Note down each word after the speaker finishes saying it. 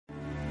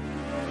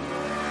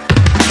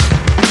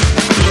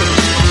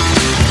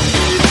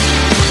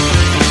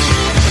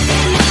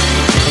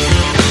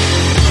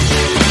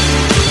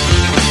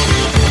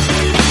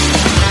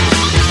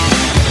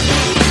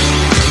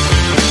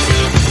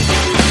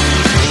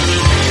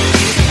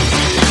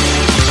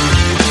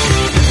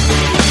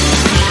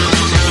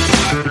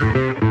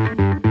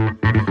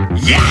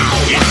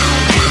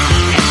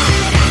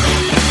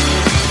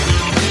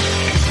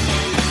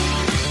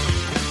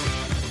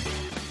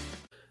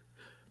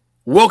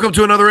Welcome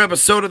to another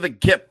episode of the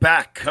Get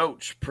Back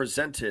Coach,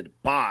 presented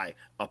by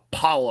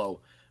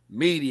Apollo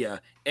Media.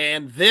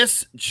 And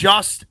this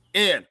just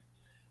in,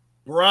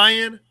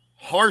 Bryan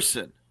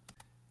Harsin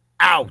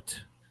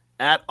out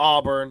at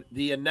Auburn.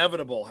 The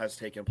inevitable has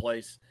taken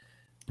place.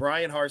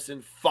 Bryan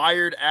Harsin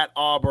fired at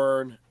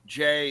Auburn.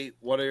 Jay,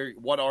 what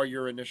are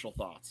your initial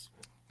thoughts?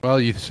 Well,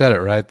 you said it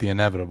right, the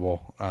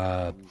inevitable.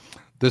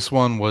 This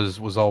one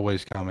was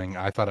always coming.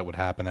 I thought it would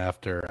happen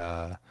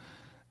after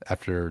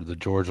the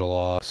Georgia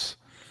loss.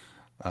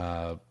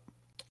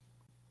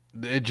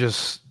 It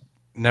just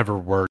never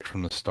worked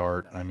from the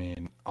start. I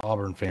mean,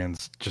 Auburn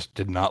fans just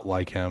did not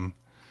like him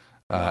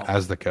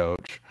as the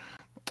coach.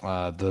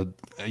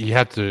 You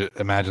have to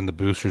imagine the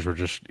boosters were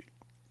just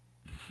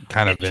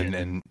kind of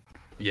in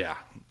yeah.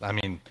 I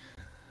mean,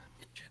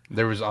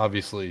 there was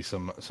obviously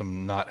some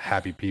not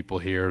happy people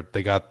here.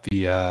 They got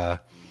the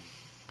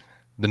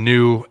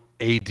new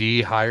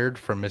AD hired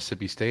from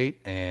Mississippi State,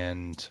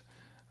 and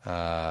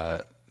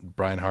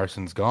Bryan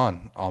Harsin's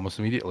gone almost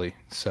immediately.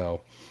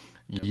 So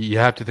you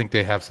have to think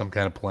they have some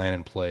kind of plan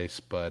in place,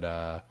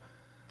 but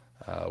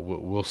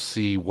we'll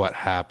see what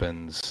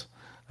happens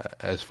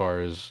as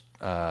far as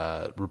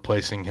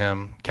replacing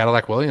him.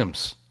 Cadillac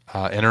Williams,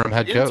 interim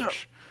head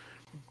coach.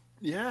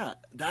 Yeah,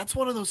 that's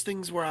one of those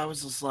things where I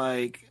was just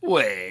like,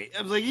 wait.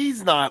 I was like,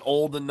 he's not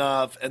old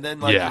enough. And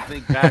then, you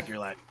think back, you're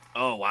like,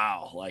 oh,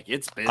 wow. Like,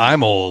 it's been.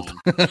 I'm old.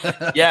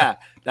 Yeah,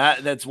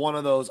 that's one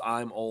of those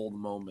I'm old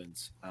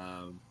moments.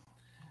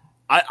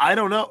 I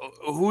don't know.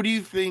 Who do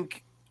you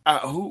think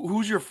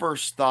who's your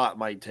first thought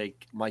might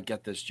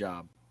get this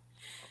job?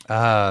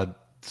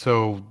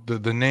 So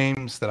the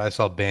names that I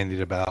saw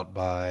bandied about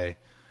by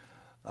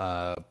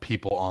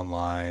people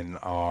online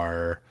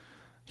are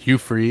Hugh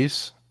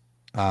Freeze,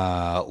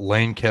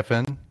 Lane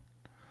Kiffin,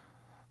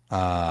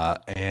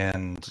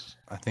 and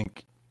I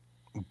think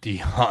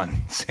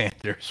Deion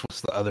Sanders was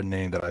the other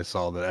name that I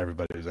saw that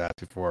everybody was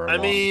asking for. I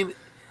mean,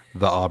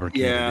 the Auburn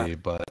community,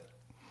 but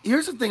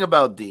here's the thing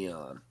about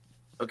Deion.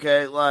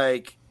 Okay,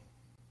 like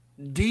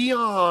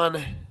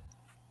Deion,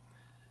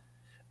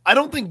 I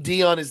don't think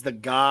Deion is the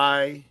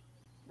guy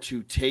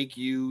to take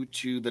you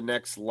to the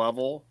next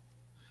level,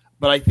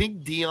 but I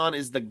think Deion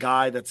is the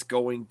guy that's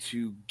going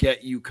to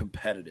get you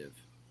competitive.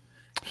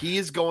 He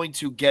is going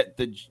to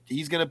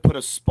he's going to put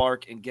a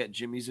spark and get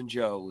Jimmys and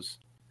Joes.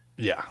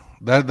 Yeah,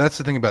 that's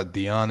the thing about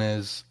Deion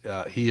is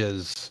he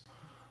is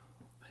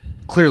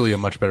clearly a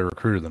much better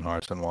recruiter than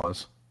Harsin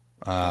was.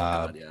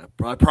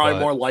 Probably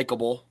more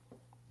likable.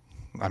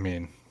 I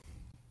mean,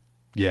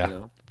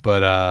 yeah,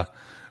 but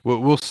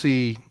we'll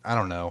see. I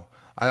don't know.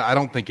 I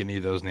don't think any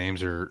of those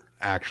names are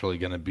actually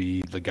going to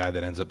be the guy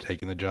that ends up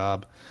taking the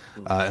job,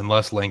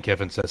 unless Lane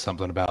Kiffin says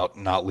something about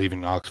not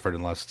leaving Oxford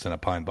unless it's in a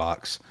pine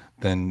box.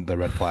 Then the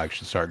red flag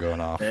should start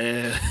going off.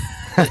 Yeah.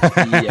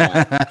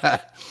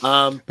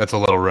 That's a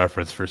little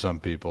reference for some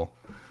people.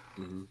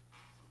 Mm-hmm.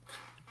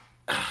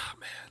 Oh,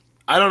 man,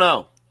 I don't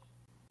know.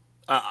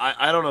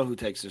 I don't know who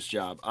takes this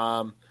job.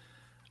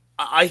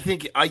 I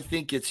think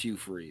it's Hugh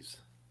Freeze.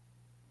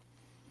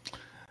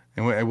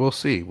 And we'll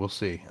see. We'll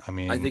see. I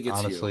mean, I think it's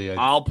honestly, Hugh.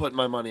 I'll put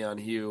my money on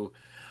Hugh.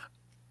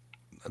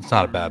 It's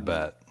not a bad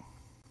bet.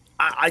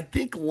 I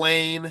think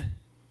Lane.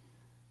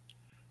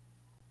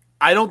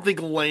 I don't think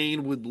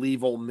Lane would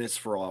leave Ole Miss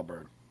for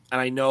Auburn.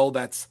 And I know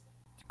that's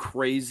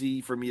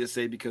crazy for me to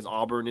say because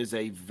Auburn is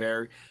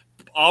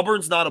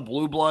Auburn's not a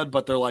blue blood,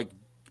 but they're like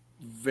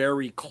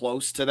very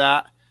close to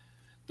that.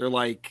 They're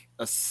like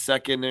a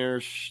second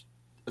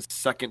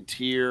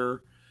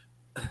tier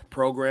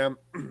program.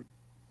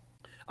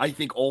 I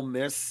think Ole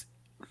Miss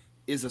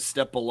is a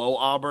step below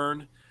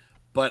Auburn,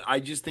 but I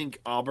just think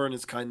Auburn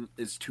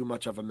is too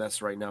much of a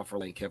mess right now for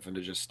Lane Kiffin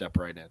to just step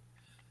right in.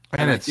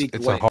 And it's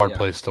a hard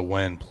place to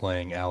win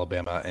playing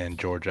Alabama and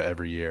Georgia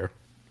every year.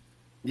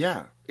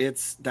 Yeah,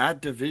 it's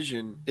that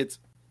division. It's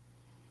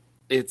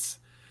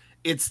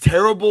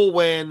terrible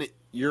when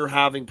you're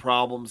having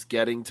problems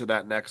getting to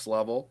that next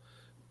level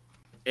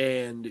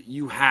and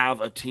you have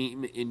a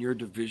team in your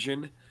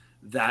division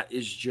that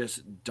is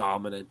just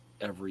dominant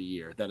every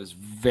year. That is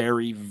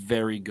very,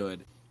 very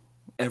good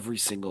every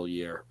single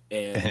year.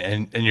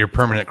 And your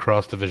permanent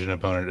cross-division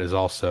opponent is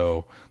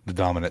also the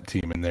dominant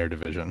team in their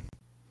division.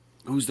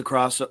 Who's the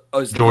crossover?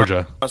 Oh,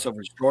 Georgia. Crossover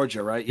is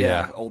Georgia, right?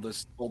 Yeah.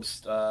 Oldest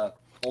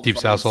Deep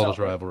South's oldest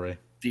rivalry.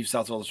 Deep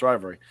South's oldest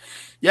rivalry.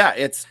 Yeah,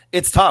 it's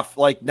tough.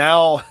 Like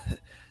now,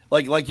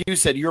 like you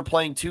said, you're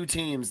playing two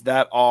teams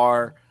that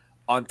are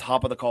on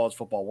top of the college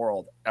football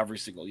world every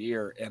single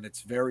year, and it's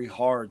very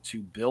hard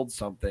to build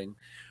something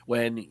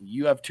when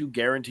you have two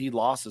guaranteed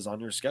losses on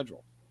your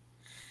schedule.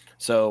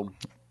 So,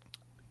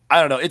 I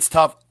don't know. It's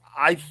tough.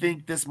 I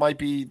think this might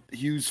be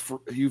Hugh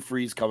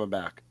Freeze coming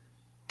back.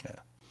 Yeah,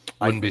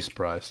 wouldn't be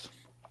surprised.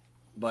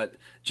 But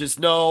just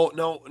no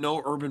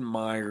Urban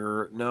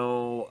Meyer.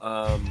 No,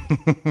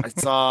 I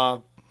saw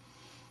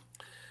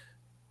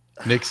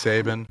Nick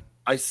Saban.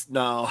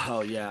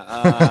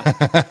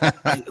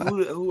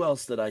 Who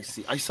else did I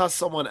see? I saw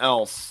someone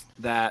else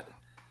that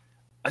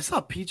I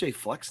saw PJ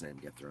Fleck's name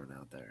get thrown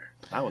out there.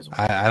 That was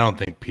I don't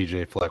think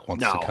PJ Fleck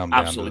wants to come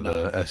down to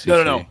the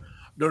SEC.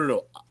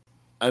 No.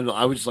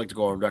 I would just like to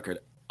go on record.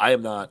 I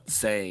am not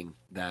saying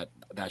that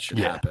should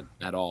happen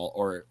at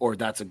all, or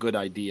that's a good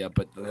idea.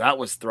 But that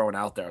was thrown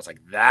out there. I was like,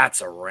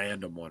 that's a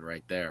random one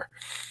right there.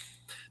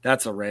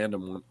 That's a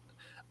random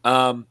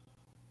one.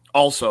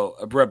 Also,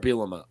 Brett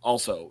Bielema,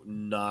 also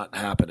not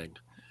happening.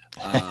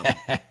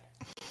 The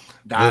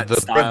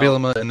Brett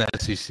Bielema in the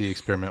SEC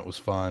experiment was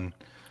fun.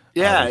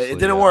 Yeah, obviously, it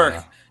didn't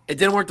work. It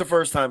didn't work the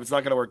first time. It's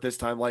not going to work this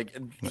time. Like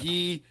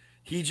he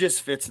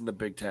just fits in the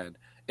Big Ten.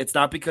 It's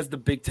not because the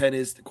Big Ten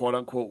is quote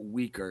unquote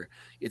weaker.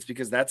 It's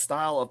because that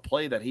style of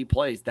play that he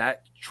plays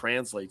that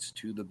translates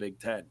to the Big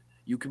Ten.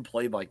 You can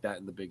play like that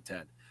in the Big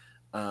Ten.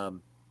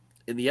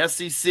 In the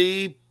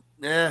SEC,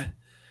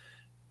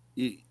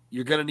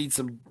 you're gonna need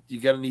some.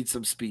 You gotta need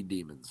some speed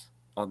demons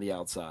on the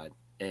outside,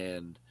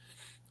 and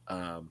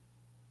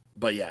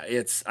but yeah,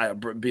 it's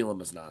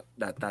Bielema's not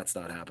that's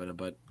not happening.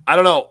 But I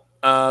don't know.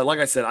 Like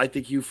I said, I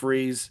think Hugh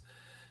Freeze.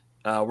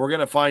 We're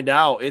gonna find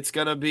out. It's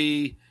gonna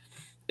be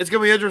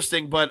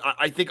interesting. But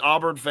I think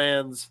Auburn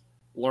fans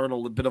learn a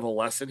little bit of a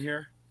lesson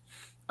here.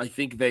 I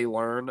think they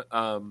learn.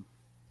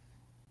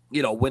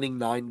 Winning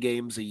 9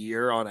 games a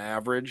year on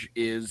average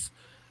is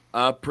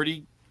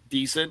pretty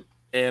decent.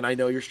 And I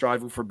know you're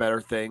striving for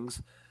better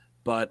things,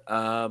 but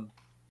don't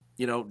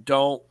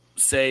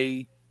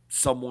say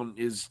someone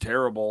is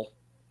terrible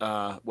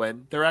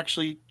when they're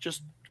actually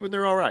just when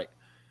they're all right.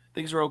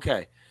 Things are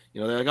okay.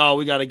 They're like, oh,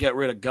 we got to get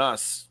rid of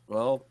Gus.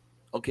 Well,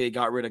 okay,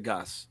 got rid of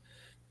Gus.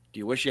 Do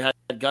you wish you had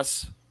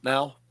Gus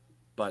now?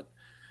 But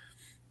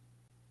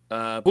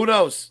who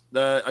knows?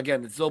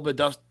 Again, it's a little bit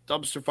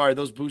dumpster fire.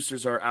 Those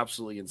boosters are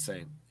absolutely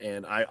insane,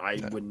 and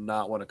I would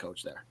not want to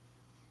coach there.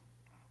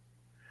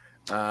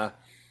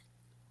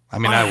 I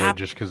mean, I would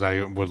just because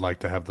I would like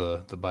to have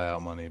the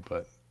buyout money,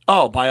 but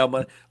buyout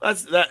money.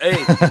 That's that.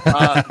 Hey,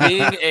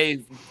 being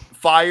a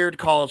fired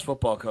college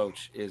football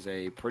coach is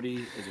a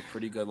pretty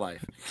good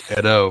life.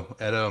 Edo,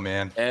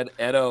 man.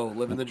 Edo,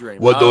 living the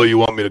dream. What do you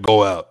want me to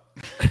go out?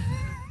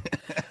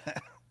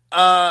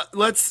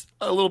 Let's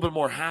a little bit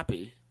more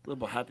happy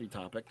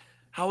topic.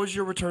 How was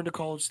your return to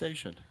College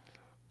Station?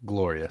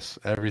 Glorious.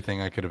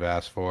 Everything I could have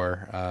asked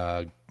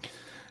for.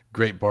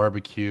 Great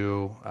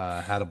barbecue,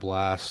 had a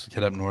blast,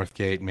 hit up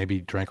Northgate,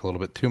 maybe drank a little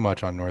bit too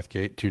much on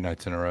Northgate 2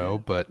 nights in a row,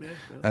 but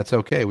that's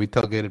okay. We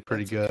tailgated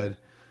pretty good.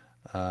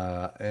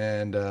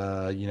 And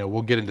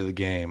we'll get into the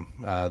game.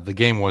 The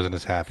game wasn't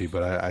as happy,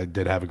 but I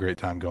did have a great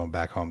time going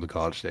back home to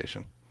College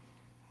Station.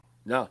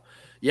 No.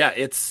 Yeah,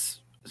 it's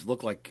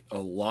looked like a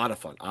lot of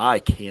fun. I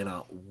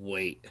cannot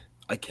wait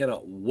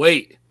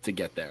to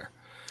get there.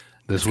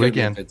 This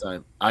weekend. Good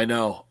time. I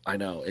know. I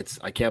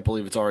can't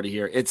believe it's already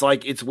here. It's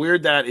like it's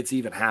weird that it's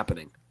even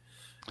happening.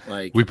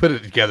 Like we put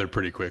it together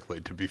pretty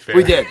quickly, to be fair.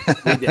 We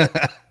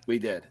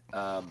did.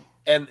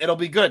 And it'll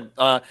be good.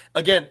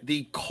 Again,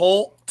 the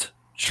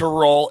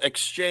cultural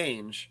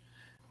exchange.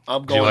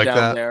 I'm going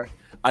down there.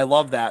 I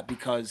love that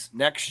because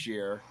next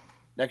year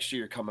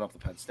you're coming up to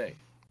Penn State.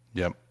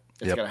 Yep.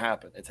 It's gonna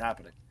happen. It's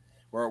happening.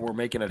 We're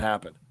making it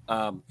happen.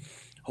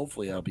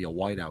 Hopefully that'll be a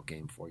whiteout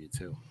game for you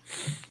too.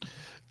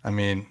 I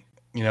mean,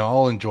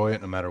 I'll enjoy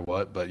it no matter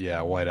what, but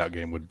yeah, a whiteout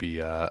game would be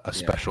a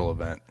special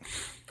event.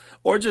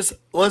 Or just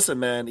listen,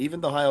 man.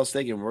 Even the Ohio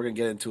State game, we're gonna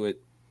get into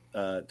it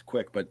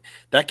quick, but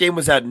that game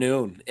was at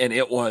noon, and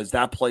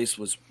that place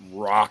was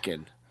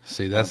rocking.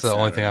 See, that's the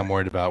only thing I'm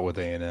worried about with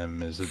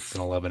A&M is it's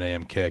an 11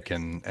 a.m. kick,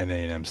 and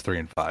A&M's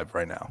 3-5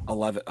 right now.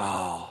 11.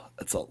 Oh,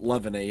 it's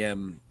 11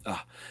 a.m.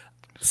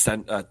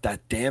 That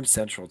damn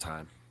Central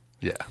Time.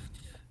 Yeah,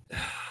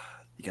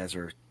 you guys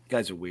are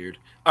weird.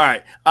 All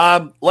right,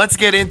 let's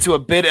get into a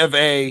bit of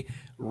a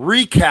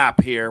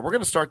recap here. We're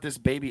going to start this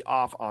baby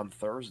off on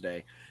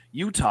Thursday.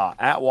 Utah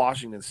at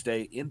Washington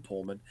State in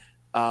Pullman.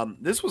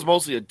 This was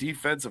mostly a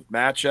defensive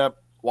matchup.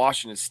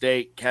 Washington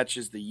State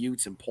catches the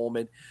Utes in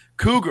Pullman.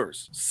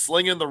 Cougars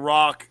slinging the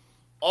rock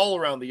all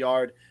around the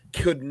yard.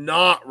 Could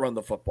not run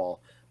the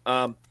football.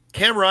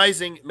 Cam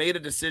Rising made a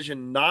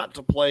decision not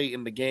to play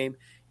in the game.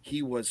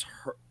 He was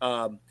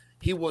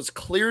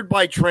cleared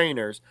by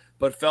trainers,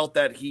 but felt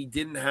that he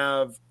didn't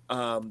have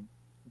the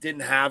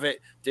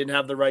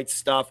right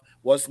stuff,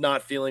 was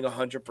not feeling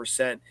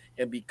 100%.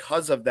 And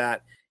because of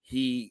that,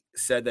 he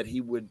said that he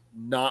would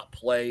not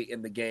play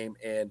in the game.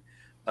 And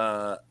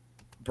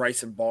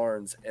Bryson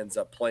Barnes ends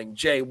up playing.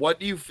 Jay, what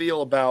do you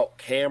feel about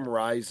Cam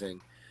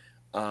Rising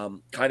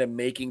kind of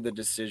making the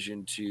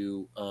decision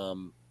to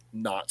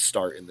not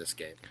start in this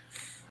game?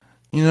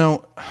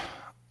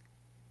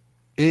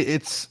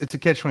 It's a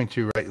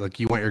catch-22, right? Like,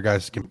 you want your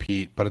guys to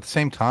compete, but at the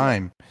same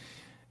time,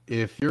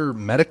 if you're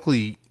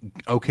medically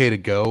okay to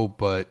go,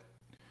 but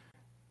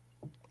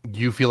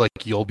you feel like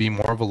you'll be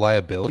more of a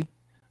liability,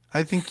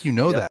 I think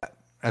that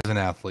as an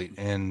athlete.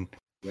 And,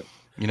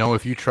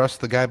 if you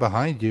trust the guy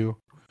behind you,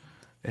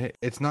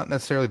 it's not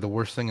necessarily the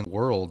worst thing in the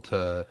world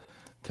to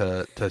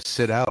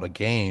sit out a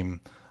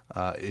game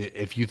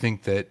if you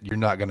think that you're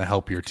not going to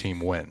help your team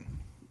win.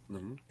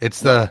 Mm-hmm.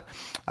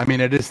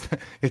 It is,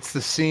 it's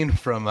the scene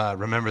from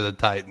Remember the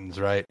Titans,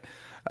 right?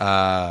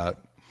 Uh,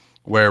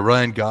 where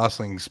Ryan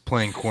Gosling's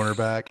playing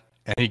cornerback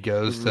and he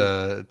goes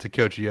to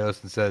Coach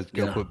Yost and says,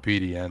 "Go Yeah. put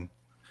Petey in."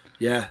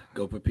 Yeah.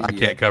 Go put I PD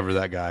can't in. cover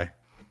that guy.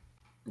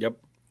 Yep.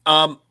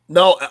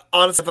 No,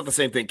 honestly, I thought the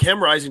same thing.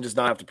 Cam Rising does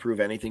not have to prove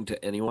anything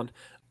to anyone.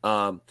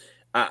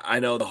 I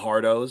know the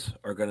hardos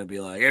are going to be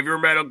like, if you're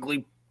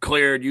medically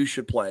cleared, you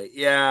should play.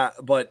 Yeah,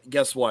 but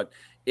guess what?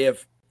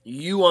 If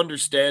you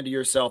understand to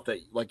yourself that,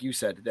 like you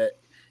said, that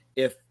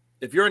if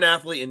you're an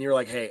athlete and you're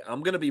like, hey,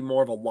 I'm going to be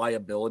more of a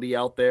liability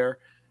out there,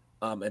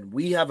 and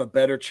we have a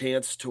better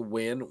chance to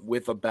win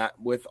with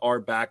with our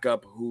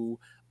backup who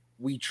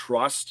we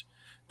trust,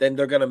 then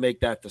they're going to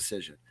make that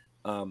decision.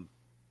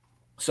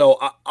 So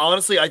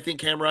honestly, I think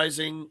Cam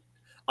Rising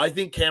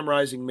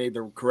made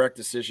the correct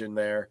decision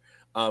there.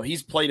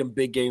 He's played in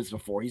big games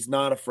before. He's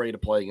not afraid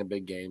of playing in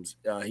big games.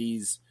 I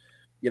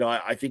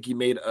think he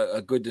made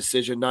a good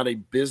decision, not a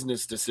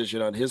business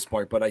decision on his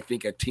part, but I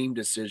think a team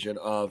decision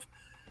of,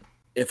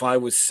 if I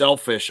was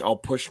selfish, I'll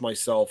push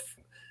myself.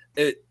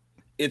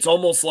 It's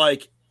almost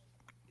like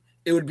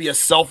it would be a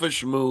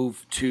selfish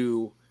move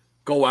to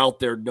go out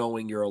there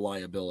knowing you're a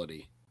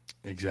liability.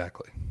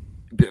 Exactly.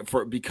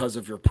 Because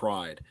of your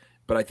pride.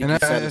 But I think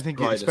And he set I his think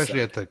pride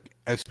especially aside.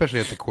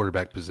 at the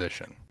quarterback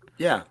position.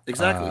 Yeah,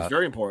 exactly. It's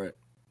very important.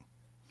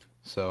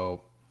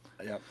 So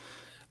Yeah.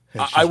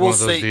 it's I just will one of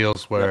those say,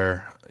 deals yep.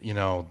 where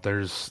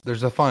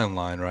there's a fine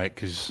line, right?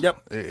 Because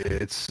Yep.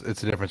 it's a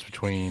difference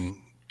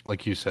between,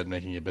 like you said,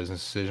 making a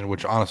business decision,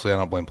 which honestly I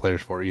don't blame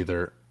players for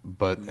either.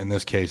 But in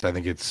this case, I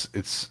think it's to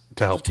It's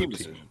help a team the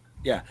team. decision.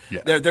 Yeah.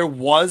 Yeah. There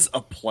was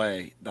a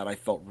play that I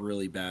felt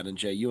really bad. And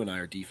Jay, you and I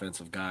are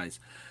defensive guys.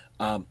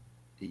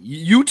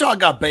 Utah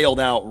got bailed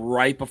out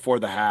right before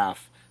the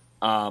half.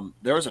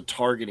 There was a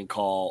targeting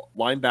call.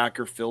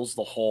 Linebacker fills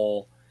the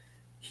hole.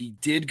 He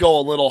did go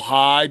a little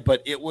high,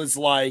 but it was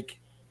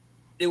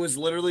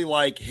literally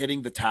like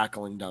hitting the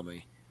tackling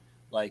dummy,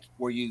 like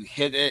where you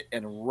hit it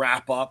and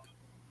wrap up,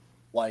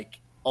 like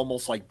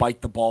almost like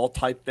bite the ball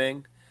type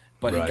thing.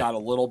 But he Right. got a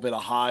little bit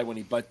of high when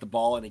he bit the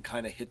ball, and he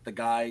kind of hit the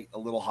guy a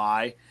little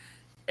high,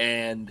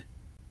 and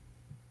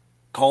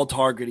called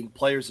targeting,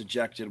 players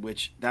ejected,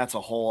 which that's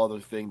a whole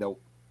other thing that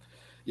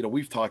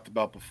we've talked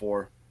about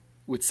before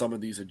with some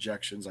of these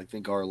ejections. I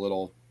think are a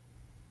little,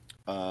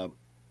 they're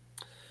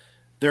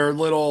a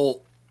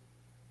little.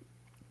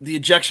 The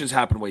ejections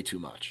happen way too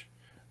much.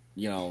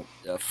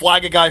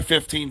 Flag a guy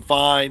 15,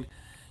 fine.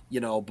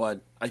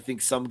 But I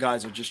think some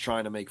guys are just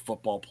trying to make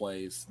football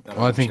plays.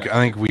 Well, I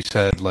think we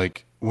said,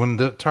 like, when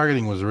the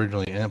targeting was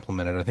originally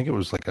implemented, I think it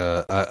was like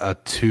a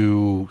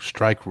two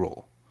strike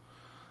rule,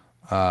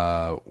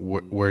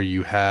 where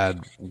you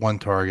had one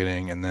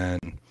targeting, and then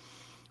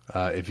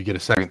if you get a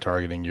second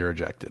targeting, you're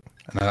ejected.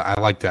 And I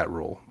like that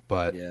rule,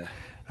 but Yeah.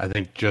 I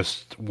think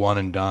just one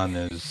and done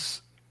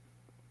it's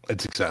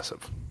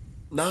excessive.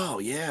 No,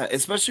 yeah,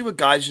 especially with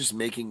guys just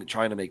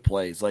trying to make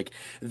plays. Like,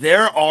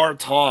 there are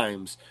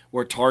times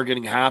where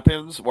targeting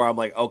happens where I'm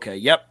like, okay,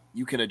 yep,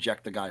 you can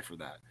eject the guy for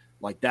that.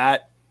 Like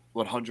that,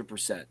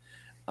 100%.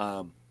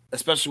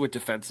 Especially with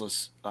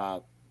defenseless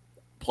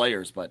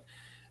players. But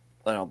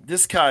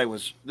this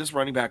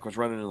running back was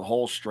running in the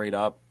hole straight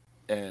up,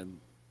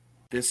 and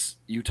this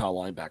Utah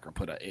linebacker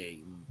put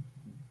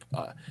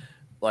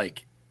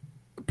like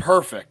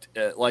perfect.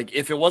 Like,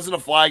 if it wasn't a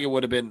flag, it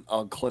would have been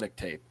on clinic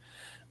tape.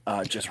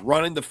 Just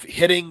running the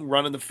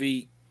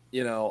feet,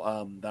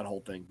 that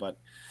whole thing. But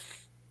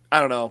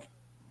I don't know.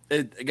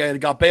 It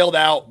got bailed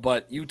out,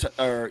 but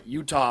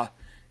Utah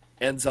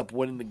ends up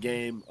winning the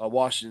game.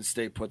 Washington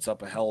State puts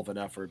up a hell of an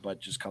effort,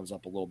 but just comes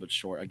up a little bit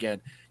short.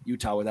 Again,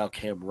 Utah without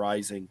Cam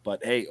Rising,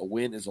 but hey, a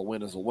win is a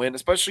win is a win,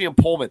 especially in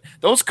Pullman.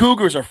 Those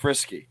Cougars are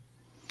frisky.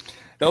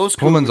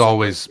 Pullman is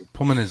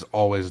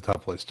always a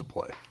tough place to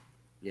play.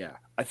 Yeah,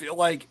 I feel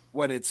like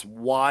when it's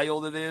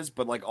wild, it is,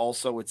 but like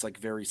also it's like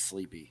very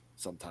sleepy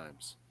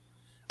sometimes.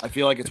 I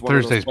feel like it's one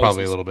Thursday's of those places,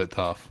 probably a little bit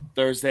tough.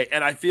 Thursday,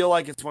 and I feel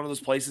like it's one of those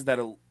places that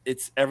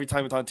it's every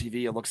time it's on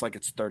TV, it looks like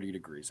it's 30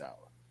 degrees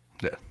out.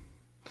 Yeah,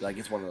 like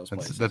it's one of those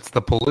places. That's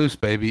the Palouse,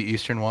 baby,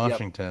 Eastern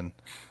Washington.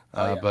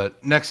 Yep. Yeah.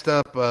 But next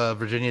up,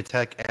 Virginia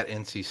Tech at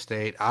NC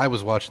State. I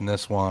was watching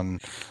this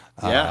one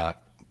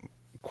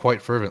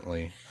quite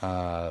fervently.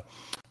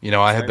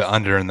 I had the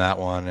under in that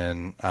one,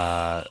 and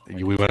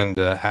we went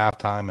into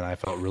halftime, and I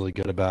felt really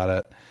good about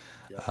it.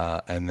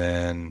 Yep. And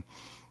then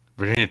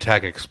Virginia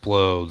Tech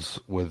explodes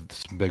with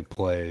some big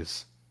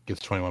plays,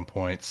 gets 21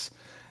 points,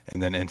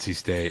 and then NC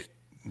State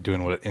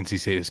doing what NC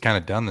State has kind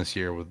of done this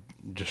year with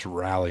just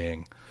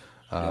rallying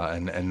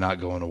and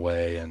not going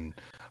away, and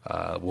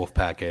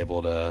Wolfpack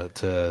able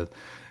to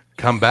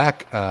come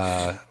back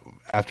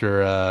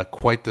after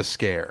quite the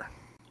scare.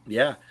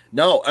 Yeah.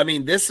 No, I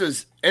mean,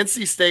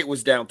 NC State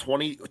was down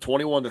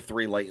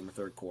 21-3 late in the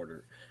third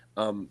quarter.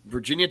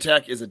 Virginia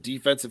Tech is a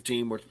defensive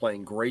team. We're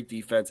playing great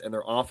defense, and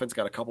their offense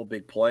got a couple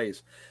big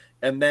plays.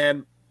 And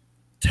then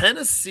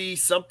Tennessee,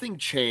 something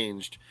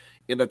changed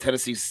in the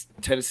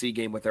Tennessee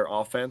game with their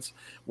offense,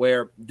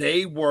 where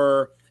they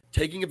were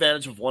taking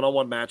advantage of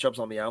one-on-one matchups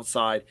on the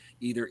outside,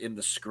 either in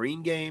the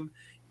screen game,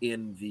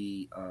 in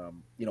the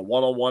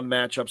one-on-one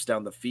matchups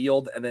down the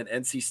field, and then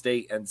NC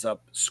State ends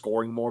up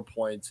scoring more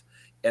points,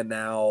 and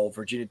now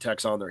Virginia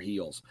Tech's on their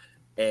heels.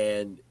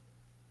 And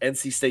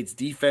NC State's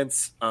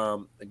defense,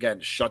 again,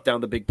 shut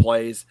down the big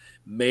plays,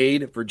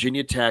 made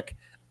Virginia Tech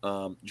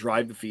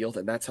drive the field,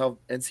 and that's how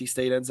NC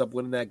State ends up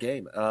winning that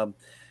game.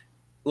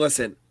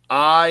 Listen,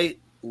 I'm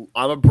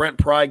a Brent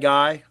Pry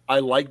guy. I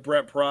like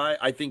Brent Pry.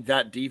 I think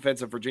that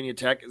defense of Virginia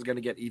Tech is going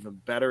to get even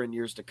better in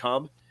years to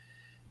come.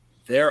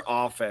 Their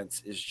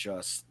offense is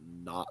just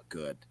not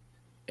good.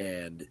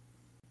 And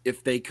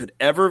if they could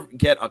ever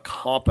get a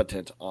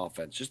competent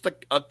offense, just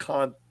a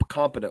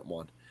competent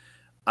one,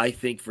 I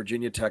think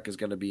Virginia Tech is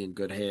going to be in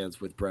good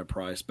hands with Brent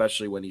Pry,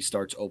 especially when he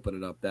starts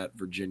opening up that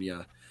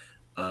Virginia,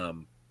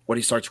 when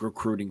he starts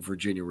recruiting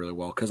Virginia really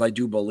well, because I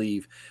do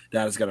believe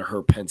that is going to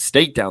hurt Penn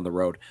State down the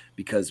road,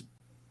 because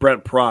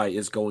Brent Pry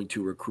is going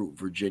to recruit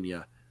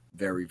Virginia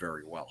very,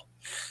 very well.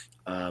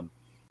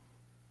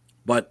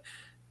 But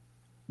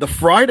the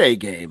Friday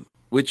game,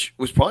 which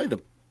was probably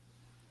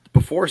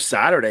before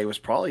Saturday, was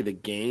probably the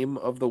game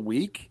of the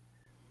week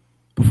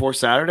before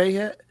Saturday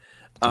hit.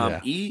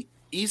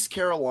 East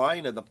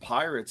Carolina, the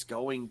Pirates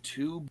going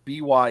to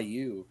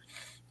BYU.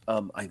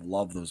 I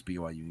love those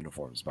BYU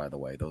uniforms, by the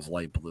way, those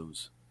light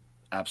blues.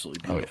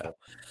 Absolutely beautiful.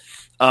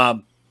 Oh, yeah.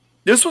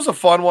 This was a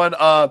fun one.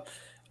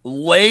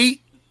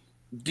 Late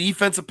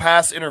defensive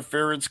pass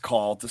interference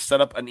call to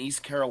set up an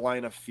East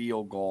Carolina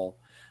field goal.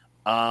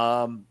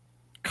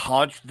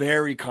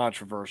 Very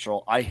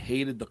controversial. I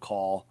hated the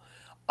call.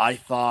 I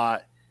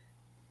thought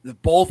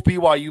that both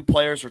BYU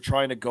players were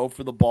trying to go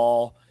for the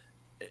ball.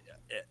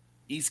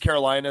 East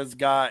Carolina's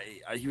guy,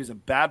 he was in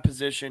bad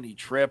position. He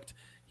tripped.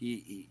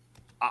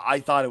 I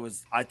thought it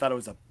was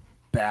a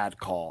bad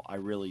call. I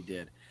really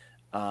did.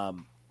 I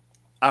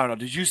don't know.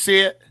 Did you see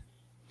it?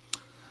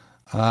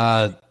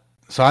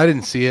 So I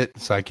didn't see it,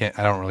 so I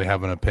don't really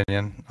have an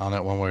opinion on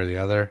it one way or the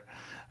other.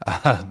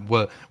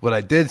 What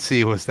I did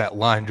see was that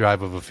line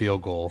drive of a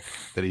field goal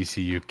that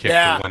ECU kicked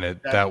to win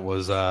it. That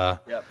was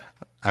yep.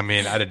 I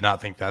mean, I did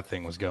not think that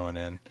thing was going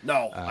in.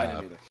 No, I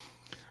didn't either.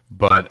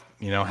 But,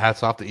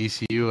 hats off to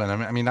ECU. And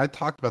I mean, I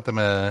talked about them,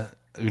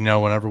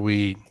 whenever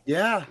we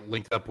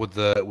linked up with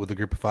the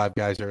group of 5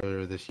 guys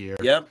earlier this year.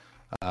 Yep.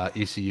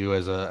 ECU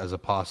as a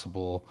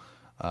possible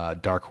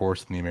dark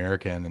horse in the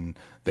American, and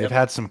they've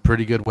had some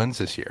pretty good wins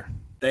this year.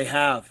 They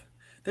have.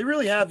 They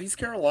really have. East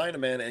Carolina,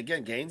 man. And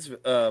again,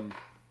 Gainesville.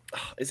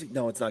 Is it?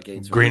 No, it's not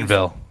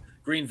Gainesville.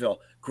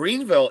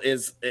 Greenville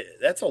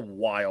that's a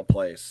wild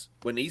place.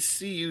 When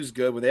ECU's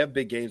good, when they have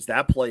big games,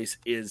 that place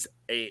it's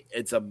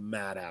a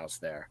madhouse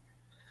there.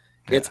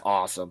 Yeah. It's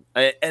awesome.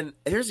 And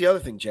here's the other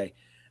thing, Jay.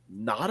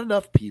 Not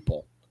enough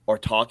people are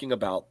talking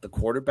about the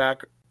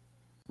quarterback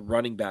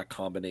running back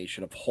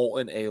combination of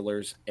Holton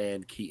Ahlers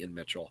and Keaton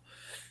Mitchell.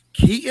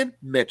 Keaton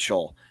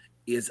Mitchell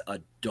is a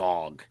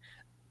dog.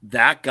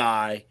 That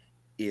guy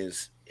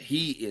is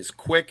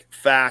quick,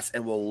 fast,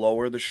 and will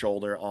lower the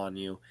shoulder on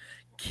you.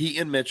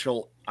 Keaton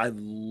Mitchell, I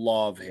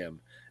love him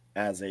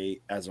as a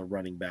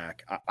running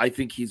back. I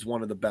think he's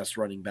one of the best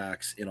running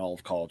backs in all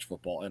of college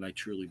football, and I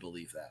truly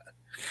believe that.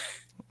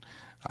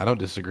 I don't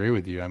disagree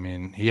with you. I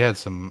mean, he had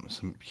some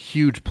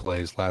huge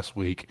plays last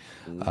week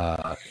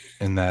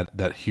in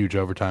that huge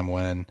overtime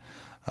win.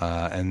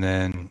 And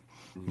then,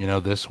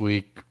 this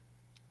week,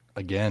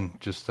 again,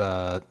 just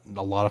a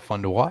lot of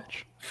fun to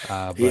watch.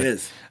 He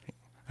is.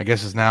 I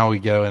guess as now we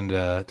go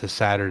into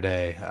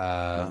Saturday,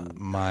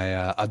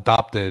 my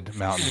adopted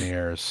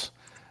Mountaineers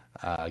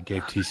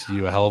gave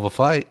TCU a hell of a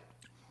fight.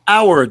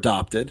 Our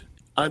adopted.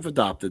 I've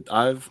adopted.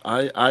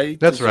 I.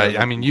 That's right.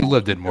 I mean, you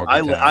lived in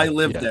Morgantown. I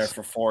lived there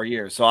for 4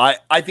 years, so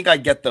I think I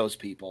get those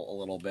people a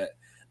little bit.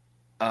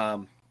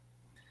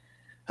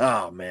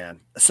 Oh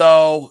man.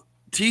 So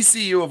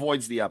TCU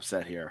avoids the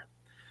upset here.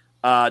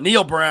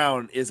 Neil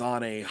Brown is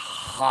on a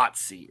hot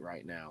seat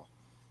right now,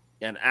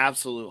 an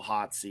absolute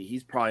hot seat.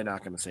 He's probably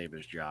not going to save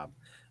his job.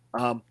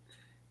 But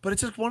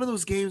it's just one of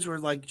those games where,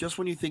 like, just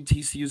when you think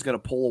TCU is going to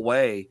pull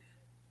away,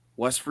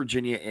 West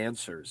Virginia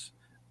answers.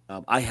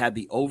 I had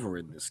the over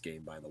in this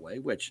game, by the way,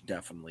 which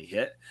definitely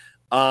hit.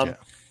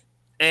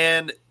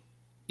 And,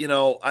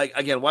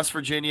 again, West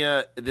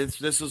Virginia,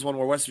 this is one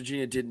where West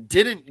Virginia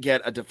didn't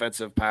get a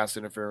defensive pass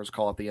interference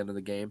call at the end of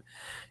the game.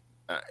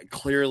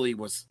 Clearly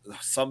was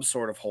some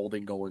sort of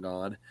holding going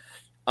on.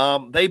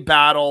 They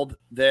battled.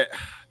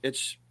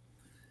 It's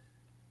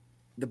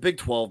the Big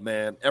 12,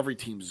 man. Every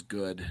team's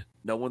good.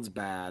 No one's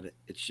bad.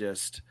 It's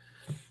just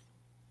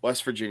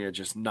West Virginia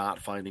just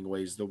not finding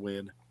ways to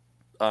win.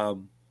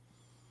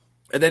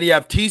 And then you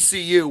have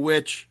TCU,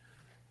 which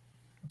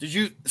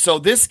so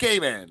this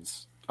game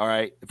ends, all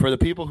right, for the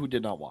people who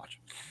did not watch.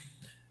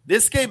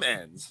 This game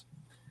ends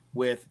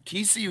with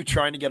TCU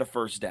trying to get a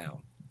first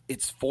down.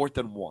 It's 4th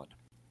and 1,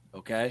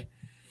 okay?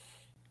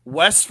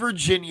 West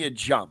Virginia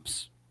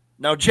jumps.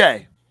 Now,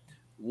 Jay,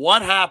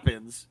 what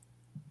happens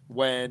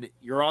when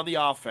you're on the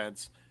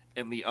offense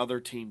and the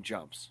other team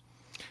jumps?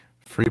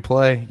 Free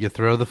play. You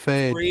throw the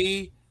fade.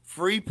 Free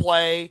free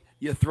play,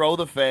 you throw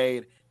the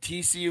fade.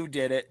 TCU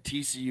did it.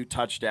 TCU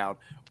touchdown.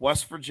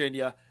 West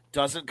Virginia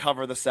doesn't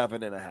cover the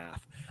 7.5.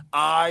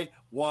 I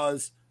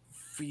was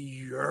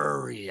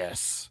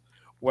furious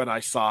when I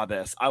saw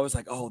this. I was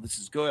like, oh, this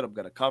is good. I'm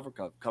going to cover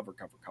because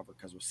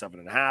it was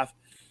 7.5.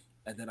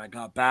 And then I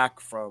got back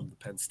from the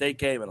Penn State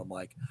game, and I'm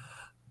like,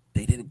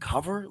 they didn't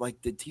cover?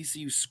 Like, did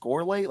TCU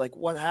score late? Like,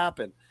 what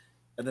happened?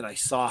 And then I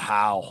saw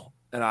how,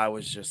 and I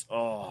was just,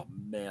 oh,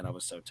 man, I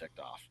was so ticked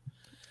off.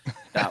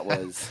 That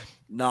was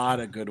not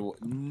a good one.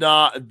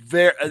 Not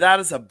very.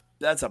 That's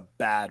a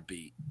bad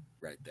beat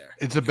right there.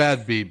 It's a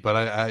bad beat, but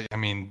I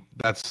mean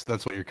that's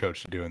what your coach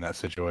should do in that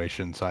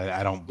situation. So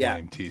I don't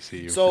blame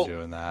TCU for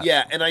doing that.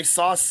 Yeah, and I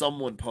saw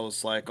someone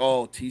post like,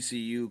 "Oh,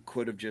 TCU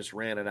could have just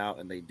ran it out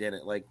and they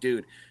didn't." Like,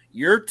 dude,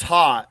 you're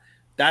taught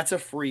that's a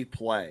free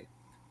play.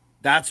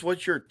 That's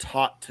what you're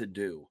taught to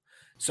do.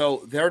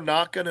 So they're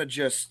not gonna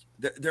just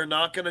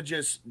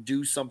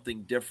do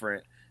something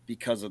different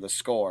because of the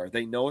score.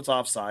 They know it's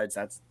offsides.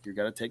 You're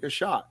going to take a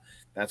shot.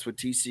 That's what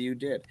TCU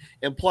did.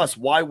 And plus,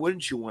 why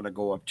wouldn't you want to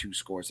go up 2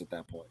 scores at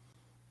that point?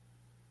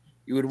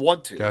 You would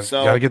want to. Got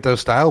to get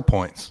those style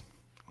points.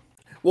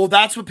 Well,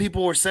 that's what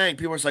people were saying.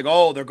 People were like,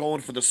 oh, they're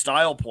going for the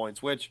style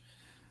points, which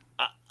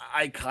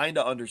I kind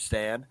of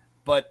understand,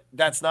 but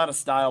that's not a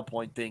style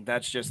point thing.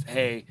 That's just,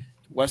 hey,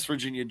 West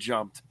Virginia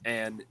jumped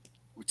and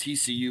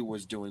TCU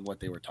was doing what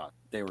they were taught.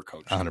 They were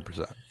coached.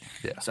 100%.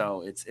 Yeah.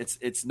 So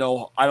it's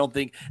no, I don't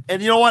think, and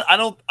you know what?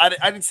 I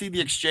didn't see the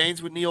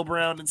exchange with Neil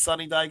Brown and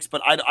Sonny Dykes,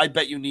 but I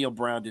bet you Neil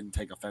Brown didn't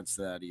take offense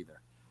to that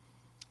either.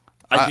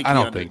 I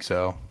don't think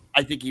so.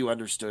 I think you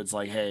understood. It's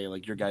like, hey,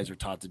 like your guys are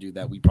taught to do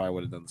that. We probably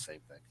would have done the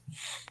same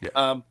thing.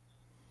 Yeah.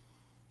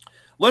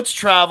 Let's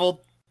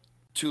travel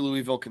to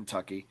Louisville,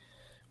 Kentucky.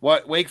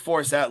 Wake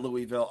Forest at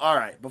Louisville. All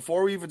right.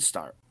 Before we even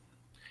start,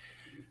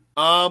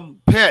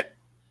 Pitt.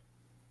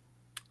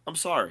 I'm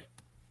sorry.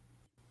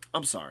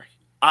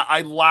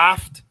 I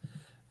laughed.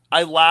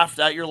 I laughed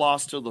at your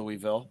loss to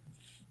Louisville.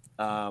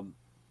 I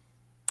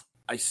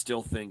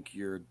still think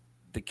you're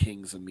the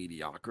kings of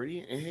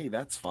mediocrity. Hey,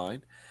 that's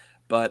fine.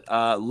 But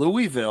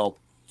Louisville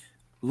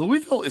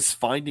is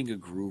finding a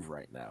groove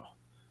right now.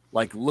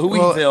 Like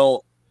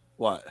Louisville,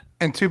 what?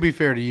 And to be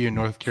fair to you,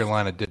 North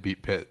Carolina did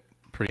beat Pitt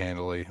pretty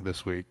handily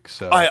this week.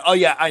 So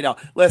yeah, I know.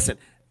 Listen,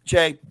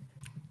 Jay,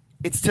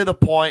 it's to the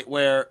point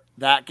where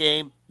that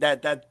game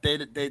that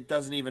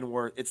doesn't even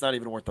worth. It's not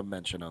even worth a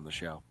mention on the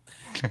show.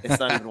 It's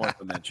not even worth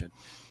a mention.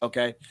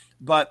 Okay,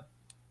 but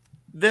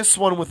this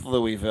one with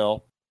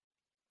Louisville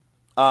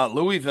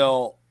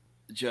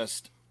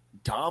just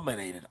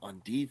dominated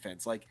on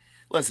defense. Like,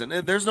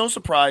 listen, there's no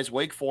surprise.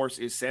 Wake Forest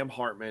is Sam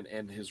Hartman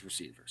and his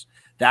receivers.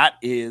 That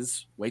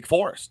is Wake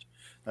Forest.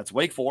 That's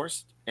Wake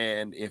Forest.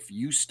 And if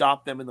you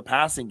stop them in the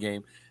passing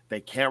game, they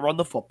can't run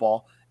the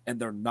football, and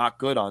they're not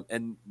good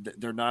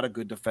they're not a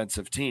good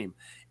defensive team.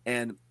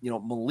 And,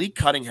 Malik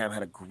Cunningham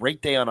had a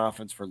great day on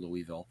offense for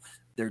Louisville.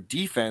 Their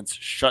defense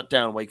shut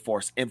down Wake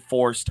Forest and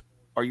forced,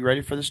 are you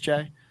ready for this,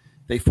 Jay?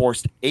 They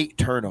forced 8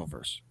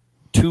 turnovers,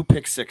 2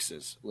 pick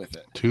sixes with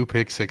it. 2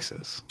 pick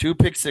sixes. 2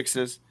 pick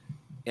sixes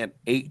and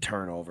 8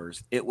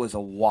 turnovers. It was a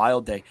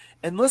wild day.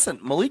 And listen,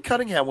 Malik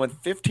Cunningham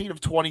went 15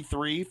 of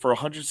 23 for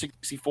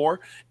 164.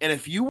 And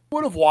if you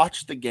would have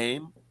watched the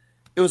game,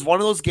 it was one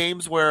of those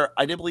games where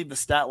I didn't believe the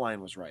stat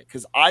line was right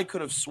because I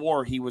could have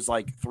swore he was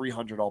like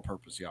 300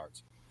 all-purpose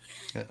yards.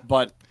 Yeah.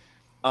 But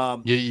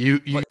you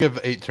give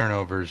 8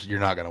 turnovers, you're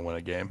not going to win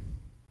a game.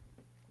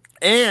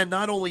 And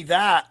not only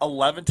that,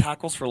 11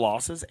 tackles for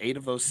losses, 8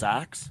 of those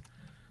sacks.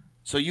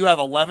 So you have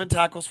 11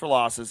 tackles for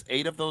losses,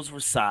 8 of those were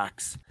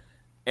sacks,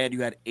 and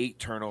you had 8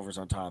 turnovers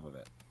on top of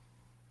it.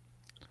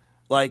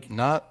 Like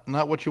not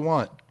what you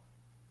want.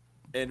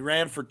 And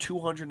ran for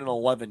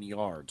 211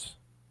 yards.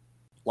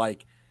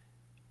 Like,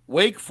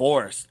 Wake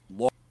Forest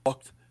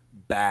looked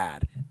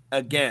bad.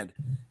 Again,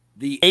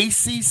 the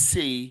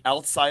ACC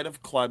outside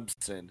of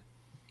Clemson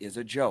is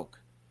a joke.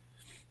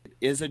 It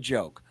is a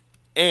joke.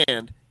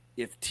 And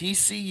if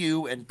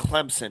TCU and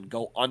Clemson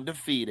go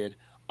undefeated,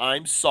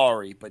 I'm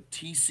sorry, but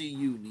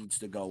TCU needs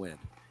to go in.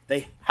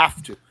 They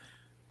have to.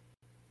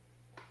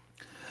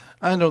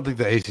 I don't think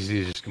the ACC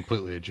is just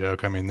completely a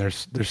joke. I mean,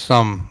 there's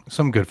some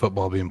good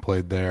football being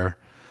played there.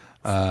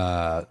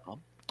 But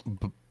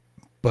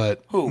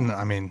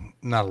I mean,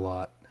 not a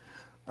lot.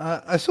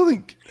 I still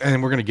think,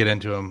 and we're going to get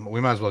into them. We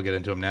might as well get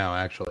into them now,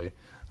 actually.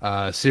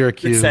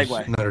 Syracuse,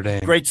 Notre Dame.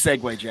 Great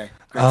segue, Jay.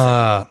 Great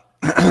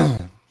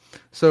segue.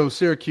 So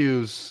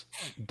Syracuse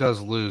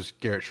does lose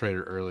Garrett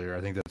Schrader earlier.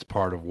 I think that's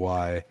part of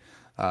why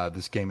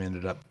this game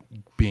ended up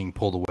being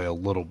pulled away a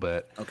little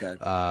bit. Okay.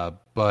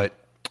 But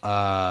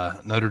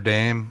Notre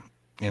Dame,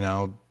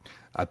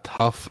 a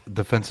tough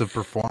defensive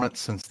performance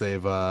since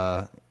they've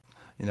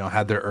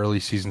had their early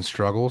season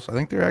struggles. I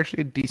think they're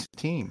actually a decent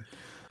team.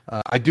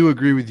 I do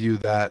agree with you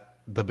that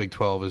the Big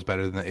 12 is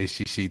better than the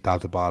ACC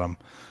top to bottom.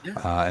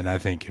 Yeah. And I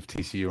think if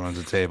TCU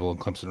runs the table and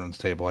Clemson runs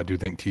the table, I do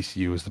think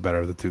TCU is the better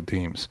of the 2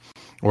 teams,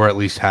 or at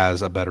least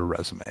has a better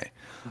resume.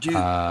 Do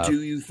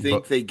you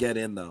think they get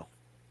in, though?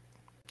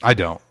 I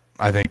don't.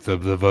 I think the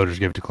voters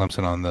give it to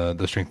Clemson on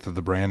the strength of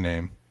the brand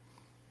name.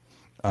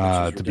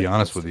 To be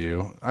honest with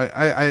you,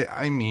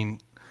 I mean,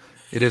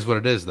 it is what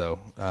it is, though.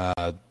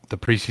 The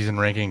preseason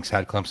rankings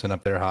had Clemson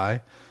up there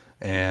high,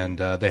 and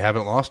they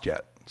haven't lost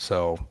yet.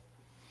 So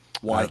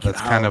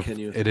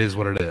it is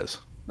what it is.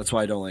 That's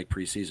why I don't like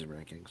preseason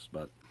rankings,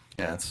 but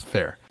yeah, that's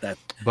fair.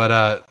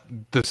 But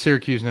the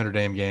Syracuse Notre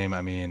Dame game,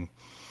 I mean,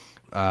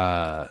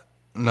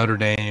 Notre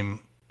Dame,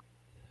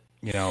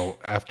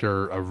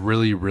 after a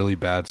really, really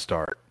bad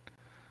start,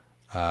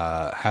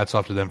 hats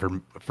off to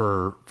them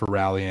for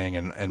rallying,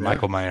 and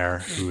Michael Mayer,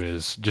 who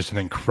is just an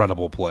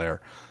incredible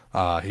player.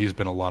 He's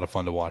been a lot of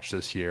fun to watch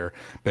this year.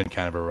 Been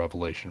kind of a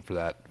revelation for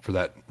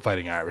that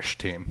Fighting Irish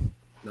team.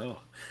 No,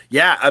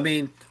 yeah, I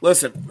mean,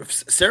 listen,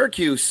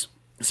 Syracuse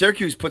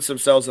puts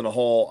themselves in a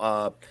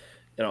hole.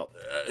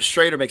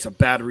 Schrader makes a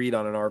bad read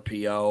on an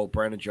RPO.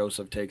 Brandon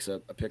Joseph takes a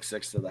pick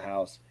six to the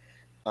house.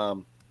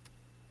 And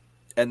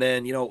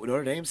then,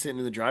 Notre Dame sitting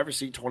in the driver's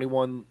seat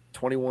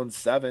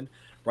 21-7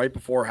 right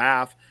before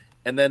half.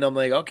 And then I'm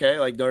like, okay,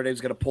 like Notre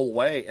Dame's going to pull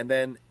away. And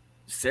then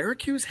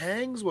Syracuse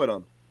hangs with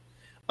them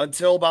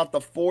until about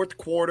the fourth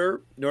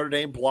quarter. Notre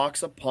Dame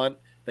blocks a punt.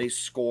 They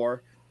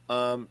score.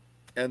 And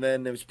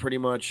then it was pretty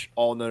much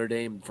all Notre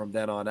Dame from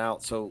then on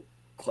out. So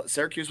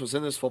Syracuse was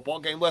in this football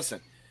game.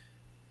 Listen,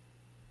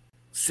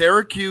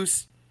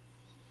 Syracuse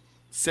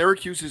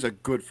is a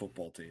good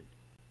football team.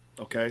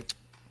 Okay?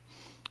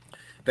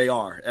 They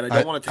are, and I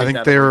don't want to take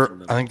that away from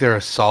them. I think they're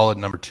a solid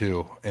number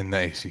 2 in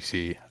the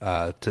ACC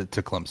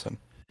to Clemson.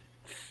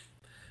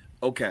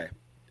 Okay,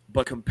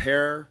 but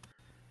compare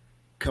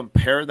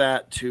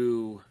that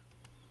to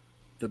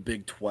the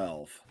Big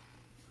 12.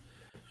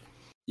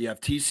 You have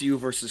TCU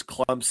versus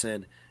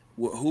Clemson.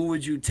 Who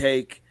would you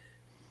take?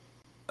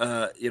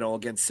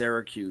 Against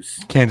Syracuse.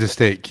 Kansas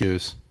State,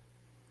 Cuse.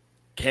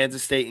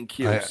 Kansas State and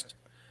Cuse.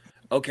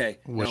 Okay.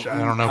 I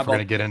don't know if we're going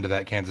to get into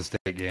that Kansas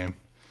State game.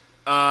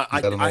 I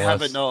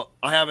have it. No,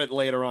 I have it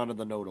later on in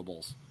the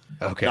notables.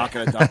 Okay.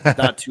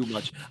 Not too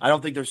much. I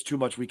don't think there's too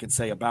much we can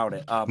say about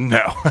it.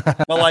 No.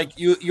 But like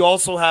you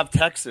also have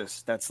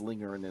Texas that's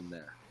lingering in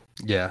there.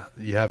 Yeah,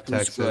 you have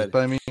Texas,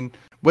 but I mean,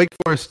 Wake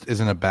Forest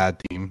isn't a bad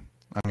team.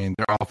 I mean,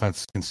 their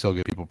offense can still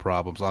give people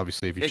problems.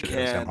 Obviously, if you should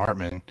have Sam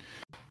Hartman.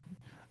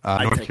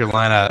 North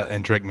Carolina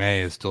and Drake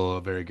May is still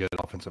a very good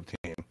offensive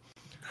team.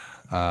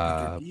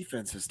 Their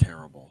defense is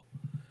terrible.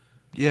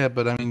 Yeah,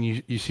 but I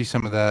mean, you see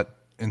some of that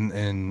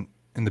in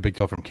the Big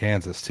 12 from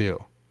Kansas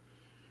too,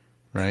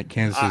 right?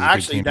 Kansas is a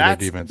good team for their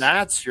defense.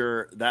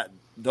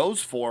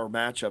 Those 4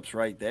 matchups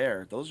right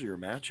there. Those are your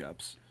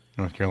matchups.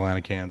 North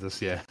Carolina,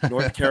 Kansas, yeah.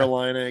 North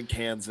Carolina and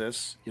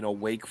Kansas.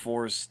 Wake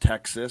Forest,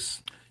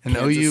 Texas, and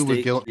Kansas OU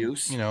State,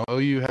 with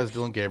OU has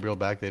Dylan Gabriel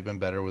back. They've been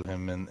better with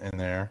him in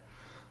there.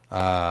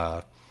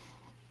 I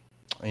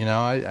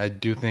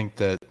do think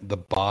that the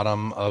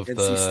bottom of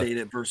NC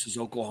State versus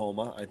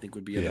Oklahoma, I think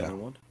would be another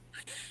one.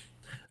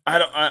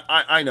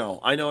 I know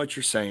what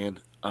you're saying.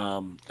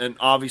 And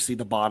obviously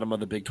the bottom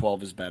of the Big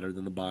 12 is better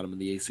than the bottom of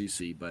the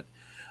ACC, but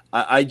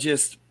I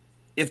just,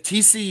 if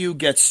TCU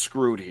gets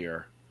screwed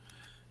here,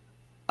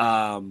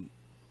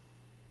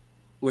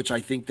 which I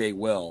think they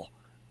will,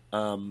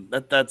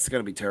 that's going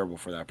to be terrible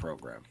for that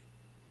program.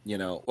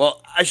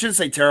 Well, I shouldn't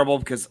say terrible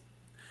because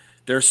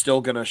they're still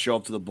going to show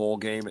up to the bowl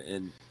game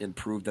and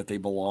prove that they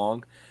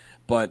belong.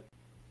 But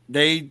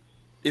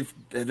if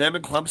them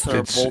and Clemson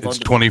are both it's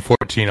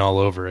 2014 all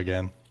over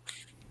again.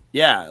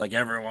 Yeah, like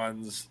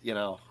everyone's,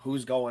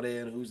 who's going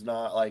in, who's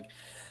not. Like,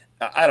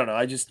 I don't know.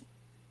 I just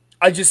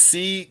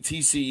see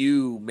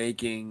TCU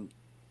making,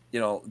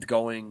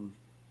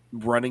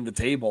 running the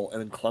table,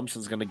 and then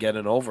Clemson's going to get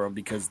it over them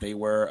because they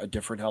wear a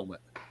different helmet.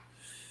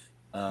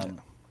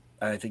 And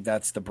I think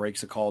that's the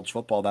breaks of college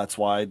football. That's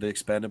why the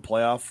expanded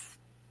playoff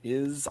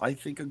is, I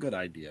think, a good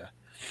idea.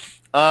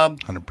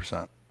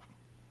 100%.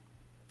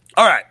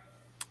 All right.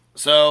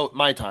 So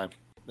my time.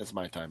 It's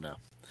my time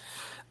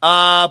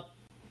now.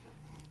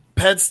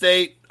 Penn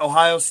State,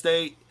 Ohio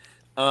State.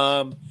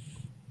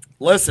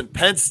 Listen,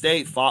 Penn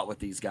State fought with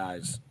these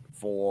guys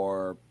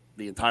for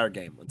the entire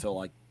game until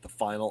like the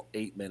final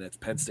 8 minutes.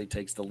 Penn State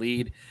takes the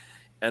lead,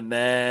 and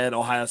then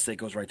Ohio State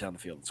goes right down the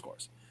field and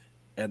scores.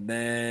 And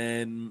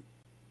then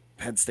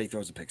Penn State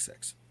throws a pick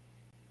six.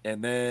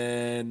 And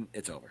then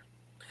it's over.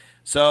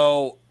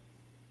 So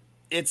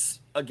it's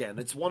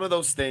one of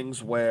those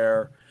things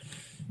where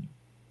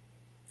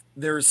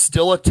there's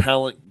still a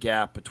talent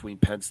gap between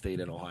Penn State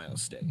and Ohio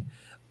State.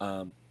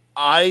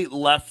 I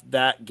left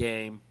that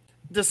game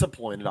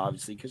disappointed,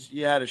 obviously, because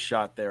you had a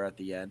shot there at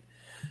the end.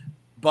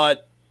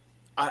 But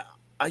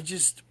I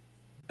just,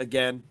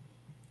 again,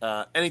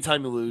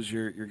 anytime you lose,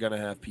 you're going to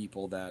have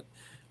people that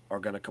are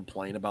going to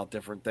complain about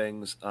different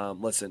things.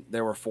 Listen,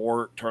 there were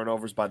 4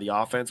 turnovers by the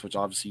offense, which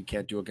obviously you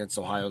can't do against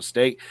Ohio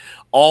State.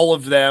 All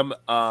of them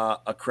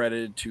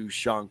accredited to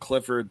Sean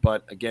Clifford.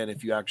 But again,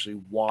 if you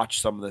actually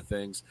watch some of the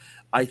things,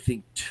 I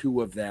think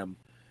two of them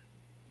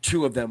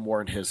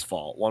weren't his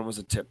fault. One was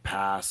a tip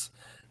pass.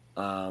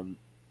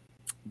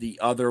 The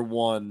other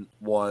one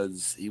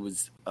was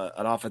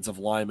an offensive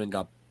lineman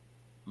got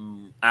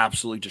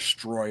absolutely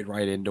destroyed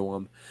right into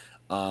him.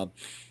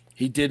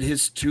 He did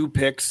his 2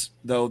 picks,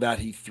 though, that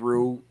he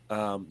threw.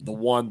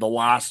 The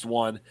last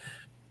one,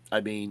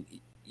 I mean,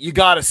 you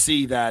got to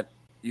see that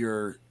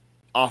your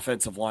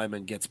offensive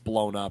lineman gets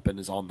blown up and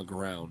is on the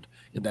ground,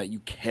 and that you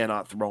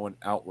cannot throw an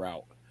out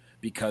route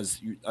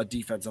because a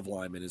defensive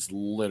lineman is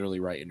literally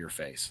right in your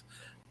face.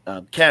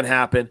 Can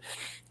happen.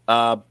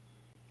 Again,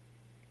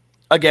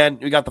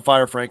 we got the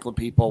Fire Franklin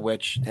people,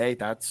 which, hey,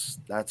 that's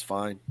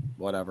fine.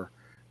 Whatever.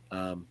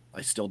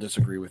 I still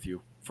disagree with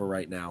you for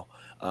right now.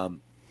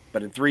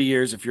 But in 3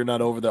 years, if you're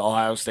not over the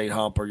Ohio State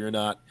hump, or you're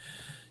not,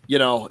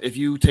 if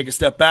you take a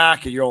step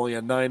back and you're only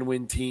a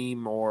 9-win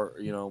team, or,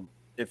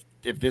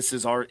 if this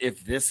is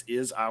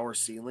our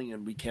ceiling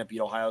and we can't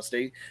beat Ohio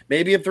State,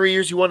 maybe in 3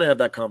 years you want to have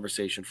that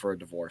conversation for a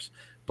divorce,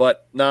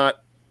 but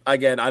not,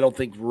 again, I don't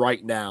think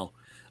right now.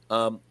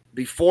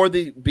 Before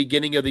the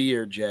beginning of the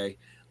year, Jay,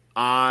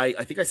 I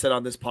think I said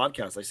on this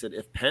podcast, I said,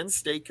 if Penn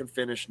State can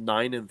finish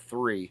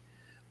 9-3,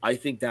 I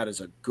think that is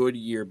a good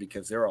year,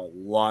 because there are a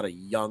lot of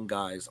young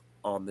guys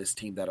on this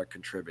team that are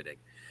contributing.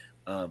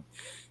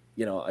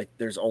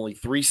 There's only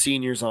 3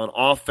 seniors on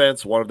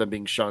offense, one of them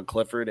being Sean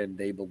Clifford, and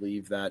they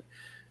believe that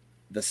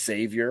the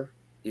savior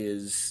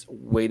is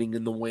waiting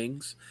in the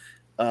wings.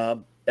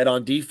 And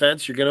on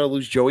defense, you're going to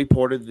lose Joey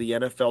Porter to the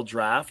NFL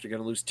draft. You're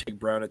going to lose Tig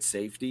Brown at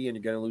safety, and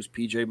you're going to lose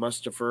PJ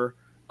Mustipher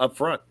up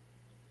front.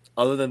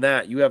 Other than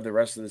that, you have the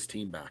rest of this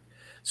team back.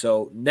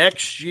 So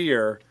next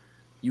year,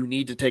 you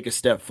need to take a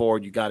step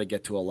forward. You got to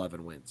get to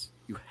 11 wins.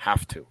 You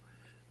have to.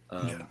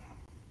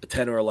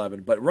 10 or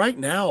 11. But right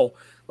now,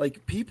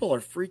 people are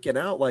freaking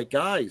out.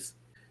 Guys,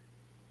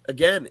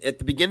 again, at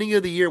the beginning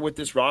of the year with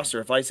this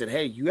roster, if I said,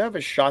 hey, you have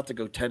a shot to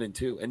go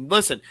 10-2. And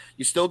listen,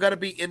 you still got to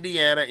beat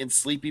Indiana and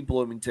sleepy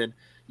Bloomington.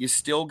 You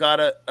still got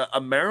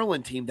a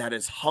Maryland team that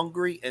is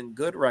hungry and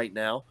good right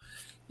now.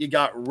 You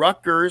got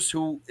Rutgers,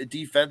 who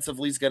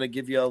defensively is going to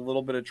give you a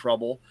little bit of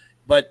trouble.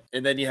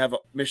 And then you have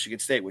Michigan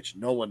State, which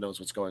no one knows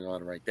what's going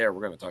on right there.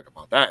 We're going to talk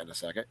about that in a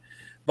second.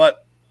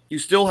 But you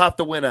still have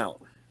to win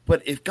out.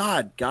 But if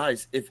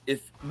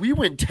we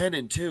win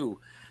 10-2,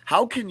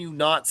 how can you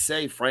not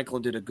say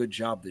Franklin did a good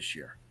job this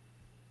year?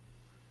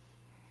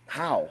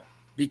 How?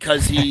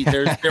 Because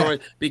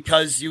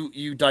because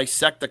you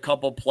dissect a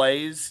couple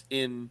plays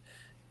in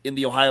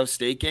the Ohio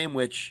State game,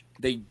 which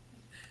they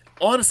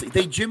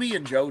Jimmy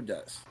and Joe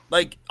does.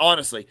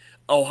 Honestly,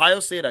 Ohio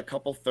State had a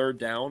couple third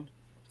down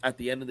at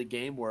the end of the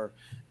game where,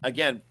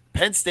 again,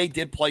 Penn State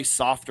did play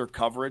softer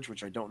coverage,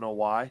 which I don't know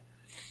why,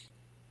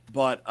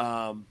 but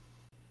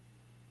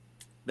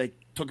they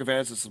took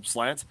advantage of some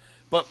slants.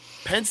 But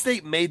Penn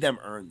State made them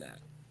earn that.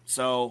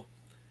 So,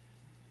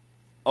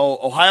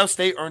 Ohio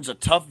State earns a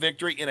tough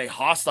victory in a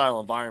hostile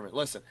environment.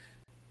 Listen,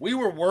 we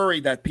were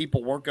worried that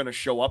people weren't going to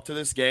show up to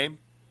this game,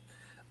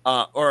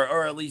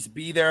 or at least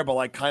be there,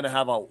 but kind of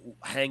have a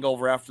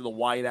hangover after the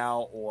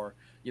whiteout, or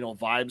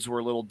vibes were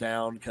a little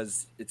down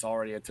because it's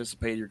already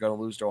anticipated you're going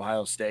to lose to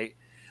Ohio State.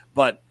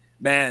 But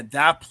man,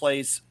 that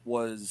place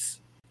was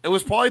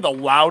probably the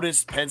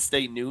loudest Penn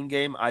State noon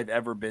game I've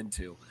ever been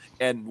to.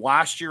 And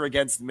last year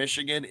against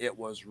Michigan, it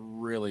was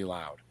really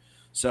loud.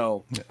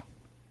 So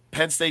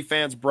Penn State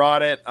fans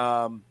brought it.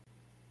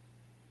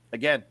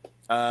 Again,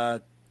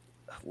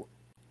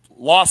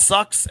 loss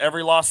sucks.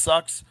 Every loss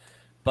sucks.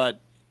 But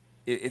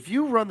if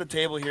you run the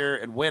table here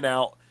and win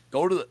out,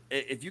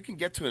 if you can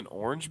get to an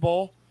Orange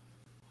Bowl,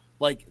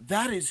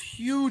 that is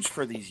huge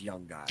for these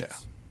young guys. Yeah.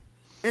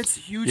 It's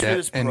huge for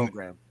this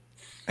program.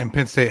 And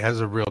Penn State has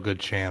a real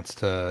good chance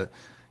to,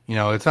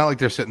 it's not like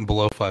they're sitting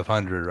below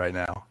 500 right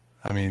now.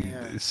 I mean,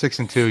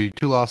 6-2,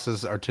 2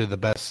 losses are to the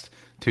best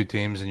 2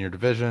 teams in your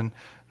division,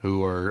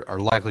 who are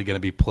likely going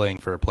to be playing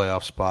for a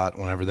playoff spot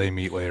whenever they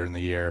meet later in the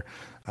year.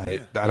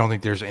 I don't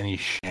think there's any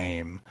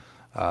shame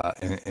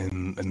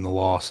in the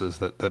losses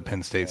that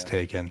Penn State's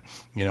taken.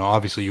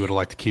 Obviously you would have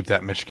liked to keep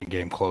that Michigan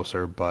game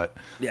closer, but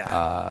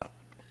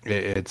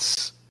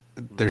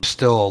there's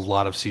still a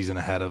lot of season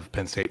ahead of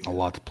Penn State and a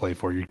lot to play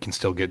for. You can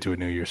still get to a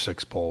New Year's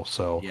Six bowl.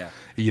 So,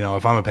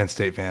 if I'm a Penn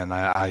State fan,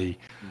 I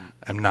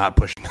am not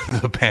pushing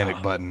the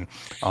panic button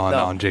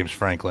on James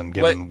Franklin,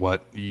 given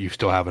what you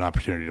still have an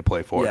opportunity to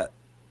play for.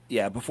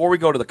 Yeah. Before we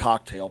go to the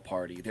cocktail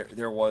party,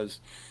 there was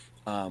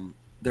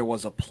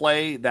a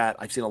play that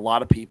I've seen a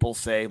lot of people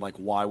say,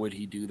 why would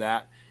he do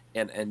that?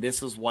 And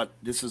this is what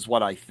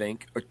I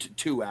think, or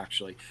 2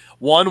 actually.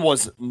 One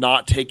was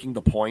not taking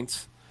the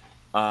points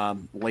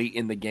late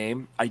in the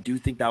game. I do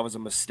think that was a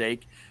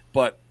mistake.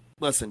 But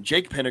listen,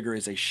 Jake Pinniger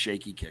is a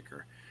shaky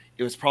kicker.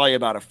 It was probably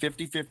about a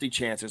 50-50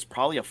 chance. It was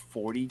probably a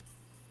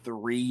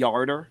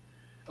 43-yarder,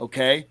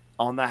 okay,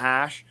 on the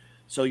hash.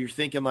 So you're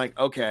thinking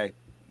okay,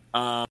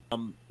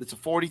 it's a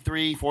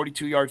 43,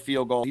 42-yard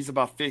field goal. He's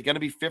about going to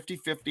be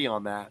 50-50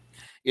 on that.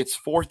 It's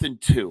 4th and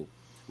 2.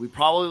 We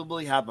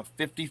probably have a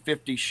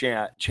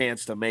 50-50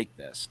 chance to make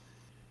this.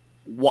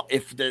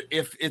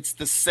 If it's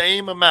the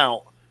same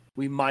amount,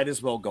 we might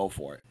as well go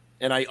for it.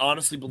 And I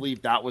honestly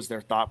believe that was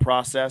their thought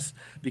process,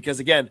 because,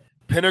 again,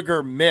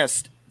 Pinniger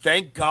missed.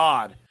 Thank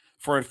God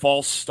for a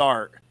false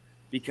start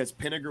because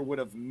Pinniger would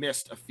have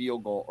missed a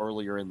field goal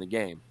earlier in the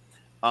game.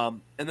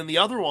 And then the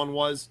other one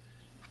was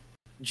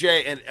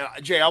Jay, and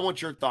Jay, I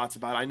want your thoughts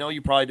about it. I know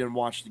you probably didn't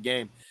watch the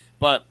game,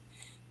 but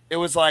it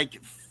was like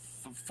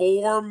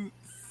 4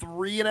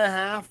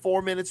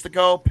 minutes to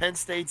go. Penn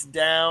State's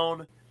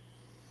down.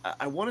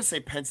 I want to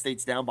say Penn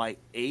State's down by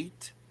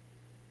 8.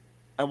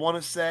 I want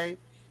to say,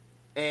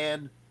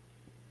 and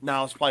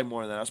no, it's probably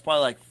more than that. It's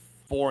probably like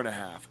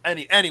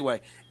 4.5.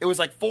 Anyway, it was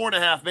like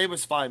 4.5. Maybe it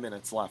was 5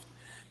 minutes left,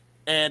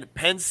 and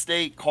Penn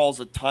State calls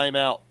a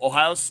timeout.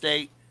 Ohio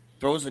State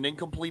throws an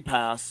incomplete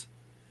pass,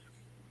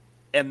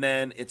 and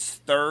then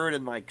it's 3rd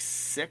and like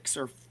 6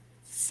 or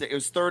 6. It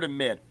was 3rd and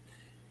mid,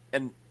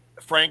 and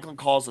Franklin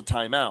calls a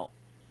timeout.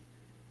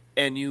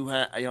 And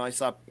I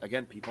saw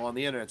again people on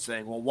the internet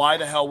saying, "Well, why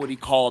the hell would he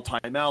call a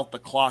timeout? The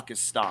clock is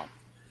stopped."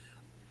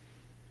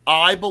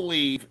 I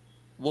believe,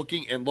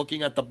 looking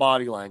at the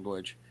body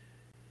language,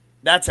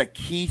 that's a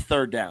key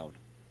 3rd down.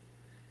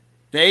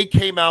 They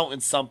came out in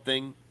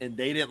something and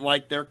they didn't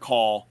like their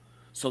call,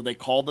 so they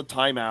called the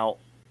timeout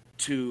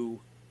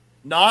to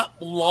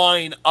not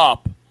line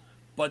up,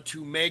 but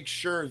to make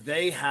sure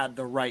they had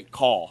the right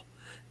call.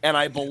 And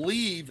I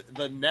believe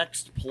the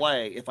next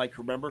play, if I can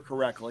remember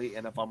correctly,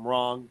 and if I'm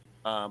wrong,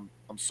 I'm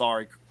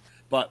sorry,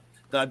 but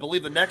I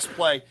believe the next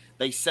play,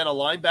 they sent a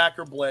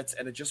linebacker blitz,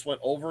 and it just went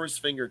over his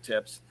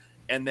fingertips.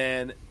 And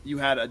then you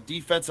had a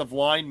defensive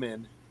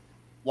lineman,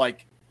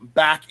 like,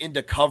 back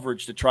into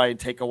coverage to try and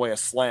take away a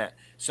slant.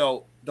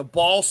 So the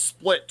ball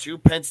split 2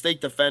 Penn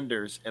State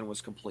defenders and was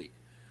complete.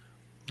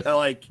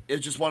 Like,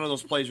 it's just one of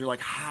those plays where you're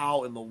like,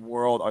 how in the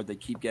world are they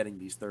keep getting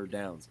these 3rd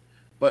downs?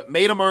 But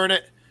made them earn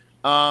it.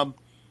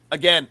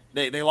 Again,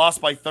 they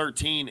lost by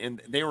 13,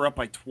 and they were up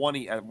by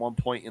 20 at one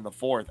point in the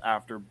 4th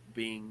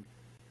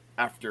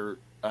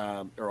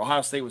or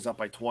Ohio State was up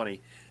by 20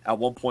 at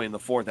one point in the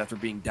 4th after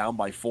being down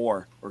by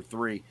 4 or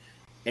 3.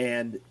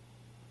 And,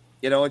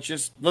 it's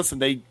just, listen,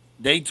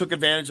 they took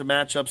advantage of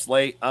matchups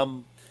late.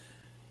 I'm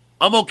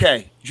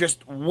okay.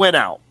 Just win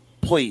out,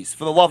 please,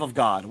 for the love of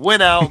God.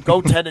 Win out,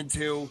 go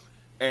 10-2,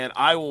 and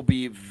I will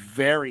be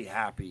very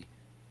happy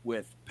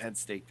with Penn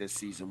State this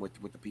season with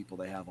the people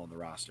they have on the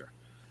roster.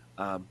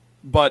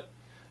 But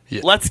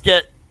yeah. Let's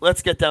get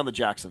down to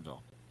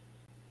Jacksonville.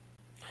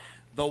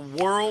 The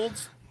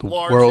world's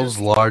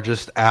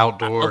largest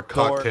outdoor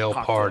cocktail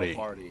party.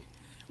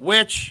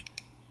 Which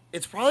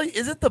it's probably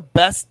is it the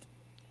best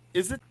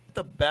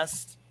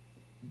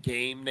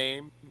game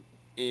name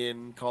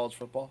in college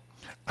football?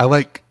 I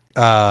like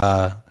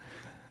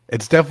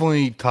it's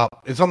definitely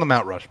top. It's on the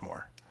Mount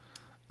Rushmore.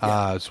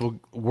 Yeah. So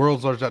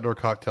world's largest outdoor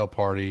cocktail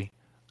party,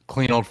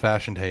 clean old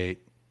fashioned hate,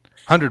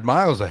 100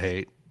 miles of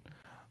hate.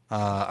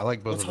 I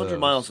like both of those. 100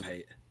 miles of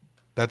hate?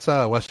 That's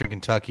Western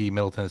Kentucky,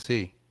 Middle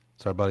Tennessee.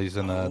 It's our buddies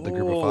in the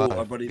group of 5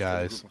 our buddies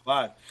guys. In the group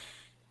of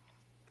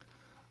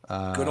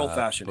 5. Good old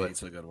fashioned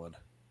hate's a good one.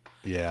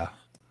 Yeah.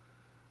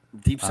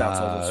 Deep South's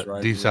oldest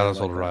rivalry. Deep South's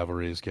old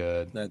rivalry is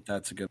good.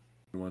 That's a good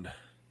one.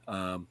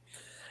 Red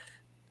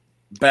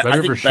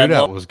River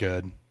Shootout was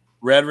good.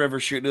 Red River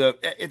Shootout.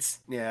 It's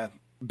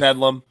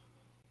Bedlam.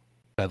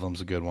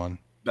 Bedlam's a good one.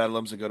 Red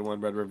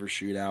River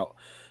Shootout.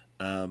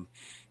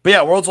 But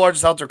yeah, world's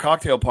largest outdoor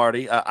cocktail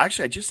party.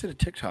 Actually, I just did a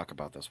TikTok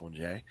about this one,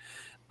 Jay.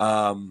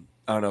 I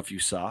don't know if you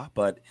saw,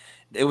 but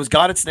it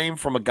got its name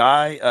from a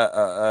guy,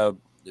 a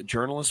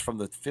journalist from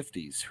the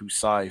 50s who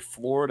saw a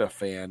Florida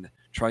fan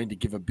trying to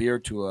give a beer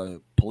to a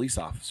police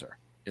officer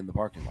in the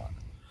parking lot.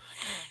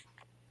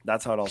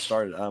 That's how it all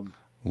started.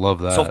 Love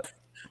that. So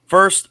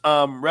first,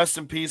 rest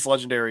in peace,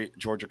 legendary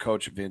Georgia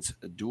coach Vince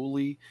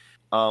Dooley.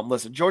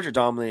 Listen, Georgia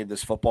dominated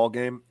this football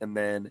game, and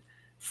then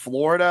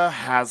Florida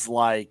has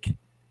like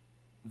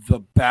the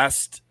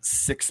best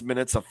 6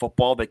 minutes of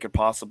football they could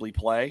possibly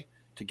play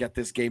to get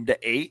this game to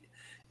 8.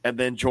 And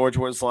then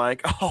Georgia was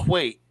like, oh,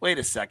 wait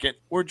a second.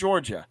 We're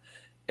Georgia.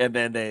 And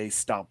then they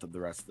stomped them the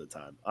rest of the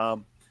time.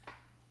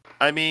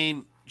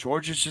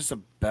 Georgia's just a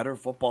better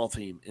football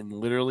team in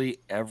literally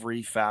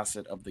every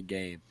facet of the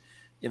game.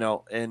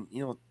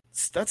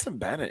 Stetson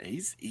Bennett,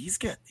 he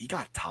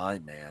got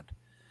time, man.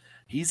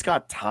 He's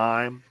got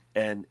time,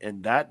 and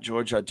that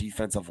Georgia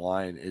defensive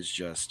line it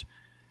just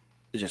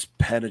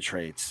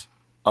penetrates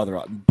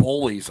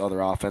bullies other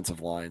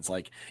offensive lines.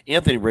 Like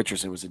Anthony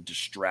Richardson was in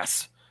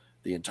distress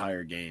the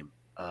entire game.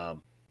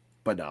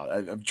 But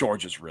no,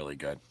 Georgia's really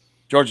good.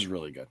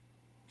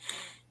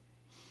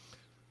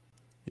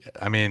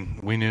 Yeah,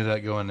 we knew that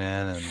going in,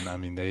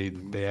 and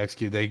they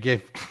executed. They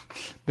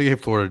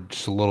gave Florida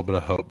just a little bit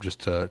of hope,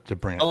 just to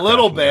bring a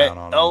little bit.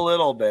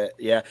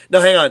 Yeah. No,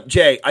 hang on,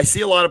 Jay. I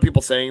see a lot of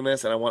people saying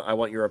this, and I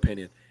want your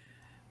opinion.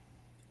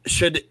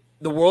 Should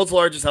the world's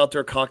largest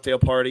outdoor cocktail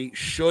party,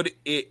 should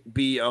it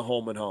be a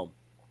home and home?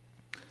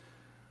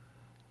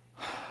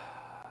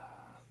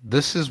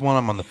 This is one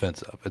I'm on the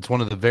fence of. It's one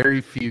of the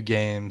very few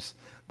games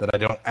that I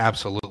don't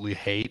absolutely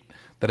hate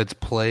that it's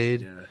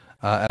played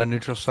at a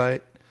neutral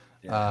site.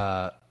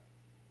 Yeah.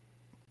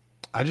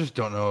 I just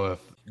don't know if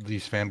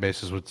these fan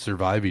bases would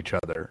survive each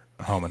other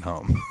home and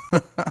home.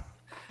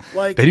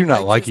 They do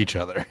not like each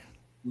other.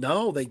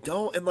 No, they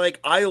don't. And like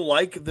I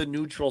like the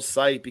neutral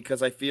site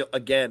because I feel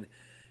again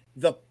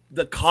the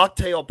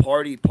cocktail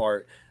party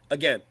part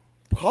again.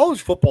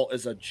 College football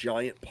is a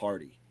giant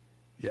party,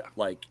 Yeah.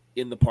 like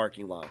in the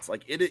parking lots.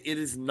 Like it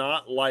is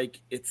not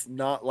like it's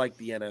not like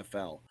the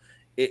NFL.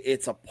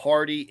 It's a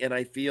party, and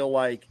I feel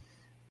like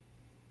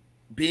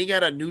being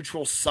at a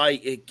neutral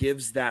site, it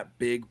gives that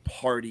big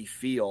party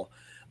feel.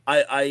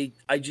 I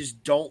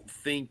just don't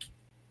think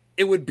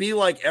it would be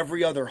like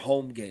every other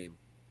home game.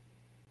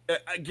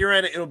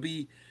 Granted,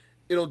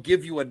 it'll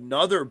give you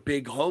another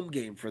big home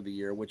game for the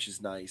year, which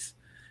is nice.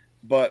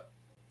 But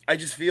I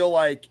just feel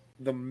like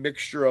the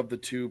mixture of the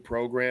two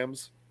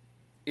programs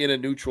in a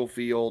neutral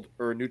field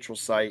or a neutral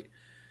site,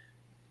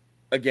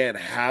 again,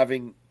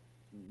 having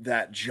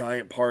that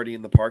giant party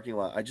in the parking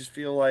lot, I just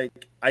feel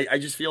like I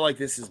just feel like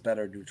this is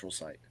better neutral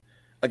site.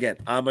 Again,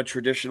 I'm a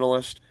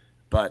traditionalist,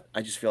 but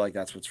I just feel like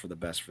that's what's for the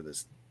best for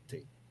this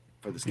team,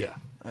 for this game.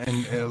 Yeah,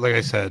 and like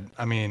I said,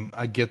 I mean,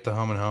 I get the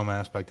home and home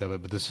aspect of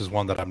it, but this is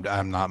one that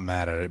I'm not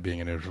mad at it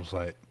being a neutral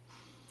site.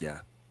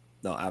 Yeah,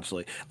 no,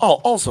 absolutely. Oh,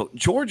 also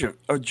Georgia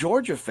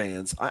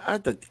fans, I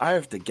have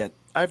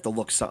to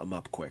look something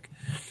up quick,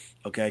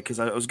 okay? Because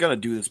I was gonna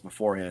do this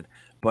beforehand,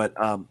 but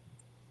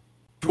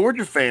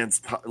Georgia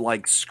fans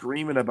like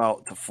screaming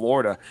about to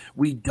Florida,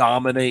 we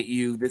dominate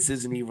you. This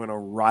isn't even a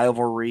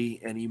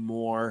rivalry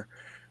anymore.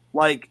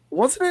 Like,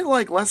 wasn't it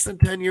like less than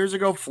 10 years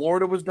ago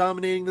Florida was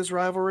dominating this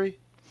rivalry?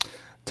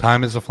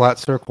 Time is a flat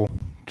circle.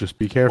 Just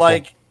be careful.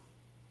 Like,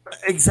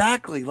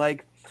 exactly.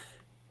 Like,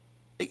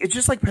 it's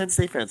just like Penn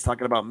State fans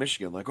talking about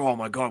Michigan. Like, oh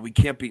my God, we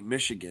can't beat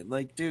Michigan.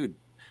 Like, dude,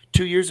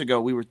 2 years ago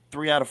we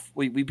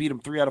beat them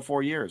 3 out of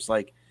 4 years.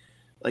 Like,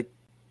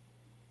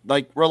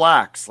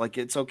 relax. Like,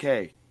 it's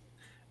okay.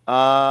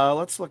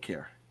 Let's look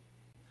here.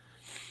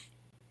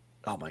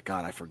 Oh my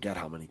God, I forget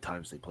how many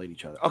times they played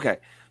each other. Okay,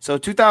 so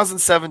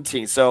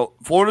 2017. So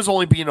Florida's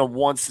only been on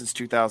once since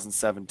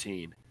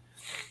 2017,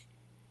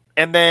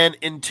 and then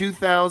in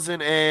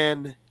 2000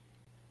 and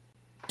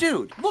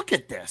dude, look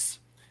at this.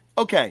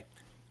 Okay,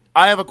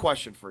 I have a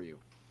question for you.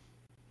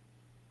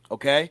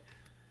 Okay,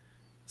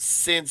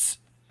 since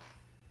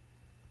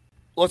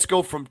let's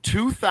go from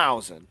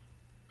 2000.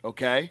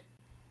 Okay,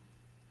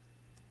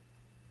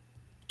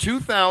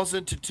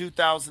 2000 to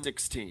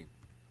 2016.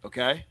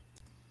 Okay.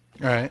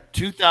 All right.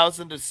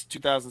 2000 to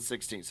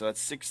 2016. So that's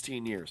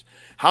 16 years.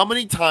 How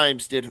many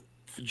times did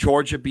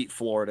Georgia beat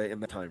Florida in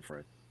the time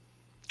frame?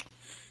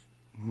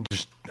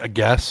 Just a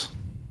guess.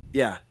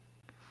 Yeah.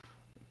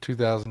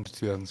 2000 to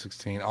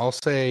 2016. I'll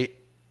say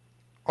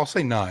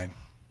 9.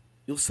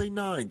 You'll say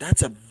 9.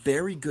 That's a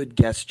very good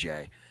guess,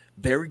 Jay.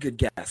 Very good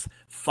guess.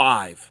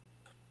 5.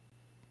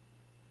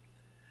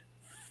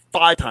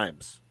 5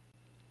 times.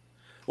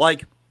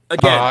 Like,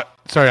 again.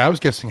 Sorry, I was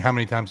guessing how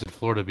many times did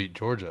Florida beat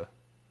Georgia?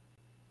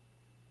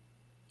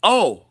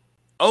 Oh,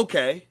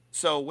 okay.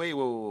 So wait,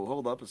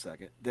 hold up a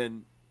second.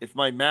 Then, if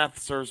my math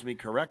serves me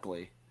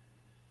correctly,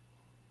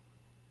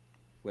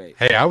 wait.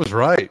 Hey, I was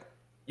right.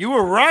 You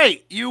were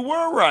right. You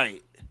were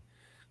right.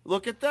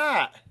 Look at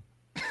that.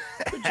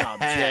 Good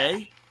job,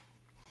 Jay.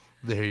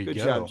 There you go.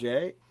 Good job,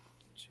 Jay.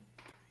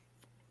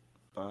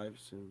 5,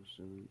 6,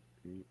 7,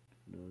 8,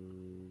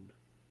 9.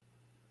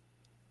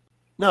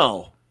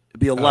 No, it'd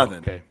be 11. Oh,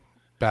 okay.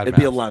 Bad It'd math.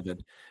 be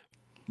 11.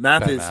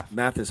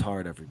 Math is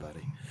hard,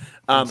 everybody.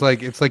 It's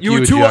like you were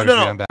with too geography.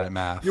 no. I'm bad at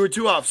math. You were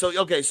too off. So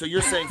okay, so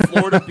you're saying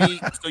Florida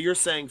beat. So you're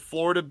saying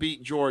Florida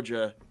beat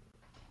Georgia.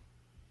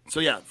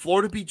 So yeah,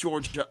 Florida beat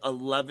Georgia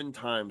 11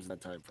 times in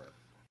that time frame.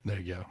 There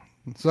you go.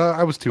 So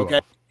I was too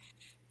off.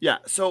 Yeah.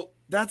 So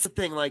that's the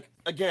thing. Like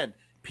again,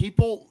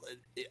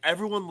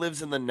 everyone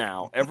lives in the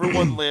now.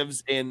 Everyone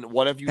lives in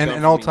what have you done.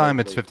 And all time,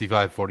 it's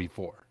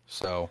 55-44.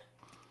 So.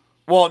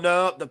 Well,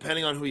 no,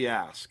 depending on who you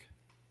ask.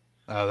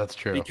 Oh, that's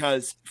true.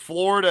 Because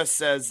Florida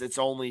says it's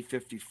only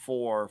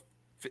 54.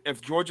 If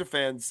Florida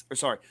fans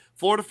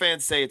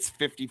say it's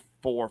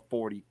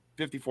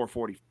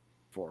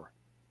 54-44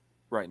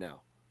 right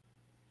now.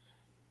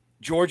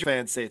 Georgia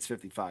fans say it's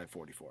 55-44.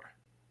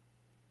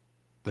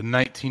 The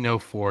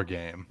 1904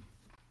 game.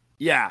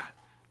 Yeah.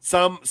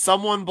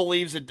 Someone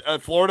believes it.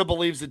 Florida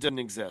believes it didn't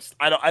exist.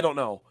 I don't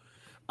know.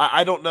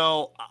 I don't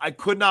know. I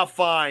could not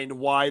find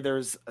why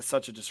there's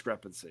such a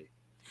discrepancy.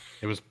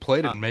 It was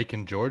played in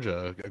Macon,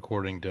 Georgia,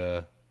 according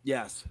to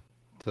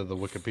to the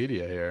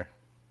Wikipedia here.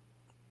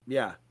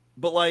 Yeah,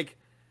 but like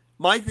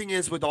my thing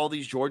is with all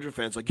these Georgia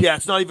fans, like, yeah,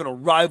 it's not even a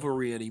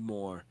rivalry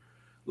anymore.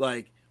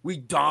 Like we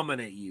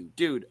dominate you,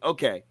 dude.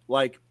 Okay,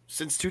 like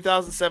since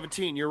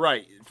 2017, you're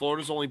right.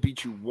 Florida's only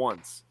beat you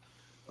once.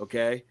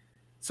 Okay,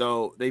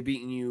 so they've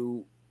beaten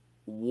you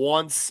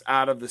once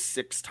out of the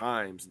 6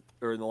 times,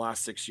 or in the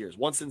last 6 years.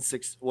 Once in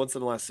the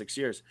last 6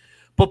 years.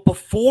 But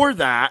before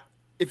that,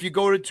 if you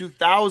go to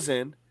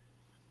 2000,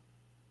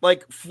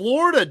 like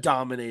Florida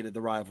dominated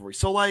the rivalry.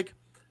 So like,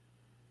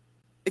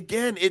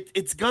 again,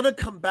 it's going to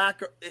come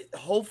back.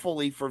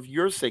 Hopefully for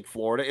your sake,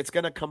 Florida, it's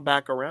going to come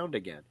back around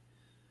again.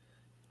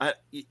 I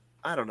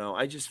don't know.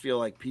 I just feel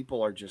like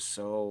people are just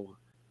so.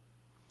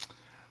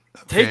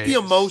 Take the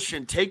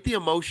Okay,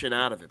 emotion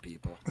out of it,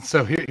 people.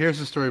 so here's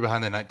the story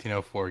behind the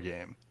 1904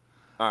 game.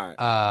 All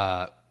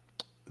right.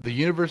 The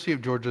University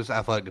of Georgia's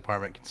athletic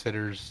department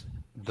considers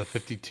the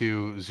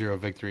 52-0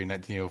 victory in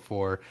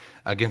 1904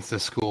 against a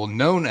school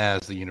known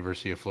as the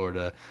University of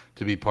Florida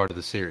to be part of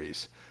the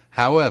series.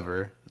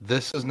 However,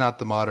 this is not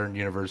the modern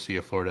University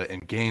of Florida in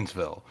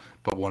Gainesville,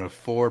 but one of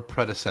 4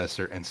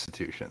 predecessor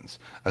institutions.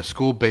 A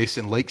school based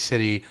in Lake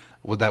City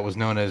that was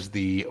known as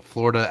the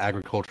Florida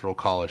Agricultural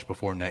College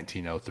before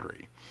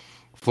 1903.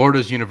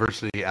 Florida's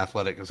University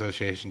Athletic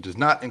Association does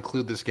not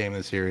include this game in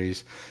the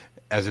series,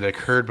 as it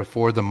occurred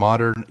before the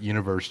modern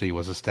university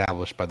was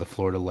established by the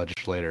Florida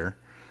legislature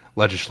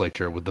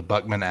with the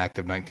Buckman Act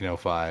of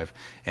 1905,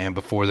 and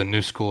before the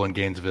new school in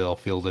Gainesville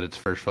fielded its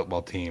first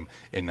football team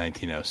in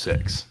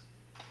 1906.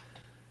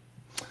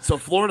 So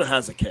Florida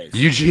has a case.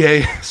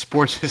 UGA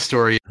sports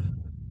historian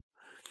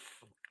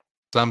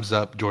sums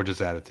up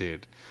Georgia's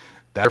attitude.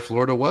 That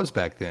Florida was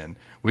back then.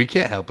 We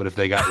can't help it if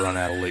they got run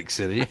out of Lake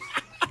City.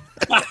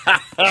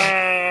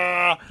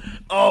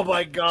 Oh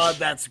my God,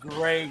 that's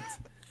great.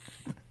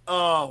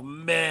 Oh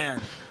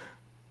man,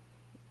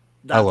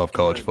 I love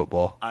college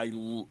football.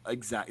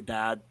 Exactly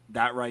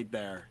that right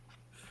there.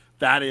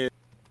 That's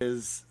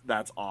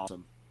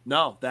awesome.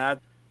 No,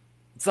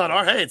 it's not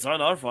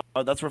our fault.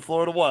 That's where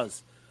Florida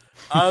was.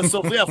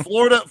 So yeah,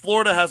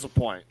 Florida has a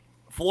point.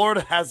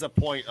 Florida has a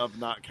point of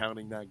not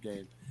counting that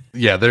game.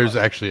 Yeah, there's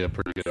actually a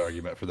pretty good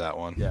argument for that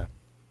one. Yeah.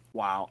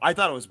 Wow. I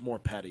thought it was more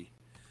petty,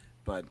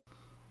 but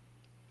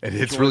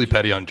it's really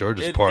petty on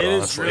Georgia's part,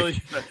 honestly. Really,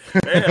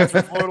 hey, that's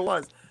what Florida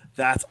was.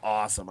 That's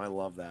awesome. I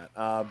love that.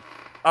 All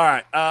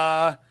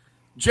right,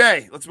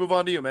 Jay, let's move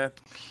on to you, man.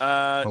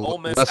 Ole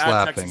Miss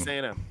at Texas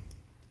A&M.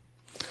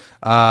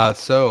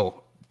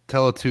 So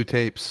Tele2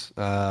 tapes.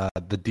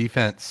 The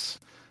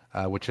defense,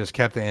 which has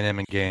kept A&M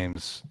in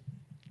games,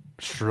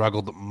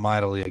 struggled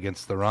mightily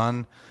against the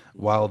run,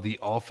 while the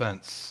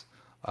offense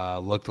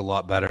looked a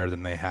lot better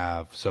than they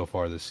have so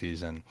far this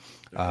season.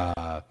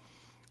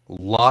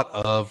 Lot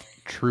of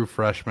true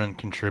freshman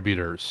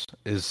contributors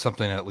is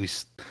something at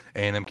least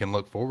A&M can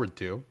look forward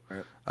to.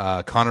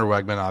 Right. Connor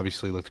Wegman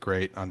obviously looked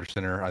great under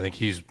center. I think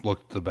he's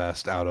looked the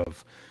best out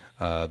of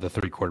the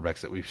 3 quarterbacks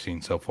that we've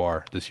seen so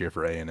far this year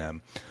for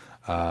A&M.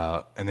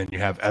 And then you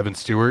have Evan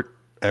Stewart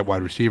at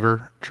wide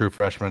receiver, true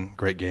freshman,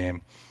 great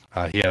game.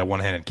 He had a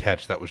one-handed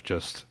catch that was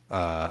just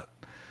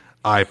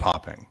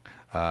eye-popping.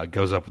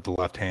 Goes up with the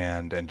left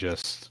hand and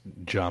just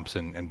jumps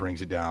and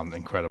brings it down.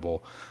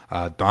 Incredible.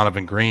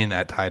 Donovan Green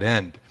at tight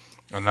end,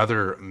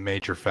 another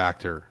major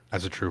factor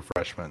as a true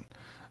freshman.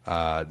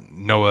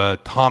 Noah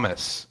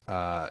Thomas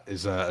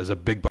is a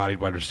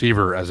big-bodied wide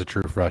receiver as a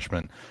true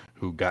freshman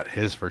who got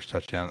his first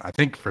touchdown, I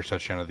think first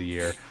touchdown of the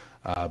year,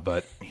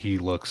 but he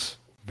looks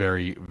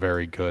very,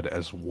 very good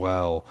as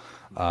well.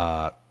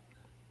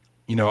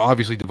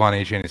 Obviously Devon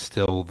Achane is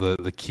still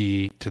the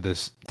key to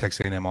this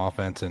Texas A&M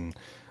offense, and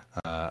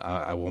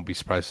I won't be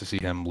surprised to see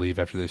him leave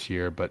after this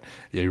year, but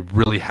you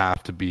really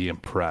have to be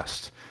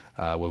impressed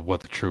with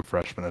what the true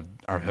freshmen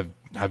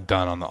have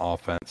done on the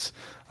offense.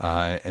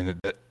 And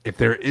if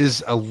there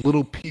is a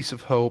little piece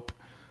of hope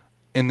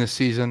in this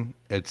season,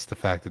 it's the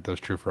fact that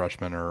those true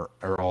freshmen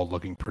are all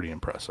looking pretty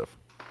impressive.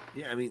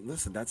 Yeah, I mean,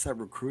 listen, that's that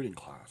recruiting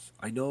class.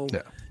 I know,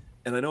 yeah.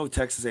 And I know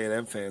Texas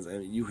A&M fans,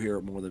 and you hear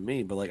it more than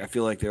me, but I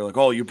feel like they're like,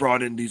 oh, you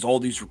brought in all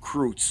these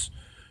recruits.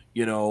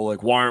 Why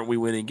aren't we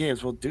winning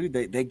games? Well, dude,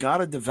 they got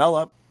to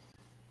develop.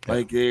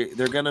 Yeah.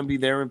 They're going to be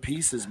there in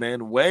pieces, man.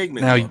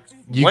 Wegman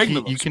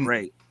looks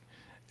great.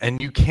 And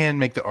you can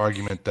make the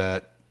argument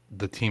that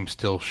the team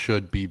still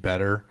should be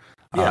better,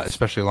 yes.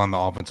 Especially along the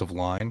offensive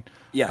line.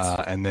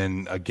 Yes. And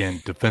then,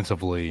 again,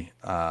 defensively,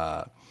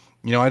 I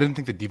didn't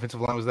think the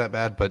defensive line was that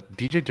bad, but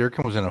DJ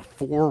Durkin was in a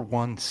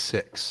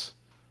 4-1-6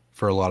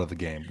 for a lot of the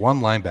game.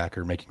 One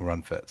linebacker making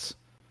run fits.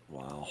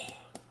 Wow.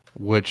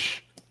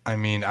 Which... I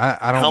mean,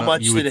 I don't know.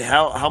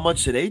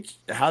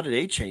 How did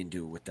A-Chain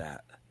do with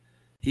that?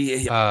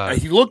 He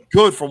looked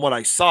good from what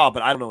I saw,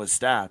 but I don't know his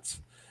stats.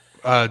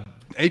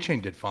 A-Chain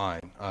did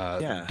fine.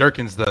 Yeah.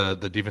 Durkin's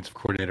the defensive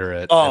coordinator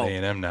at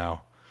A&M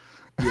now.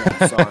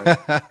 Yeah, sorry.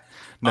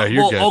 No,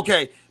 you're good.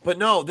 Okay, but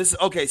no,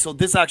 so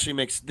this actually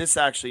makes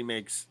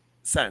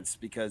sense,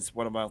 because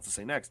what I'm about to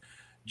say next.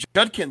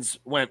 Judkins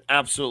went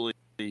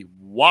absolutely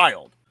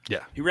wild.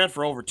 Yeah. He ran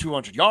for over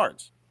 200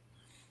 yards.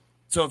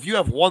 So if you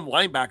have one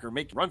linebacker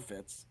make run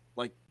fits,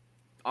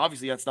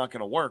 obviously that's not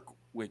going to work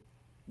with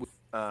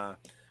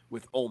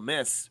Ole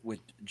Miss with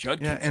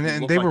Judkins. Yeah,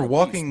 and they were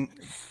walking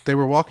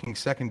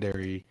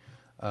secondary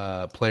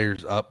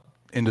players up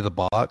into the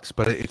box,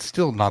 but it's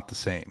still not the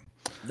same.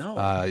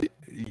 No.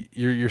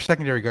 Your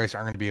secondary guys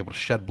aren't going to be able to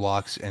shed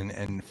blocks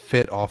and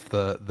fit off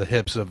the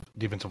hips of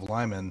defensive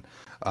linemen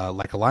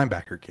like a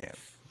linebacker can.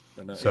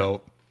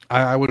 So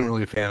I wasn't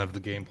really a fan of the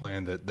game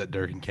plan that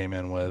Durkin came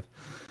in with.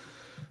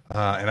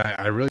 And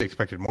I really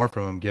expected more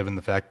from him, given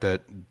the fact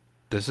that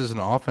this is an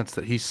offense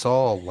that he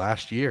saw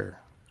last year.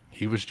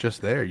 He was just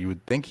there. You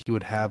would think he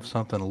would have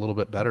something a little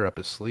bit better up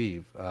his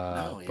sleeve.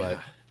 But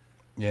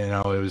You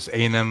know, it was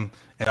A&M,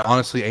 and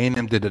honestly,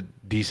 A&M did a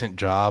decent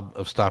job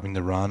of stopping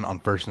the run on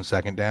first and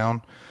second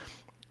down.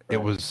 It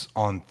Right. was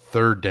on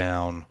third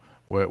down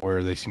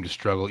where they seemed to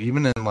struggle.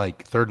 Even in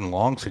like third and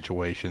long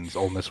situations,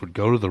 Ole Miss would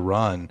go to the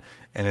run,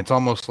 and it's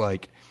almost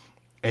like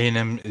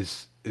A&M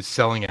is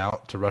selling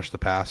out to rush the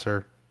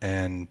passer,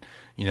 and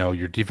you know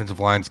your defensive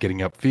line's getting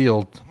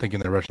upfield thinking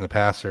they're rushing the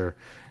passer.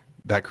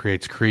 That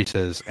creates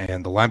creases,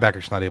 and the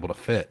linebacker's not able to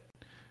fit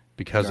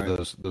because of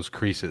Right. those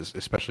creases,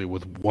 especially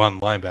with one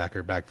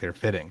linebacker back there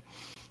fitting.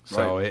 Right.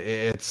 So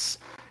it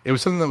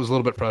was something that was a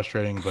little bit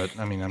frustrating, but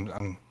I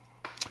mean,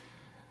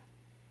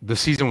 the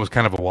season was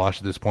kind of a wash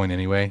at this point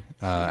anyway.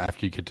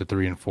 After you get to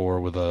 3-4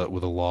 with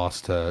a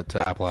loss to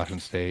Appalachian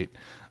State,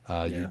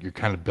 Yeah. you're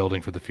kind of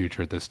building for the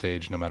future at this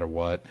stage, no matter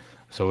what.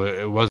 So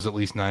it was at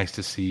least nice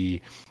to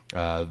see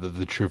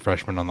the true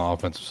freshman on the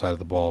offensive side of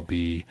the ball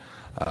be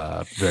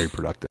very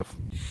productive.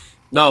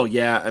 No,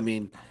 yeah. I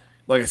mean,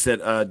 like I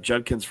said,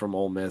 Judkins from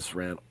Ole Miss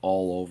ran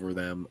all over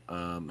them.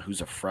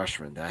 Who's a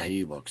freshman? That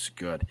he looks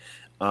good.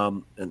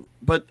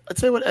 But I'd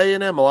say with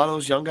A&M, a lot of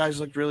those young guys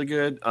looked really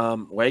good.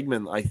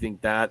 Wegman, I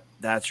think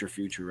that's your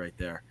future right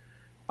there.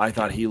 I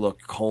thought he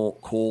looked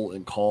cool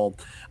and calm.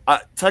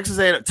 Texas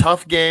A&M,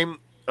 tough game.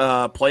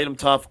 Played them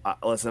tough.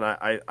 Listen,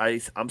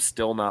 I'm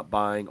still not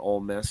buying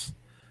Ole Miss.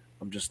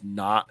 I'm just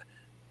not.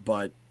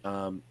 But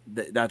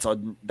that's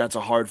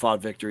a hard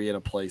fought victory in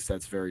a place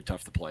that's very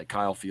tough to play.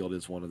 Kyle Field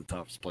is one of the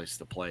toughest places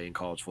to play in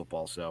college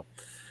football. So,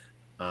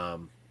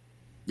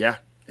 yeah,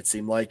 it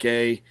seemed like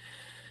a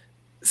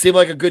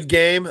good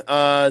game.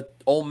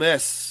 Ole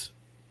Miss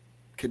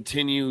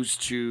continues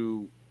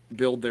to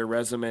build their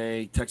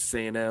resume. Texas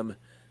A&M,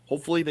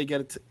 hopefully they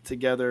get it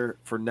together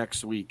for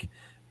next week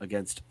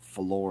against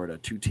Florida,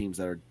 two teams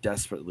that are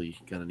desperately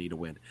going to need a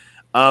win.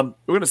 We're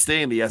going to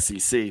stay in the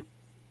SEC.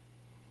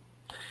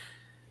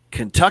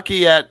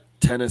 Kentucky at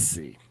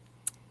Tennessee.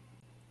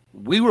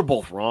 We were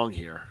both wrong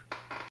here.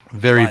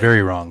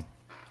 Very wrong.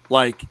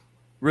 Like,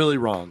 really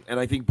wrong. And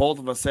I think both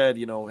of us said,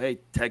 hey,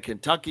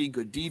 Kentucky,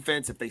 good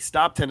defense. If they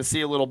stop Tennessee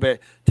a little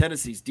bit,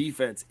 Tennessee's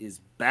defense is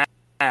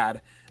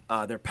bad.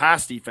 Their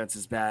pass defense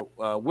is bad.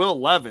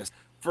 Will Levis,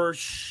 for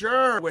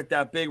sure, with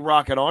that big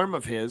rocket arm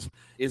of his,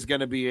 is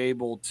going to be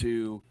able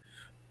to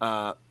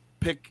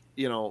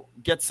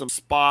get some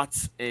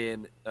spots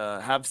and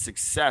have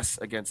success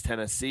against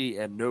Tennessee.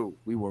 And no,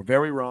 we were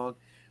very wrong.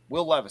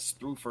 Will Levis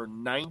threw for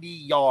 90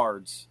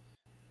 yards.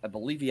 I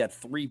believe he had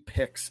 3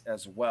 picks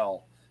as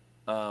well.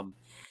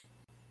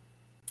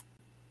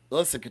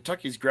 Listen,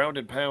 Kentucky's ground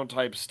and pound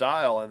type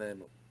style, and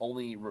then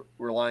only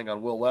relying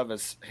on Will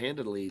Levis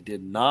handedly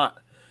did not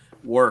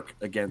work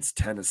against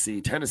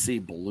Tennessee. Tennessee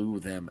blew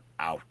them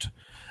out.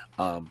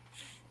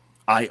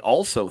 I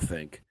also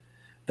think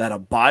that a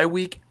bye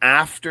week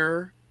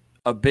after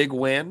a big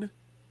win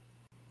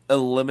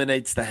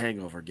eliminates the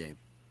hangover game.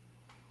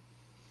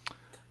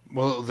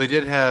 Well, they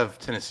did have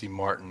Tennessee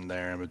Martin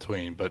there in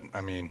between, but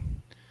I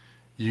mean,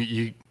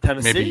 you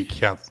Tennessee? maybe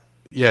count.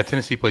 Yeah,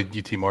 Tennessee played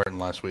UT Martin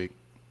last week.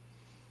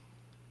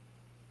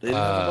 They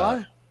didn't have a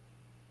bye?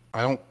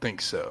 I don't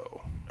think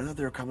so. I thought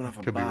they were coming off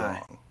a Could bye. be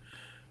wrong.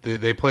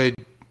 They played.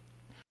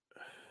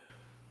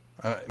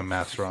 My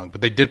math's wrong,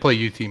 but they did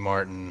play UT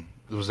Martin.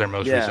 It was their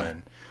most recent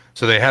win.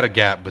 So they had a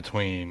gap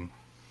between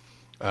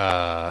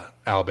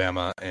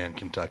Alabama and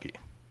Kentucky,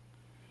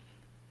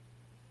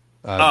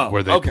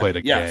 where they played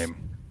a game.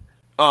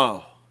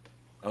 Oh,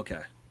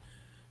 okay.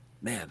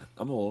 Man,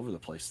 I'm all over the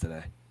place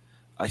today.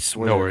 I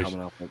swear they're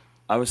coming up.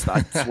 I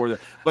swore that,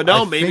 but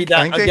no, maybe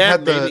that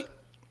again. Maybe.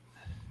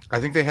 I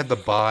think they had the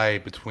bye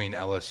between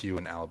LSU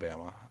and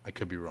Alabama. I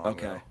could be wrong.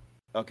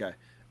 Okay.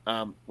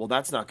 Well,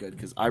 that's not good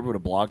because I wrote a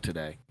blog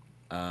today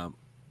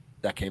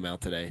that came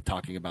out today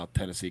talking about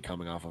Tennessee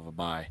coming off of a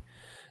bye,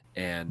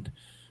 and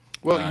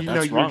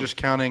you're just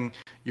counting.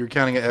 You're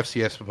counting an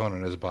FCS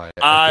opponent as a bye.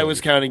 I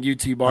was counting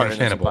UT Martin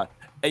as a bye.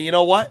 And you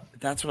know what?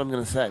 That's what I'm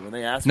going to say when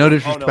they ask. No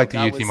disrespect to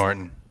UT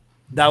Martin.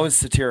 That was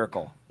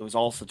satirical. It was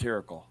all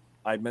satirical.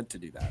 I meant to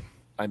do that.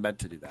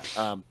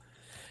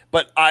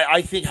 But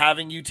I think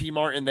having UT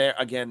Martin there,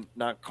 again,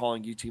 not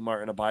calling UT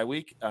Martin a bye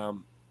week,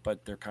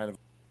 but they're kind of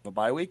a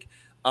bye week.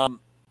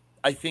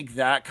 I think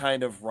that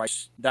kind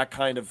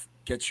of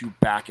gets you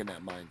back in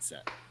that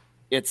mindset.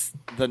 It's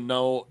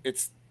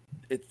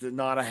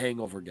not a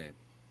hangover game.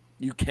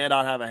 You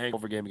cannot have a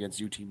hangover game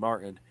against UT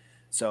Martin.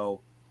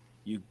 So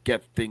you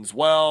get things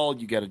well,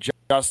 you get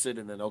adjusted,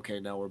 and then, okay,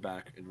 now we're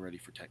back and ready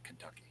for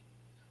Kentucky.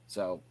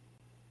 So,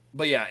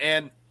 but yeah,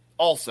 and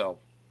also,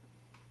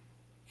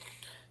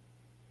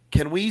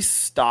 can we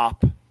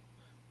stop?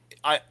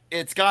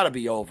 It's got to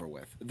be over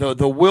with.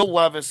 The Will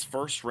Levis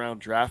first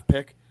round draft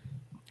pick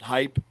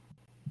hype.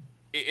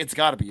 It's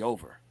got to be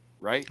over,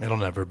 right? It'll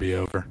never be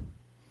over.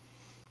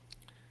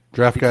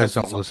 Draft guys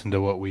don't listen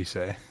to what we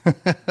say.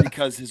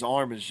 Because his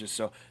arm is just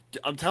so.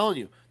 I'm telling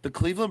you, the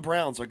Cleveland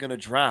Browns are going to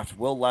draft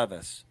Will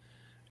Levis,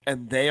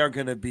 and they are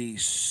going to be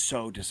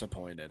so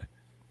disappointed.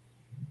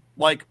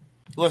 Like,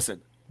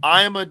 listen,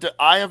 I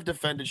have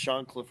defended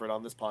Sean Clifford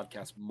on this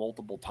podcast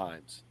multiple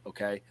times,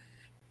 okay?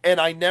 And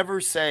I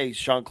never say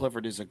Sean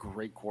Clifford is a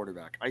great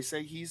quarterback. I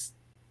say he's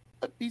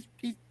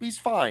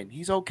fine.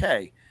 He's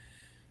okay.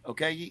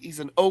 Okay, he's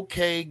an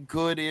okay,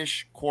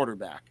 good-ish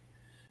quarterback.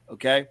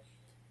 Okay,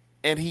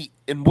 and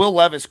Will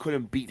Levis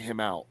couldn't beat him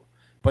out.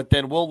 But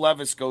then Will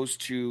Levis goes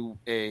to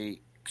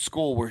a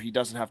school where he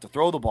doesn't have to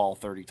throw the ball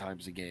 30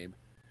 times a game.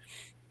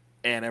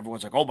 And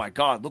everyone's like, oh my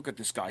God, look at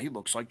this guy. He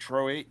looks like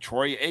Troy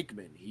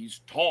Aikman.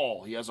 He's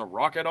tall. He has a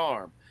rocket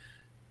arm.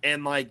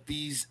 And like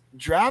these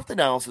draft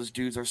analysis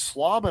dudes are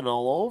slobbing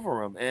all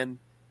over him. And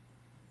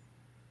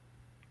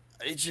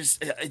it's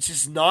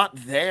just not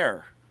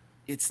there.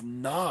 It's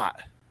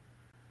not.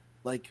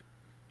 Like,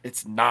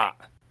 it's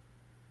not.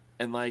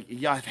 And like,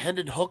 yeah,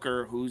 Hendon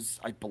Hooker, who's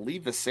I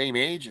believe the same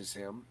age as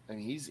him, and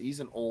he's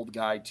an old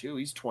guy too.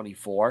 He's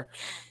 24,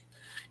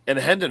 and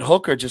Hendon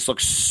Hooker just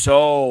looks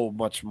so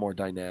much more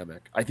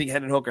dynamic. I think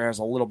Hendon Hooker has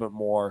a little bit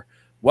more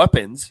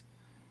weapons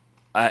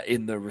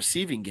in the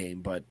receiving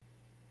game, but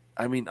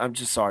I mean, I'm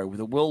just sorry with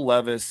the Will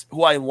Levis,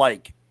 who I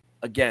like.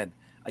 Again,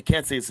 I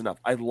can't say it's enough.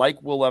 I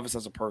like Will Levis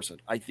as a person.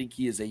 I think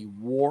he is a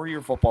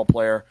warrior football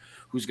player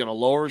who's going to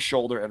lower his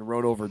shoulder and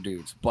run over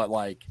dudes. But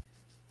like,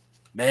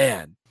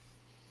 man.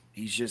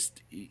 He's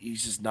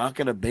just not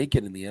going to make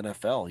it in the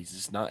NFL. He's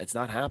just not. It's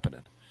not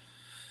happening.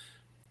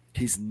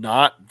 He's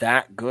not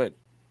that good.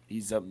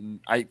 He's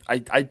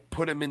I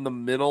put him in the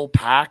middle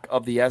pack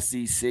of the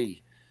SEC,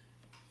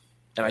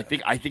 and I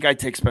think I'd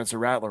take Spencer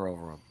Rattler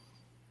over him.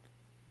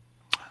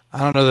 I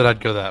don't know that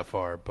I'd go that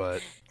far,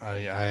 but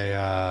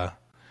I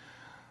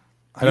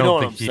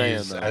don't think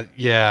he's.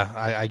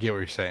 I get what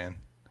you're saying.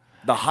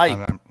 The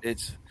hype.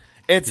 It's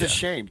a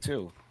shame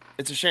too.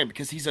 It's a shame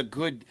because he's a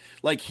good,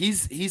 like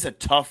he's a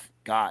tough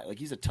guy. Like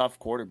he's a tough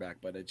quarterback,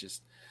 but I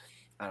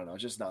don't know.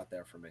 It's just not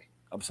there for me.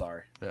 I'm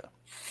sorry. Yeah.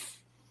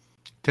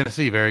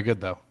 Tennessee, very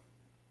good though.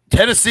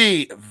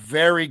 Tennessee,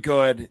 very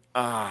good.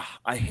 I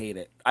hate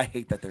it. I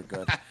hate that they're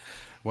good.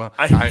 Well,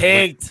 I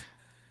hate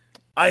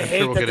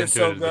we'll that they're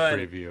so good. In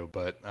the preview,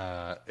 but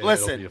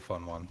it'll be a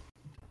fun one.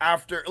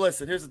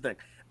 Here's the thing.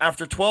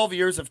 After 12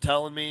 years of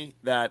telling me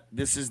that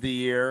this is the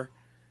year,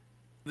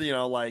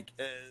 the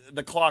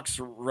clock's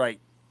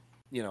right.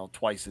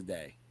 Twice a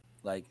day.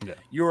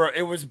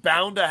 It was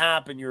bound to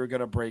happen. You were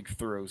going to break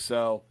through.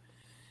 So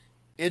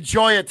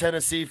enjoy it,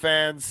 Tennessee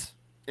fans.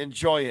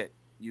 Enjoy it.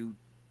 You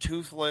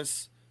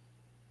toothless,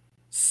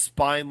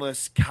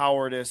 spineless,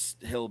 cowardice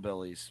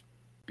hillbillies,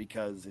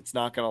 because it's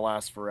not going to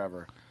last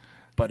forever,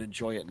 but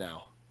enjoy it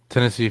now.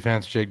 Tennessee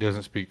fans, Jake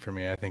doesn't speak for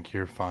me. I think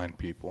you're fine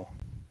people.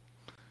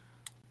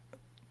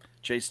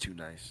 Jay's too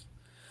nice.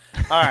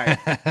 All right.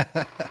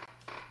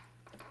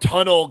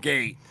 Tunnel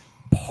Gate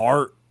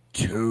Part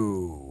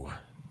 2.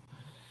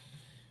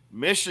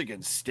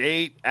 Michigan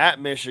State at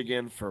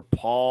Michigan for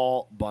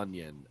Paul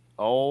Bunyan.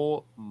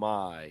 Oh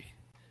my.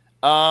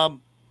 Do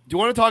you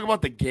want to talk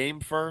about the game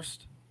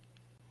first?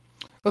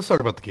 Let's talk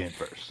about the game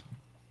first.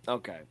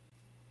 Okay.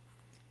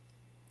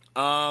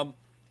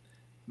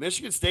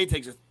 Michigan State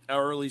takes an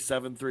early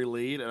 7-3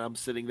 lead, and I'm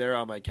sitting there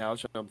on my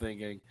couch and I'm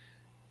thinking,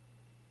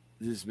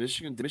 did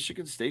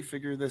Michigan State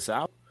figure this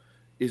out?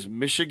 Is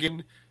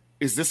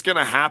this going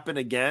to happen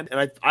again?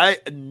 And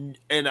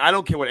I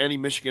don't care what any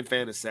Michigan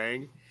fan is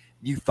saying.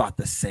 You thought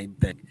the same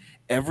thing.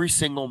 Every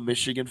single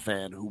Michigan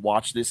fan who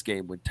watched this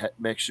game when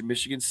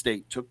Michigan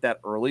State took that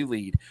early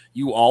lead,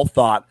 you all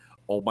thought,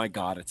 oh my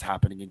God, it's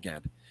happening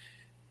again.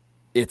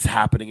 It's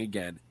happening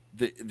again.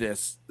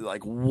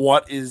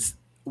 What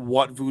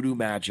voodoo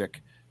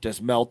magic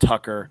does Mel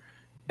Tucker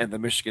and the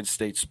Michigan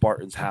State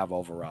Spartans have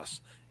over us?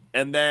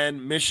 And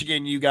then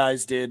Michigan, you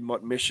guys did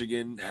what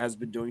Michigan has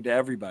been doing to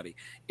everybody.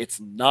 It's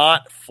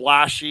not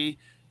flashy.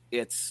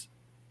 It's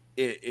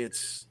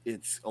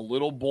a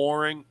little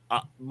boring.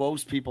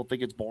 Most people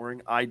think it's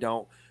boring. I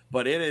don't.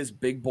 But it is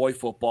big boy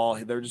football.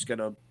 They're just going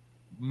to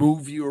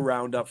move you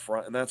around up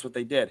front, and that's what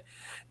they did.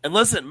 And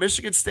listen,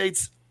 Michigan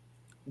State's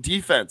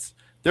defense,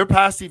 their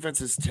pass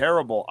defense is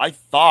terrible. I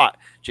thought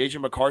J.J.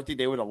 McCarthy,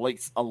 they would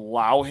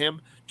allow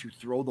him to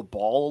throw the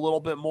ball a little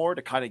bit more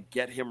to kind of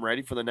get him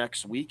ready for the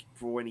next week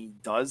for when he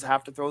does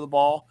have to throw the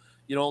ball,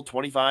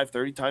 25,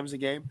 30 times a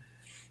game.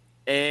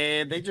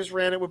 And they just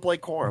ran it with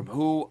Blake Corum,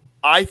 who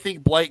I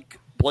think Blake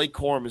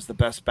Corum is the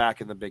best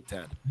back in the Big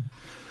Ten.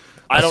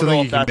 I don't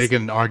know if you can make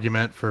an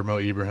argument for Mo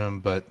Ibrahim,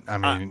 but I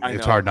mean,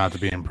 it's hard not to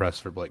be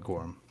impressed for Blake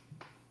Corum.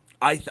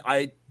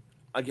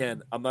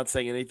 Again, I'm not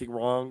saying anything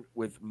wrong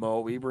with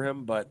Mo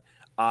Ibrahim, but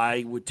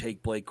I would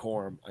take Blake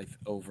Corum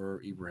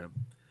over Ibrahim.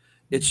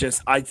 It's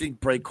just I think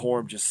Blake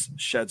Corum just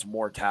sheds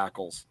more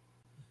tackles.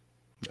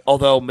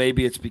 Although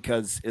maybe it's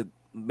because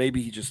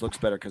maybe he just looks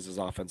better because his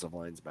offensive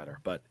line's better.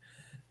 But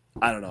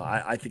I don't know.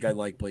 I think I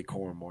like Blake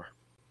Corum more.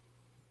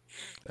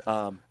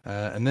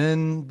 And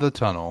then the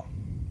tunnel.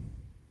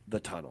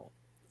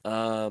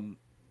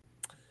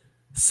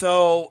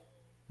 So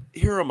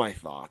here are my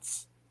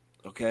thoughts.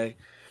 Okay.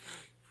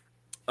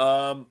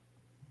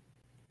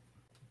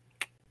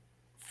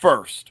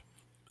 First,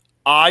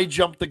 I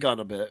jumped the gun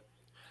a bit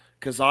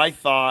because I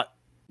thought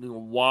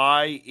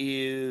why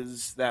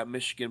is that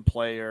Michigan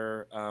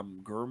player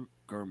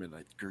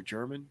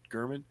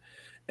German?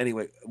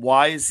 Anyway,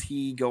 why is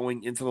he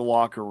going into the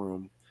locker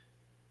room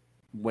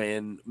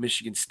when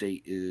Michigan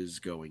State is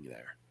going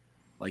there?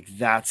 Like,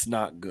 that's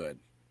not good.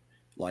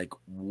 Like,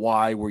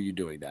 why were you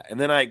doing that? And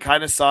then I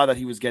kind of saw that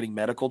he was getting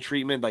medical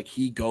treatment. Like,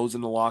 he goes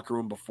in the locker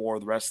room before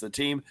the rest of the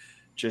team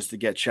just to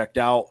get checked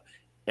out.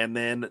 And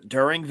then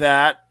during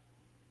that,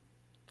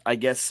 I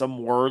guess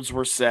some words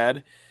were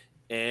said,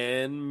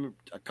 and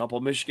a couple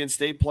of Michigan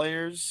State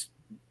players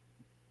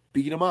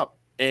beat him up.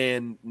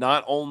 And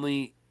not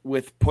only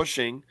with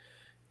pushing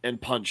and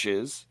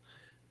punches,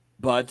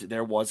 but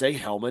there was a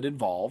helmet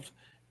involved.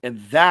 And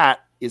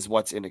that is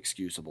what's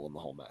inexcusable in the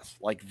whole mess.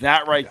 Like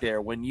that right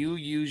there, when you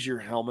use your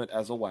helmet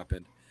as a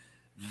weapon,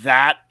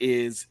 that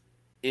is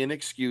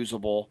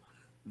inexcusable.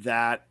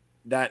 That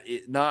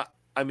is not,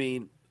 I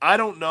mean, I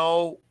don't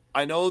know.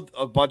 I know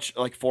a bunch,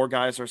 like 4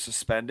 guys are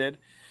suspended.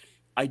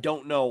 I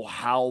don't know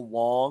how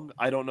long.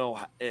 I don't know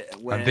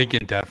when. I think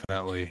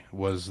indefinitely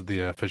was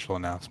the official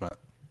announcement.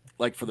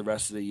 Like for the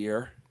rest of the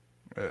year?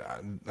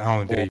 I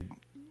don't think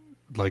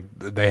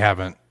they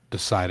haven't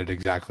decided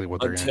exactly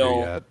what they're going to do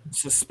yet.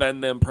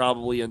 Suspend them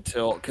probably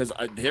until, because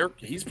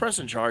he's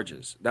pressing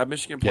charges. That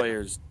Michigan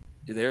players,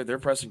 they're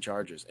pressing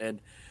charges,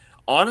 and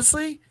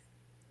honestly,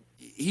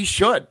 he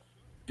should,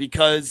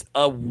 because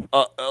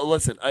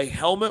listen, a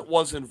helmet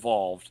was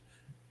involved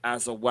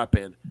as a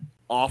weapon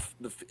off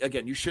the.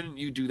 Again,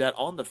 you do that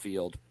on the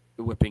field,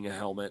 whipping a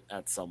helmet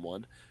at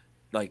someone,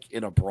 like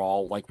in a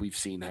brawl, like we've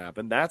seen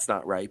happen. That's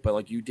not right, but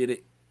like you did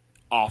it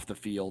off the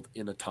field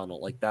in a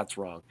tunnel, like that's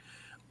wrong.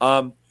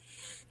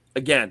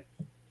 Again,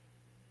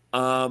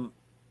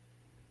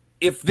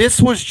 if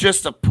this was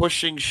just a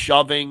pushing,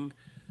 shoving,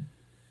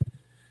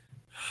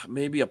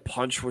 maybe a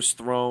punch was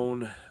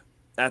thrown,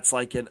 that's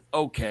like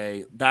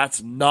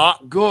that's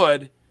not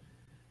good,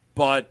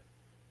 but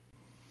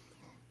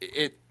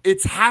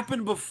it's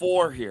happened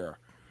before here,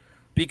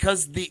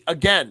 because these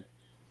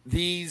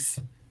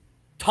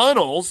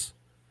tunnels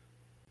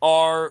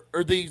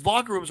these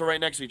locker rooms are right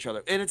next to each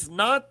other, and it's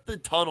not the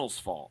tunnel's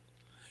fault,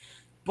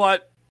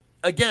 but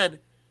again.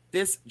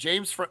 This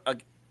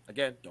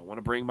again, don't want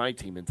to bring my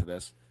team into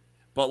this,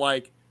 but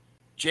like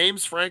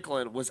James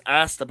Franklin was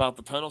asked about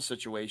the tunnel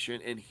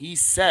situation, and he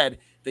said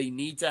they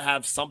need to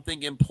have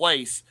something in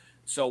place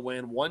so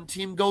when one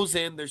team goes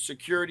in, there's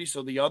security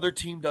so the other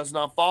team does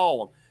not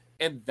follow them.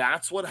 And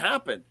that's what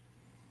happened.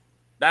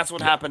 That's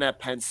what happened at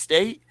Penn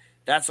State.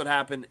 That's what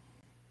happened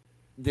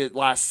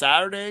last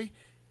Saturday,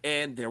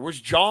 and there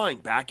was jawing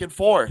back and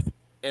forth.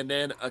 And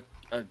then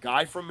a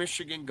guy from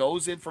Michigan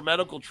goes in for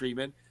medical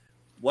treatment.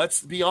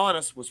 Let's be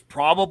honest, was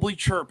probably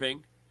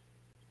chirping,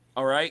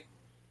 all right,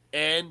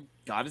 and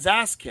got his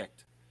ass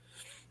kicked.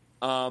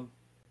 But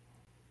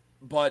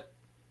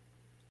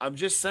I'm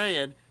just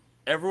saying,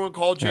 everyone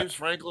called James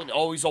Franklin,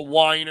 he's a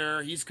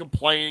whiner, he's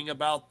complaining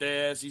about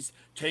this, he's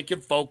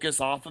taking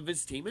focus off of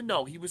his team. And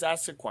no, he was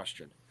asked a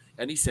question,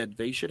 and he said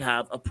they should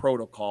have a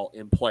protocol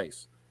in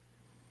place.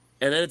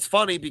 And then it's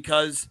funny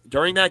because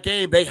during that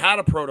game, they had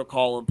a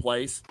protocol in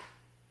place,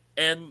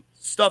 and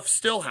stuff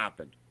still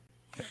happened.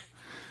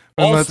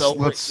 And also,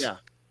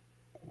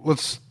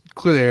 let's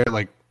clear the air.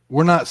 Like,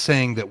 we're not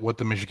saying that what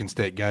the Michigan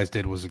State guys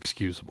did was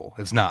excusable.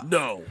 It's not.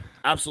 No,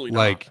 absolutely not.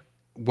 Like,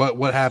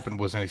 what happened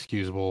was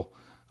inexcusable.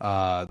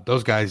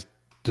 Those guys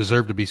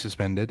deserve to be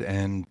suspended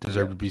and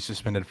deserve to be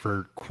suspended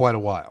for quite a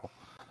while.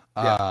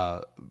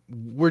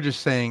 We're just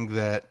saying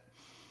that,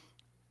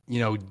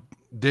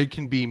 there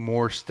can be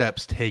more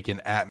steps taken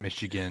at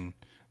Michigan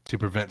to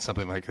prevent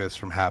something like this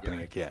from happening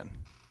again.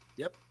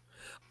 Yep.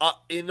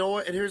 You know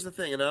what? And here's the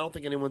thing, and I don't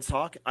think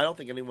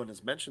anyone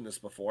has mentioned this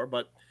before,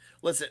 but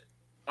listen,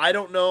 I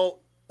don't know.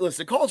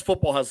 Listen, college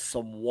football has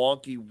some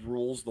wonky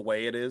rules the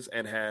way it is,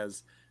 and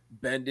has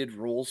bended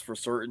rules for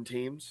certain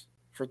teams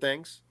for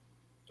things.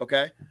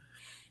 Okay?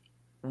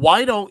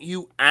 Why don't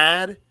you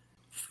add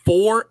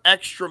 4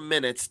 extra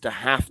minutes to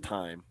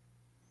halftime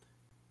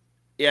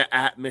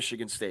at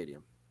Michigan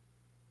Stadium?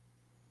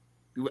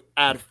 You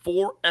add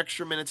 4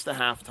 extra minutes to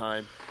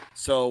halftime,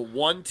 so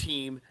one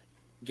team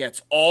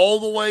gets all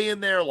the way in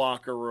their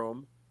locker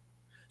room,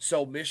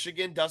 so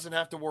Michigan doesn't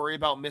have to worry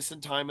about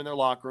missing time in their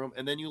locker room,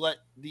 and then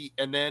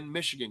and then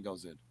Michigan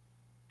goes in.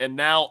 And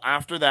now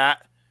after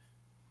that,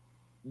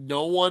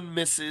 no one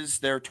misses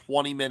their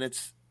 20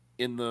 minutes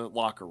in the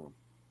locker room.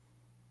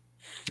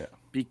 Yeah.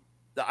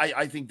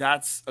 I think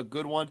that's a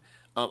good one.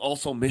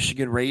 Also,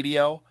 Michigan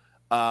radio.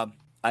 I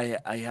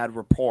had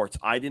reports.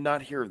 I did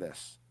not hear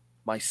this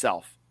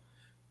myself,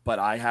 but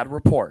I had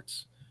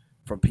reports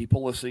from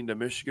people listening to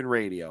Michigan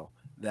radio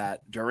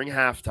that during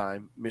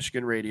halftime,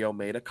 Michigan radio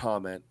made a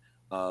comment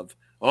of,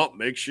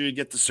 make sure you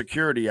get the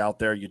security out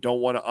there. You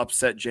don't want to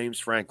upset James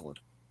Franklin.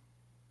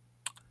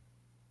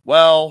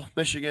 Well,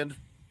 Michigan,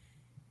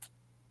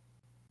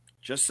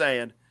 just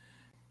saying,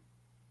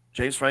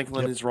 James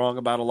Franklin is wrong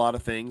about a lot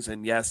of things.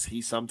 And yes,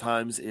 he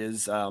sometimes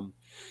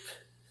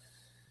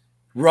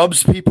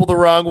rubs people the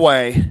wrong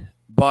way,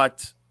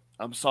 but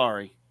I'm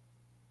sorry.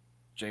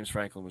 James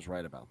Franklin was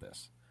right about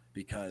this.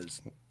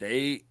 because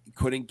they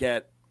couldn't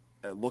get.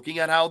 Looking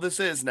at how this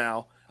is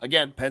now,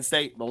 again, Penn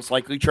State most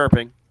likely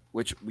chirping,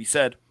 which we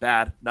said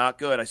bad, not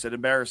good. I said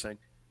embarrassing,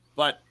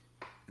 but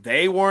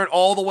they weren't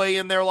all the way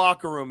in their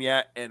locker room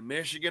yet, and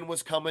Michigan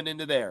was coming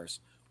into theirs.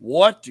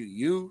 What do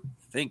you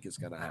think is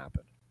going to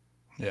happen?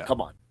 Yeah,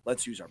 come on,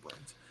 let's use our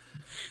brains.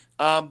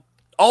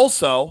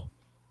 Also,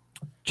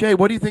 Jay,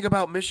 what do you think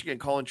about Michigan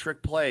calling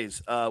trick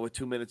plays with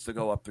 2 minutes to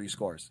go up 3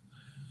 scores?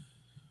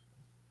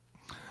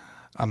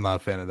 I'm not a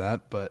fan of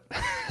that, but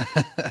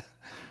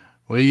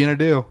what are you going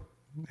to do?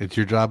 It's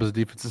your job as a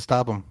defense to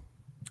stop them.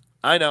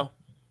 I know.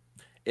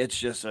 It's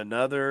just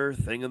another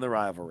thing in the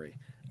rivalry.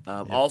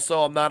 Also,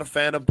 I'm not a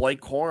fan of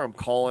Blake Corum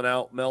calling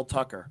out Mel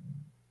Tucker.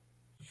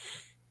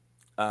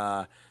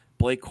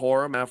 Blake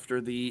Corum,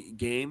 after the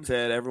game,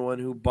 said everyone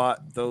who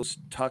bought those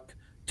Tuck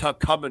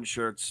coming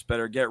shirts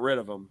better get rid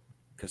of them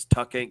because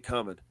Tuck ain't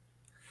coming.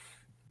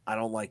 I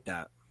don't like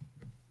that.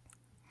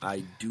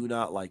 I do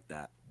not like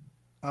that.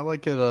 I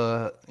like it.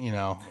 I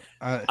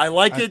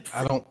like it.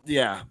 I don't.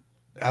 Yeah.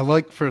 I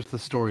like for the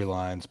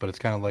storylines, but it's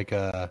kind of like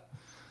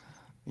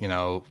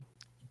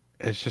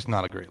it's just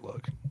not a great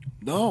look.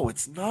 No,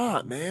 it's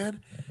not,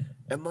 man.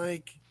 And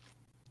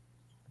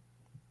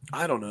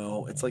I don't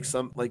know. It's like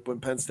when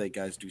Penn State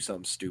guys do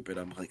something stupid,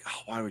 I'm like,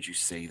 oh, why would you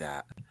say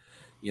that?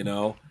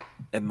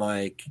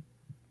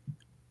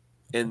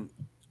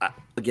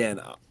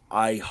 Again,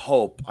 I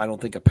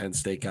don't think a Penn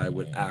State guy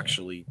would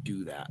actually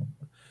do that.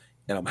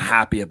 And I'm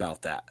happy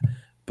about that.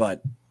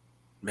 But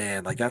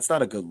man, that's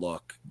not a good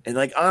look. And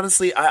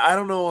honestly, I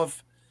don't know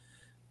if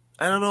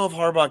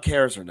Harbaugh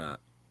cares or not.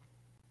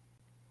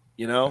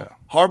 Yeah.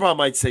 Harbaugh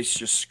might say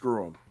just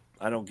screw him.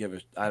 I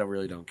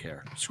really don't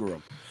care. Screw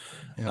him.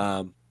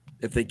 Yeah.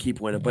 If they keep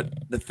winning.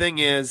 But the thing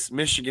is,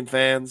 Michigan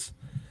fans,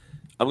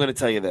 I'm going to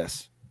tell you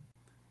this.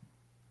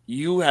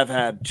 You have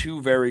had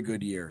 2 very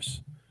good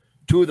years.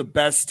 2 of the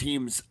best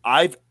teams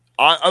I'm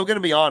going to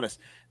be honest.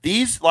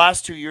 These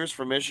last 2 years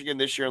for Michigan,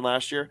 this year and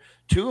last year,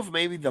 2 of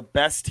maybe the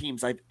best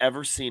teams I've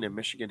ever seen in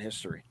Michigan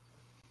history.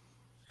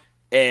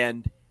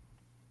 And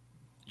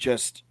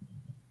just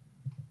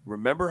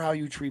remember how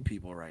you treat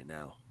people right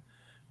now,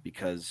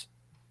 because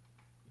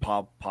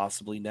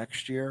possibly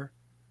next year,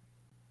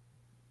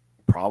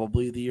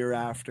 probably the year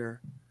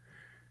after,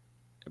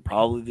 and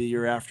probably the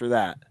year after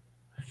that.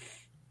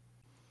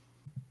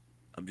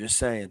 I'm just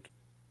saying,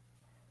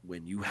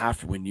 when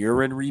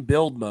you're in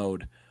rebuild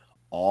mode,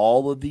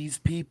 all of these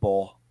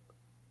people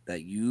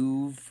that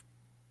you've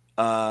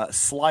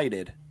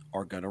slighted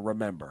are going to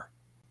remember.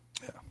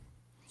 Yeah.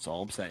 That's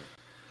all I'm saying.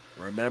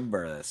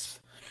 Remember this.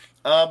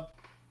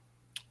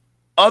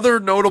 Other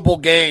notable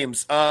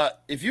games.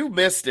 If you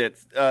missed it,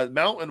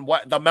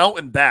 the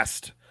Mountain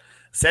Best,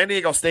 San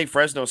Diego State,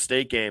 Fresno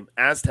State game,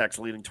 Aztecs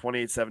leading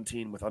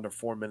 28-17 with under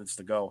 4 minutes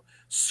to go.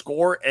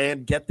 Score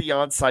and get the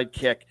onside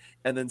kick,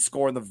 and then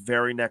score in the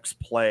very next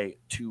play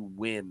to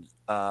win.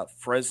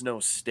 Fresno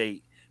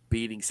State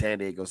beating San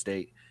Diego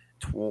State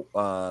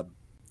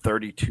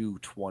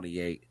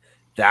 32-28.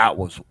 That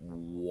was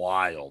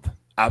wild.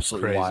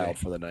 Absolutely Crazy. Wild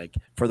for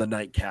the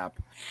nightcap.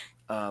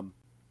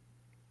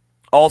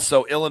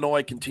 Also,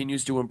 Illinois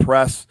continues to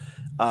impress,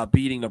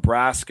 beating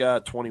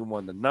Nebraska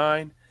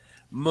 21-9.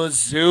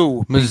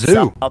 Mizzou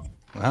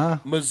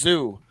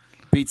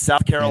beats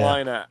South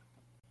Carolina.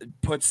 Yeah.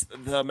 Puts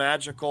the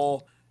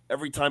magical,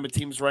 every time a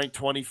team's ranked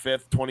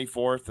 25th,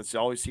 24th, it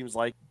always seems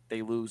like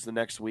they lose the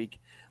next week.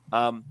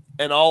 And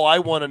all I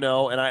want to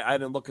know, and I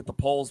didn't look at the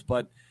polls,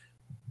 but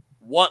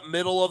what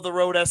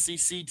middle-of-the-road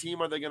SEC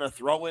team are they going to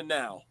throw in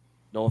now?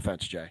 No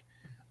offense, Jay.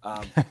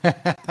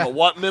 But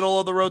what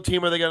middle-of-the-road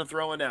team are they going to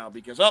throw in now?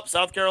 Because,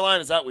 South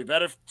Carolina's out. We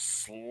better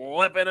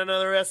slip in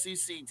another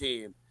SEC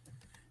team.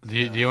 Do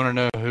you want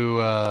to know who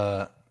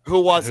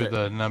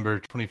the number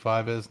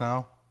 25 is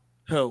now?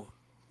 Who?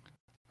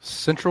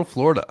 Central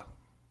Florida.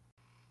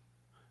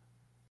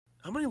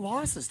 How many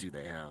losses do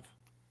they have?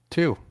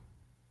 2.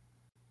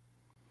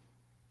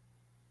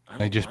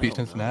 They just beat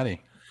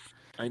Cincinnati.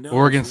 I know.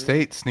 Oregon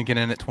State sneaking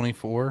in at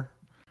 24.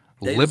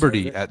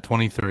 Liberty at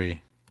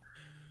 23.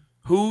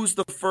 Who's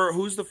the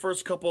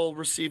first couple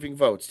receiving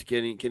votes?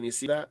 Can you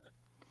see that?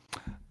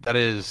 That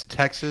is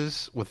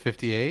Texas with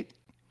 58,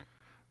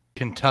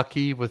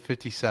 Kentucky with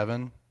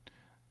 57,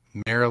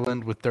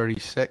 Maryland with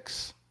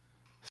 36,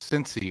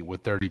 Cincy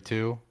with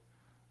 32,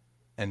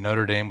 and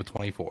Notre Dame with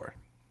 24.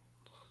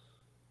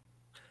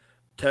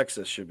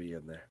 Texas should be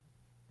in there.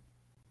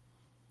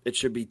 It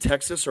should be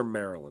Texas or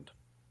Maryland.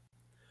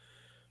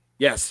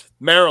 Yes,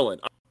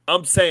 Maryland.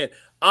 I'm saying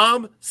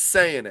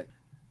it.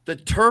 The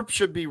Terps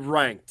should be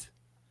ranked.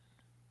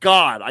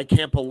 God, I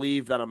can't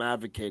believe that I'm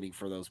advocating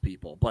for those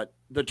people, but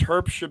the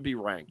Terps should be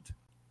ranked.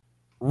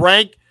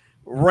 Rank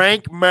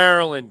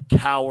Maryland,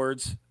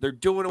 cowards. They're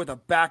doing it with a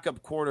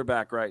backup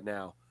quarterback right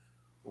now.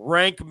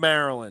 Rank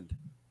Maryland.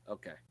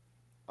 Okay,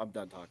 I'm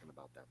done talking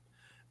about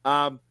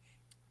them.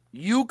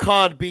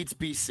 UConn beats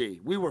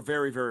BC. We were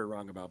very, very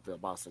wrong about the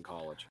Boston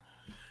College.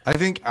 I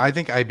think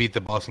I beat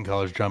the Boston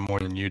College drum more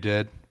than you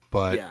did,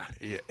 but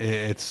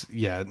it's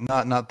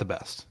not the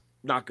best.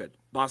 Not good.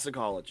 Boston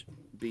College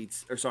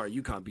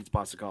UConn beats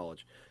Boston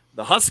College.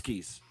 The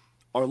Huskies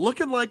are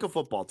looking like a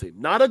football team.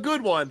 Not a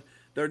good one.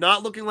 They're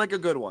not looking like a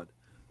good one,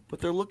 but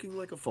they're looking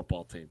like a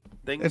football team.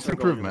 Things are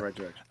going in the right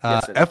direction.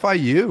 Yes,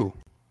 FIU.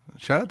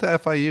 Shout out to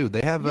FIU.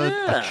 They have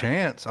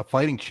a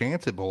fighting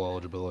chance at bowl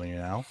eligibility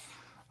now.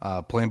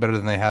 Playing better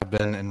than they have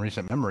been in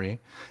recent memory.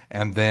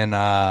 And then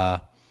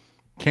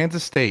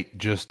Kansas State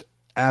just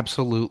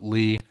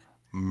absolutely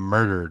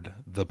murdered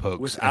the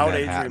Pokes without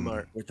in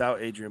Manhattan.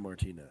 without Adrian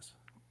Martinez.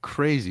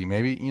 Crazy.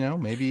 Maybe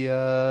maybe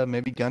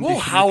Gundy Will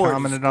should Howard have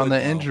commented on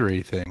the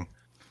injury thing.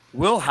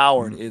 Will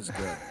Howard is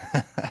good.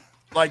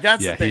 Like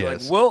that's the thing.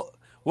 Like is.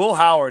 Will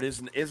Howard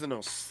isn't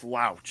a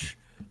slouch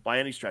by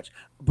any stretch.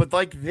 But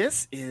like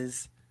this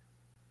is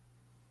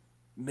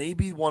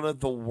maybe one of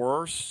the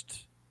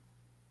worst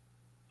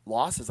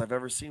losses I've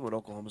ever seen with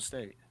Oklahoma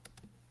State.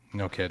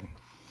 No kidding.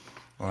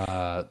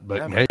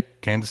 Hey,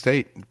 Kansas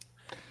State.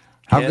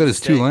 How good is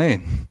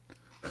Tulane?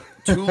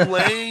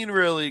 Tulane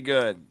really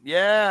good.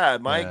 Yeah,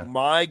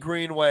 my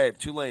Green Wave.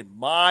 Tulane,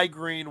 my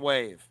Green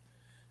Wave.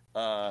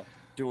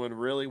 Doing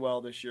really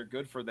well this year.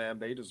 Good for them.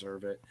 They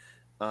deserve it.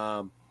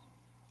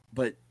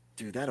 But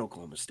dude, that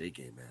Oklahoma State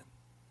game,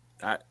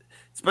 man.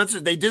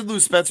 They did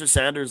lose Spencer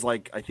Sanders,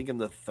 like I think in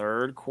the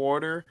third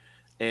quarter,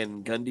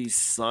 and Gundy's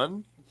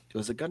son.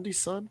 Was it Gundy's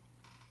son?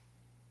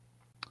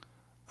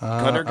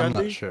 Gunnar Gundy? I'm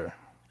not sure.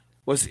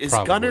 Was his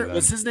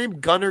name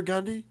Gunnar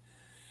Gundy?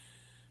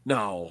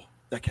 No,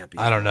 that can't be.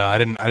 I don't know. I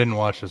didn't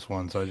watch this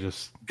one, so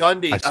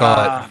I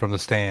saw it from the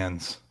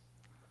stands.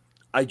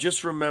 I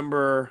just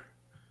remember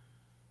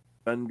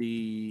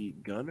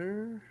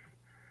Gunnar,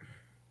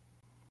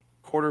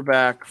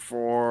 quarterback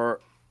for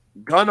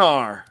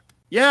Gunnar.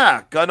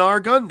 Yeah, Gunnar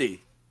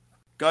Gundy.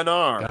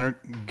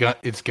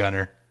 It's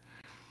Gunnar.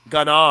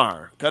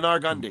 Gunnar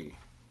Gundy.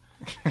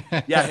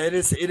 Yeah, it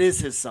is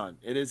his son.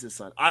 It is his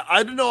son.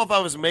 I don't know if I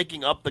was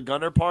making up the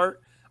Gunnar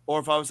part or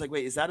if I was like,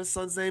 wait, is that his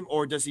son's name?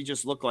 Or does he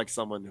just look like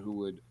someone who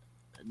would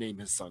name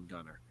his son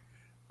Gunnar?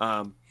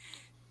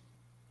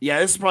 Yeah,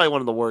 this is probably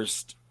one of the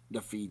worst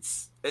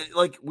defeats.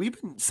 Like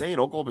we've been saying,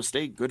 Oklahoma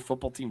State, good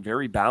football team,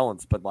 very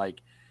balanced, but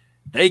like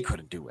they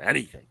couldn't do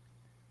anything.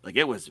 Like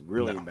it was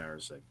really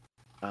embarrassing.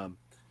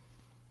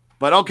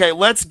 But okay,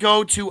 let's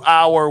go to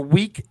our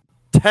week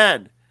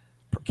 10.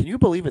 Can you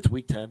believe it's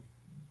week 10?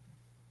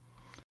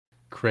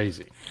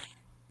 Crazy.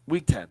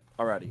 Week 10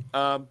 already.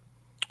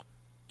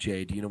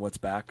 Jay, do you know what's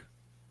back?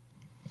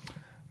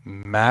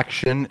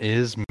 Maction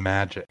is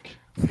magic.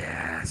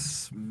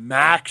 Yes,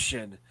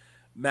 Maction.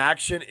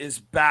 Maction is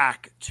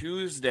back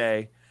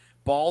Tuesday.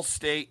 Ball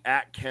State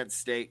at Kent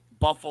State,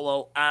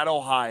 Buffalo at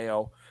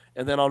Ohio,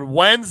 and then on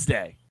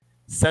Wednesday,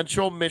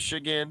 Central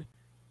Michigan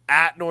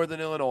at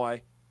Northern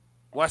Illinois,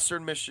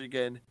 Western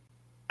Michigan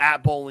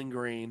at Bowling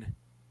Green.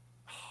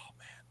 Oh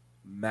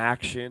man,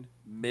 Maction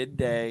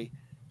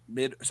midweek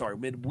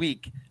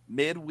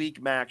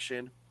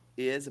Maction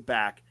is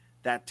back.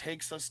 That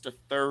takes us to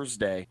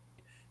Thursday,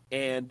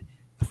 and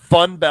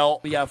Fun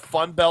Belt. We have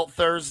Fun Belt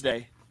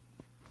Thursday.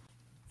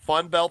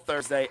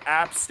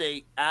 App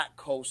State at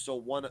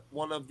Coastal,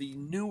 one of the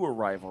newer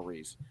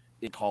rivalries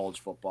in college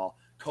football.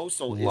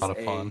 Coastal is a lot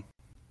of fun.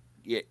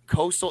 Yeah,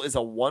 Coastal is a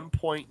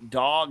 1-point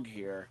dog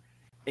here.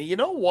 And you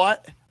know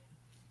what?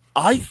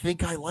 I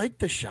think I like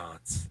the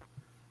shots.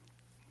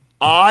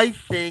 I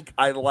think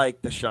I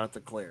like the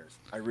Chanticleers.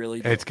 I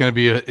really do. It's gonna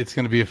be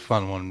a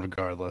fun one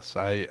regardless.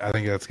 I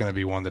think that's gonna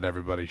be one that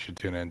everybody should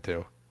tune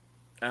into.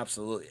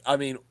 Absolutely. I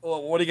mean,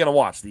 what are you gonna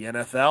watch? The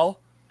NFL?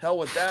 Hell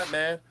with that,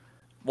 man.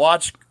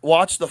 Watch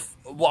the.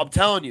 Well, I'm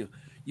telling you,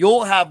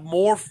 you'll have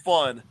more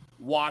fun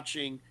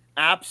watching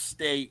App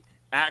State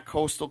at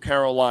Coastal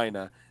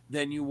Carolina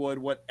than you would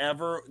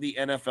whatever the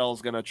NFL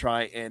is going to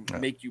try and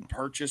make you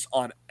purchase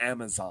on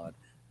Amazon.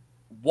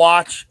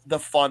 Watch the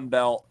Fun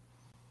Belt,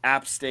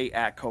 App State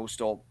at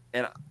Coastal,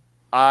 and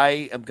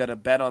I am going to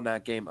bet on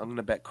that game. I'm going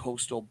to bet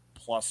Coastal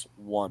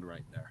 +1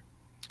 right there.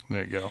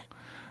 There you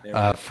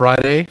go.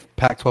 Friday,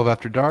 Pac-12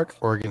 after dark,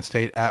 Oregon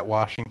State at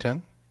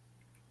Washington.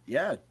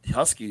 Yeah,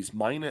 Huskies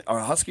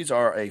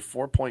are a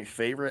 4-point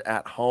favorite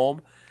at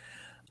home.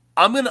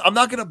 I'm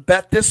not gonna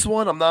bet this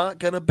one. I'm not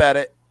gonna bet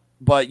it,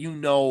 but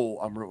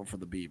I'm rooting for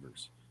the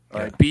Beavers.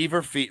 All right,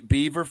 Beaver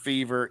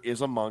Fever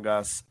is among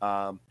us.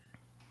 I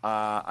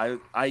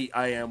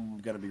am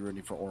gonna be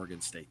rooting for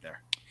Oregon State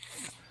there.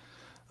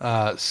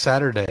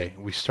 Saturday,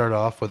 we start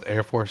off with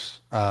Air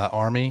Force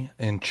Army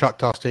in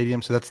Choctaw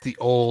Stadium. So that's the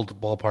old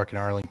ballpark in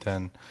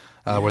Arlington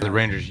where the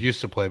Rangers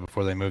used to play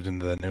before they moved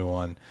into the new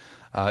one.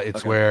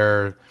 It's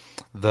where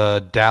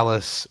the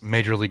Dallas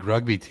Major League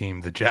Rugby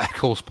team, the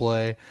Jackals,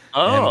 play,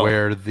 and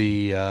where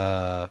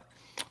the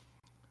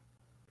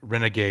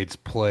Renegades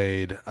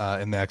played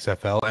in the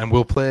XFL, and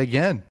will play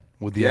again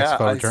with the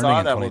XFL returning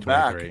in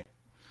 2023.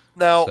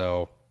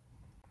 Now,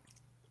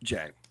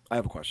 Jay, I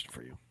have a question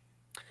for you.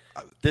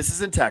 This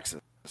is in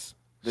Texas.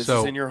 This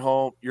is in your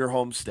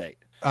home state.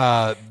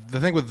 The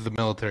thing with the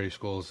military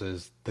schools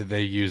is that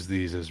they use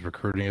these as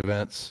recruiting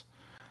events,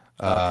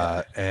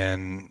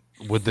 and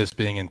with this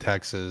being in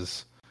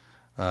Texas,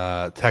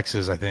 I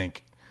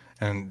think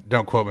and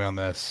don't quote me on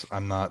this,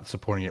 I'm not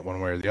supporting it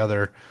one way or the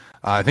other.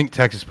 I think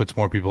Texas puts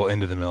more people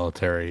into the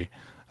military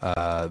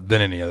than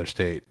any other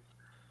state.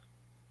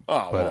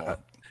 Oh, But well,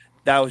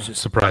 that was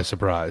just surprise,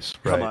 surprise.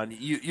 come Right? on.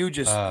 You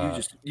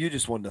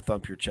just wanted to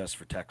thump your chest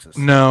for Texas.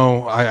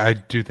 No, I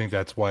do think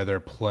that's why they're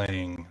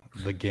playing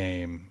the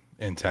game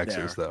in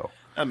Texas, There. though.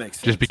 That makes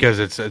sense. Just because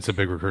it's a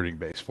big recruiting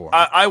base for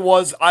them. I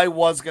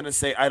was gonna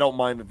say I don't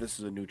mind if this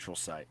is a neutral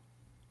site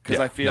because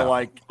I feel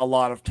like a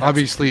lot of Texas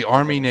obviously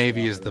Army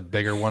Navy is the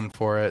bigger one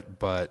for it,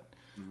 but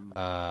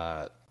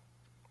I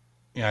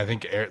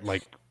think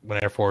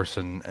when Air Force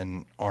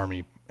and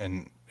Army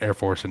and Air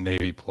Force and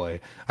Navy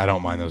play, I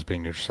don't mind those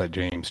being neutral site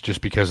games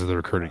just because of the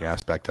recruiting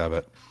aspect of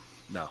it.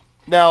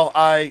 No,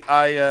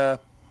 I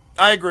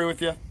agree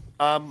with you.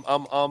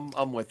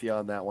 I'm with you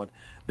on that one.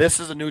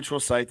 This is a neutral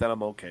site that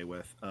I'm okay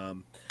with.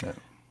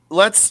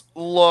 Let's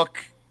look.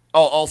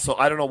 Oh, also,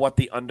 I don't know what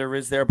the under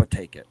is there, but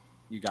take it.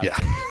 You got to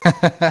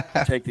take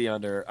it. Take the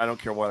under. I don't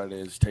care what it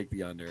is. Take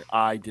the under.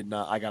 I did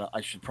not.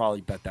 I should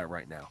probably bet that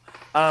right now.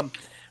 All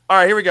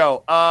right, here we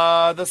go.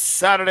 The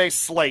Saturday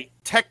slate: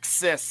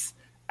 Texas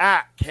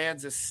at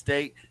Kansas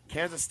State.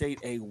 Kansas State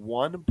a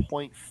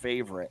 1-point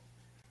favorite.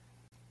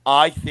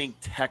 I think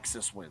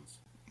Texas wins.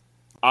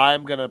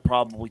 I'm gonna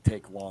probably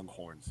take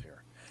Longhorns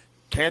here.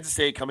 Kansas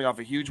State coming off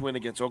a huge win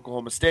against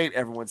Oklahoma State.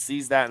 Everyone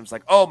sees that and it's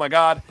like, oh my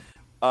God,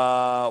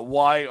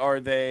 why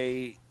are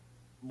they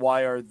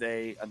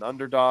an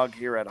underdog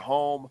here at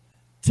home?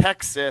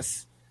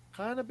 Texas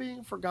kind of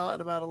being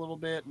forgotten about a little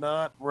bit,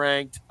 not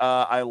ranked.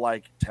 I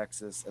like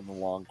Texas and the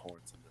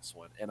Longhorns in this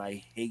one, and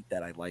I hate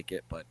that I like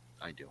it, but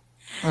I do.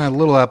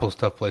 Little Apple's a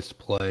tough place to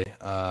play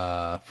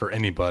for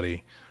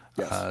anybody.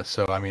 Yes.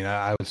 So, I mean,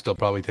 I would still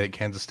probably take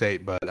Kansas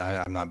State, but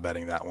I'm not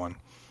betting that one.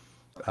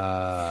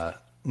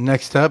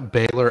 Next up,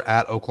 Baylor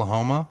at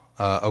Oklahoma.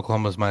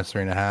 Oklahoma's minus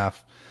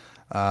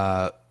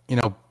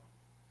 3.5.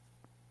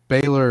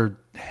 Baylor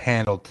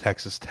handled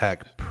Texas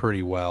Tech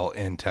pretty well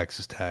in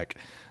Texas Tech.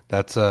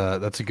 That's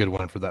a good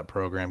one for that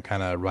program.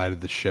 Kind of righted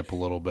the ship a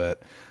little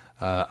bit.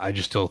 I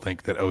just still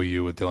think that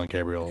OU with Dylan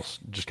Gabriel's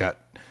just got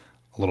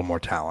a little more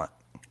talent.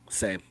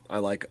 Same. I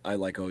like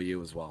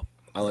OU as well.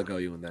 I like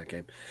OU in that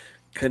game.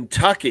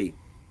 Kentucky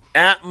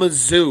at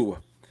Mizzou.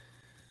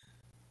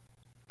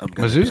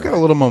 Mizzou's got a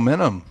little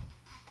momentum.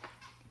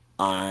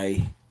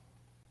 I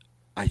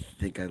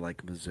think I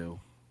like Mizzou.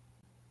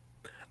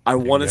 I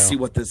want to see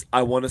what this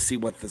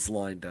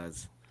line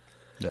does.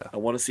 Yeah. I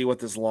want to see what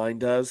this line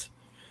does.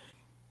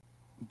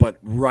 But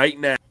right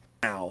now,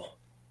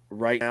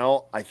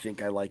 I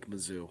think I like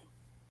Mizzou.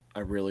 I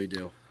really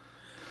do.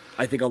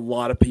 I think a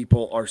lot of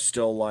people are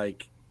still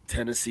like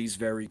Tennessee's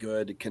very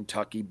good.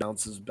 Kentucky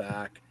bounces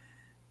back.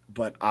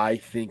 But I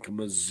think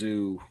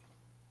Mizzou,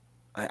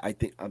 I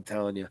think, I'm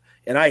telling you,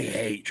 and I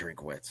hate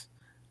Drinkwitz.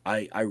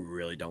 I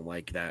really don't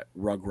like that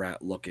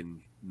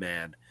Rugrat-looking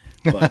man.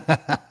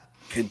 But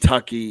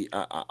Kentucky,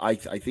 I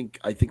think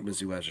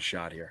Mizzou has a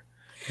shot here.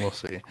 We'll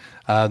see.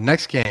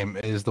 Next game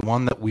is the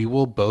one that we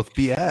will both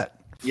be at.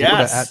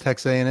 Florida at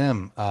Texas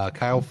A&M.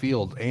 Kyle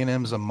Field.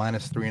 A&M's a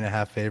minus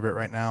 3.5 favorite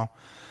right now.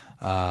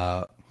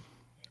 I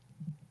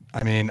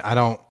mean, I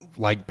don't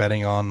like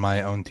betting on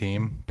my own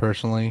team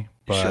personally,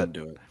 but you shouldn't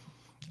do it.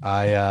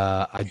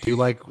 I do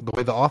like the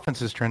way the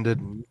offense has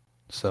trended,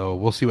 so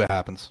we'll see what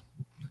happens.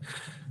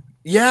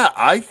 Yeah,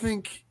 I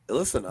think.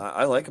 Listen,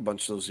 I like a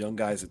bunch of those young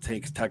guys that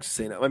take Texas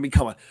A&M. I mean,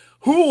 come on,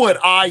 who would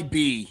I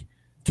be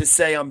to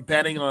say I'm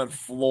betting on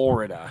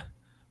Florida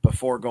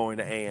before going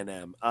to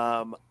A&M?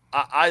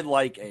 I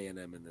like A&M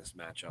in this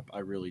matchup. I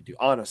really do.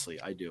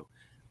 Honestly, I do.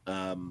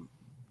 And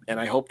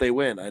I hope they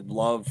win. I'd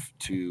love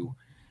to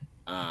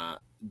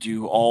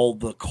do all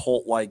the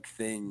cult-like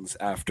things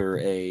after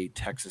a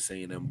Texas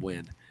A&M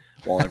win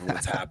while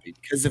everyone's happy.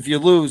 Because if you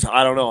lose,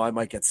 I don't know, I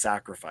might get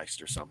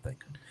sacrificed or something.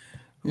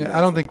 Yeah,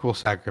 I don't think we'll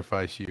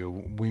sacrifice you.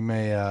 We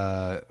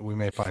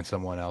may find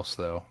someone else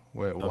though.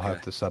 We'll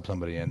have to sub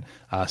somebody in.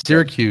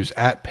 Syracuse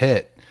at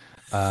Pitt.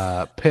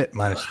 Pitt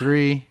minus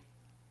 3.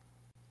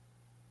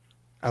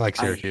 I like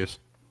Syracuse.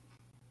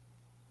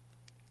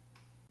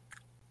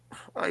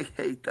 I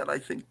hate that. I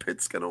think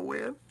Pitt's gonna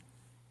win.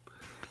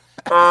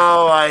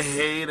 Oh, I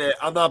hate it.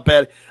 I'm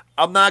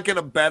not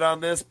gonna bet on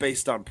this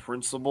based on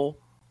principle,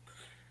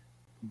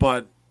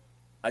 but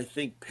I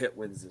think Pitt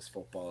wins this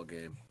football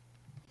game.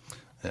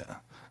 Yeah.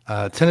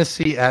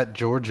 Tennessee at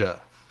Georgia.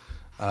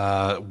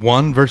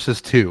 1 versus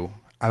 2.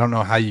 I don't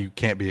know how you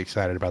can't be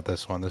excited about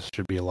this one. This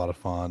should be a lot of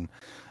fun.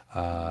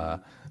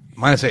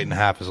 Minus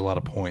 8.5 is a lot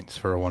of points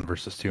for a 1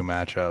 versus 2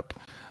 matchup.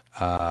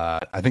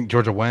 I think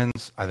Georgia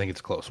wins. I think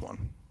it's a close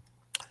one.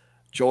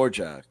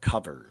 Georgia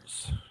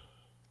covers.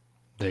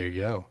 There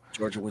you go.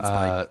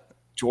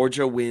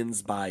 Georgia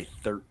wins by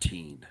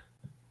 13.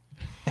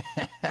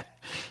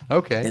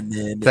 Okay. And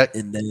then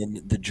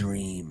the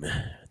dream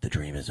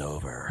is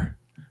over.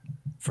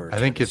 I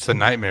think it's a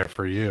nightmare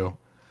for you.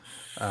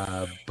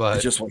 But I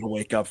just want to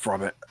wake up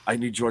from it. I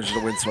need Georgia to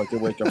win so I can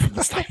wake up from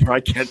this nightmare. I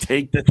can't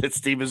take that this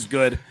team is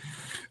good.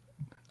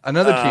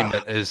 Another team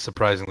that is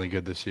surprisingly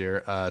good this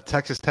year,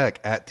 Texas Tech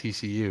at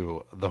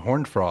TCU. The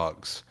Horned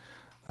Frogs.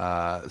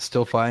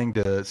 Still fighting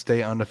to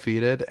stay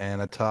undefeated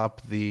and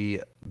atop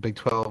the Big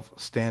 12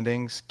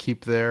 standings,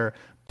 keep their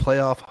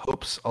playoff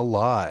hopes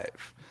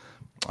alive.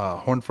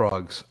 Horned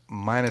Frogs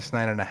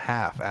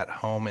 -9.5 at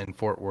home in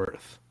Fort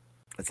Worth.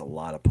 That's a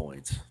lot of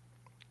points.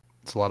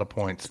 It's a lot of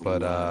points, That's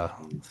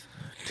but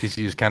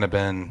TCU's kind of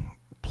been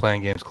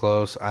playing games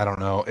close. I don't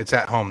know. It's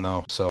at home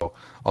though, so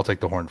I'll take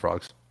the Horned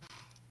Frogs.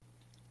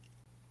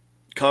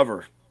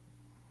 Cover.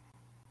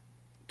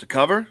 To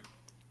cover?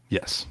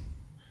 Yes.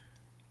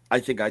 I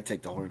think I'd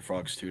take the Horned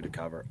Frogs too to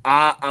cover.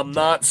 I'm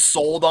not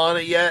sold on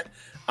it yet.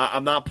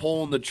 I'm not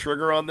pulling the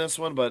trigger on this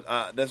one,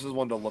 but this is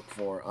one to look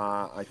for.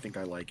 I think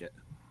I like it.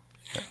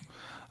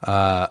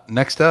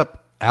 Next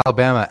up,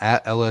 Alabama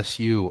at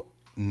LSU.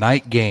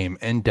 Night game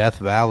in Death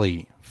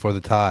Valley for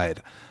the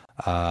Tide.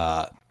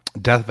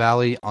 Death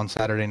Valley on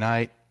Saturday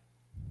night.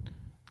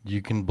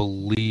 You can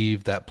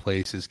believe that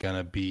place is going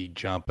to be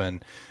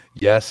jumping.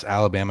 Yes,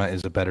 Alabama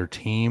is a better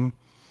team.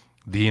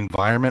 The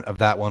environment of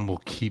that one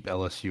will keep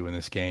LSU in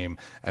this game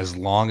as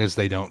long as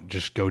they don't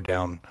just go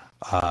down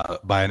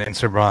by an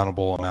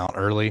insurmountable amount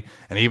early.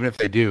 And even if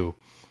they do,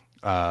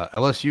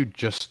 LSU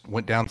just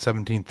went down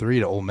 17-3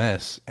 to Ole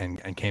Miss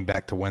and came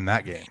back to win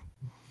that game.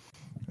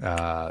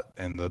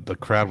 And the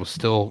crowd was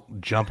still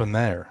jumping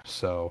there.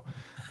 So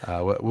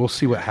we'll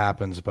see what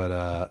happens, but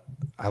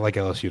I like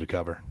LSU to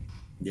cover.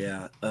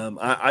 Yeah,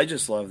 I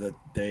just love that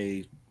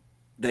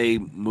they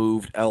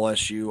moved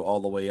LSU all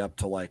the way up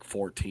to like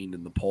 14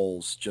 in the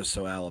polls just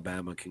so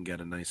Alabama can get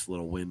a nice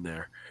little win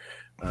there.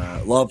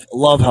 Love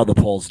how the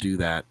polls do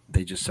that.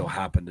 They just so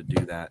happen to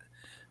do that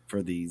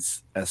for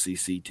these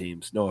SEC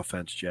teams. No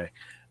offense, Jay.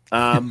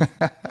 Anyway,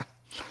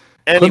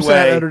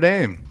 Notre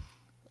Dame.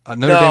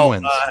 Notre Dame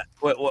wins.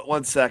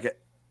 One second.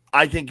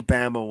 I think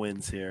Bama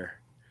wins here,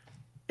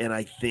 and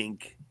I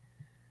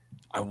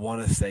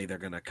want to say they're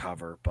going to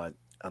cover, but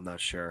I'm not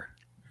sure.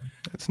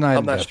 It's not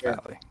in Death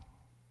Valley.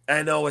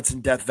 I know it's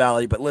in Death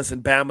Valley, but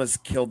listen, Bama's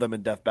killed them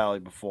in Death Valley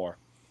before.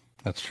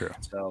 That's true.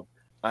 So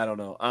I don't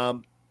know.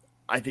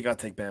 I think I'll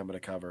take Bama to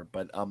cover,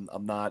 but I'm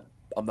not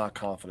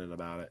confident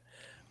about it.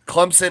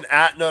 Clemson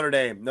at Notre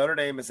Dame. Notre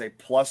Dame is a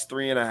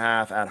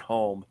 +3.5 at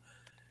home.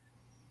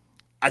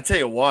 I tell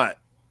you what,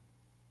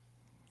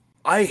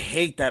 I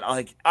hate that.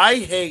 I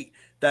hate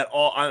that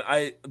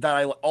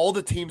all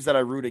the teams that I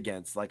root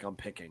against, like I'm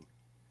picking.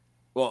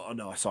 Well,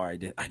 no,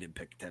 sorry, I didn't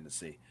pick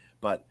Tennessee,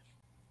 but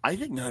I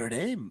think Notre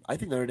Dame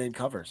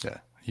covers. Yeah,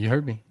 you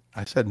heard me.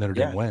 I said Notre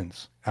Dame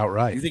wins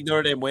outright. You think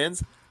Notre Dame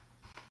wins?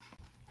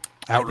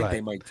 Outright. I think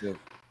they might too.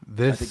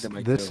 This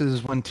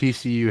is when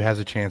TCU has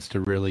a chance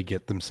to really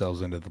get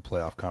themselves into the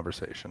playoff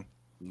conversation.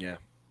 Yeah.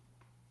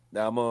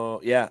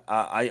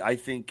 I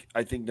think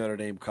Notre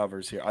Dame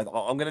covers here. I'm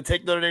going to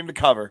take Notre Dame to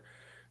cover,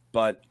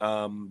 but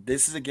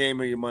this is a game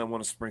where you might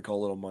want to sprinkle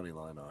a little money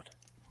line on.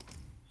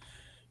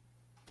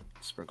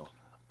 Sprinkle.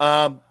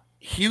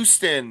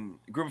 Houston,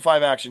 Group of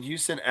 5 action.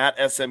 Houston at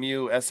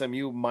SMU.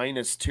 SMU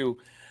 -2.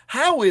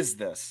 How is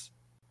this?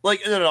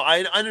 Like, no.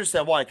 I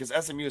understand why, because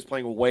SMU is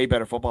playing way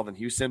better football than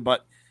Houston.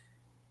 But,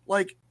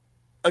 like,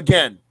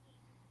 again,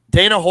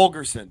 Dana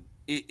Holgerson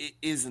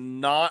is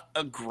not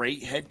a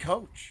great head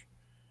coach.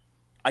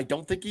 I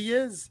don't think he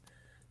is.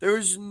 There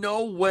is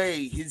no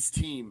way his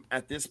team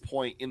at this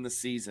point in the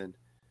season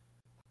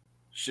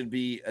should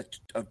be a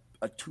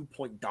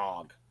 2-point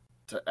dog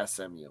to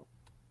SMU.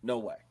 No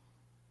way.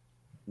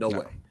 No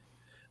way.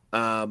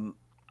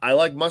 I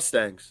like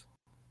Mustangs.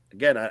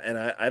 Again,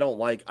 I don't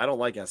like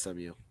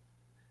SMU.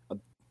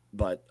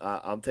 But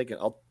I think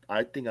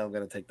I'm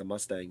going to take the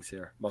Mustangs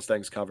here.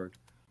 Mustangs covered.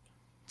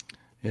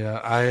 Yeah,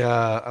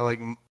 I like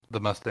the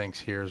Mustangs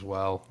here as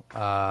well,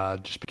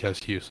 just because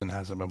Houston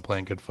hasn't been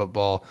playing good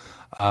football.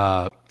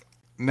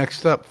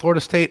 Next up,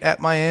 Florida State at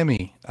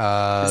Miami.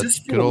 Is this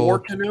the War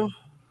Canoe?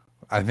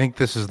 I think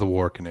this is the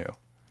War Canoe.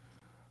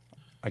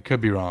 I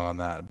could be wrong on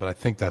that, but I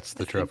think that's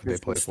the trophy they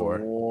play for.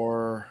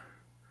 War.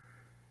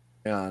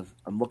 Yeah,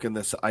 I'm looking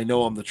this. I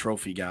know I'm the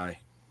trophy guy,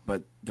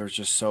 but there's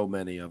just so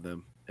many of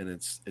them, and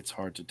it's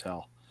hard to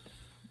tell.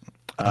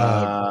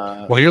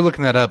 While you're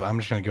looking that up, I'm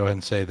just going to go ahead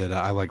and say that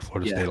I like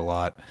Florida State a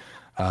lot.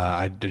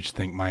 I just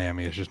think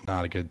Miami is just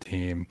not a good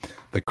team.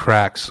 The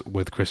cracks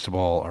with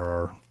Cristobal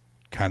are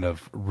kind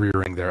of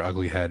rearing their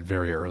ugly head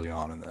very early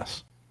on in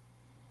this.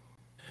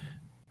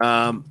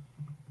 No,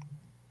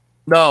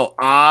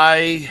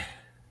 I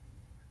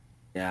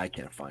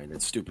can't find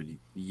it. Stupid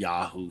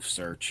Yahoo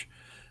search.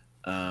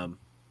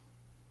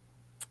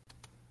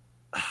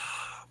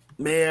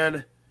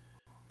 Man,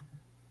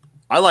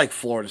 I like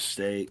Florida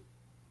State.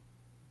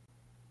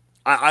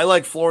 I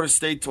like Florida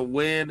State to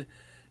win.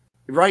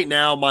 Right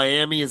now,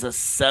 Miami is a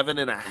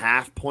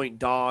 7.5-point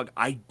dog.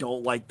 I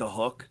don't like the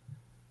hook.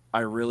 I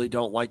really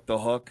don't like the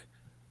hook.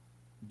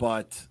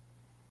 But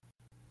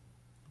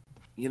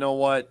you know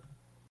what?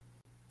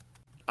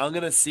 I'm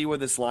going to see where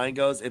this line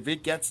goes. If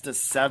it gets to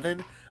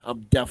 7,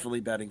 I'm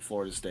definitely betting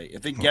Florida State.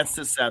 If it gets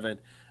to 7,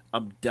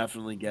 I'm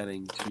definitely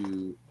getting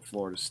to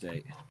Florida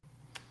State.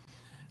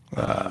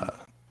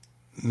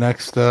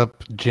 Next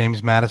up,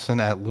 James Madison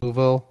at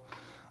Louisville.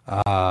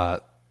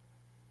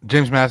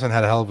 James Madison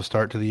had a hell of a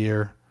start to the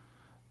year,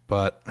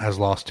 but has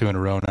lost 2 in a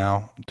row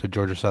now to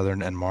Georgia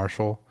Southern and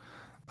Marshall.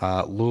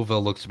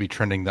 Louisville looks to be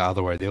trending the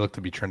other way. They look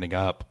to be trending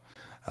up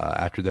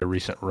after their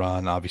recent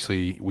run.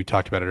 Obviously, we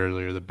talked about it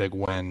earlier, the big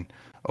win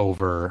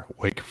over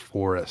Wake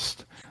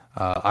Forest.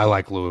 I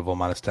like Louisville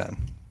 -10.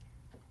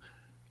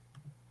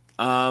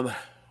 I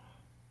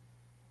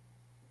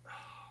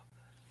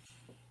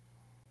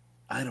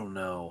don't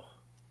know.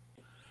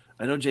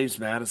 I know James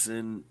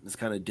Madison has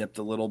kind of dipped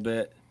a little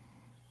bit,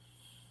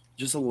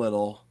 just a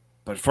little,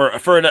 but for a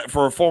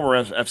former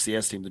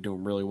FCS team, they're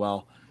doing really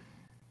well.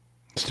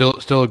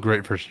 Still a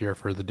great first year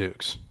for the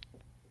Dukes.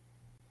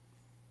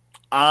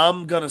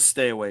 I'm gonna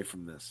stay away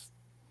from this.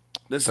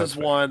 That's is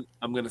fair. One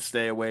I'm gonna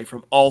stay away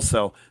from.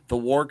 Also, the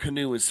War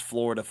Canoe is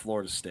Florida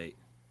State.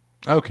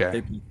 Okay,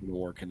 they beat the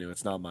War Canoe.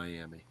 It's not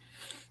Miami.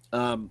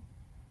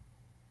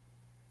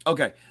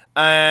 Okay.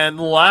 And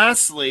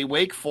lastly,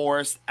 Wake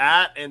Forest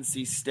at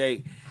NC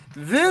State.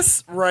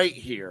 This right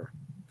here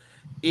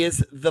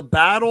is the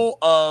battle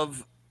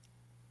of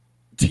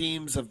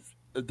teams of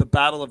the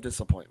battle of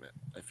disappointment,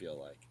 I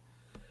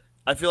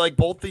feel like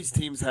both these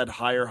teams had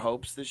higher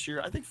hopes this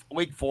year. I think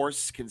Wake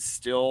Forest can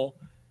still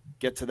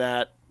get to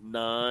that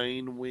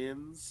 9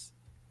 wins.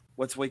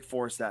 What's Wake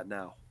Forest at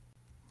now?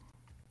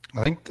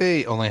 I think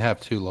they only have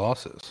 2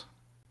 losses.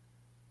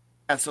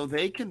 Yeah, so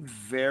they can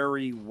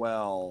very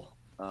well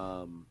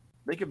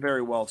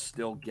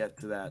still get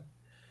to that.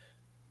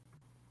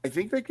 I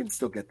think they can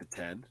still get to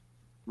 10.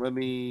 Let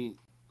me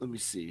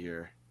see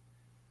here.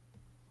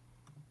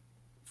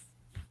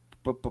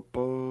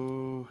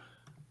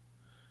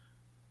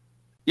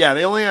 Yeah,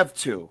 they only have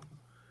 2.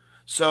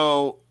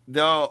 So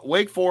the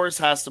Wake Forest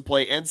has to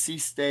play NC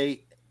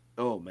State.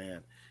 Oh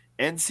man,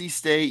 NC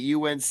State,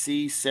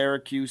 UNC,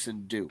 Syracuse,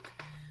 and Duke.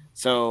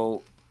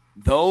 So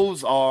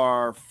those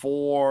are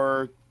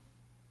 4.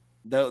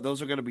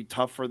 Those are going to be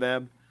tough for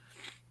them.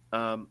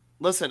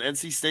 Listen,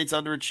 NC State's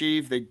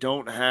underachieved. They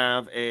don't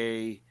have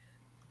Devin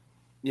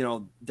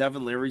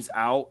Leary's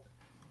out.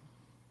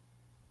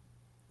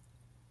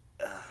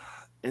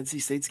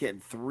 NC State's getting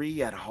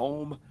 3 at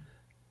home.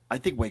 I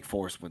think Wake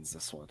Forest wins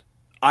this one.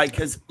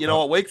 Because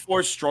Wake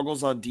Forest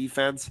struggles on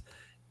defense,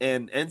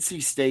 and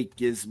NC State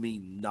gives me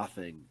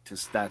nothing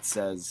that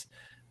says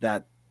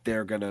that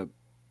they're going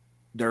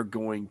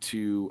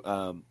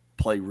to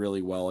play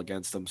really well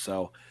against them.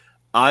 So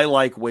I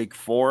like Wake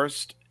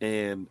Forest,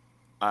 and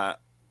I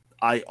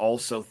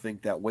also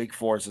think that Wake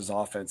Forest's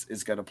offense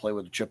is going to play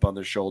with a chip on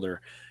their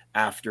shoulder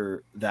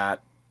after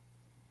that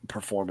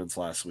performance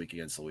last week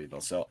against Louisville.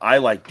 So I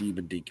like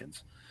Demon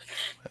Deacons.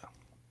 Yeah.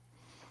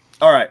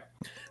 All right.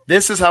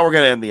 This is how we're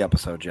going to end the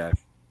episode, Jay.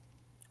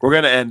 We're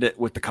going to end it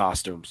with the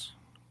costumes.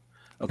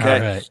 Okay? All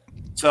right.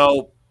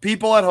 So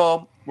people at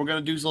home, we're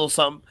going to do a little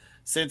something.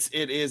 Since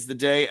it is the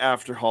day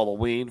after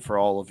Halloween, for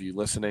all of you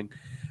listening,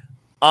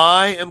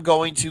 I am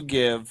going to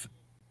give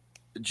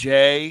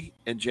Jay,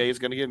 and Jay is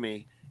going to give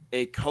me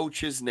a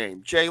coach's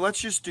name. Jay, let's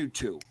just do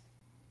 2.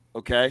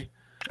 Okay?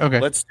 Okay.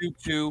 Let's do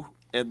 2,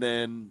 and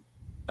then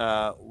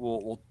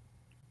we'll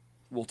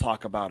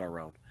talk about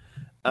our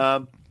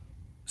own.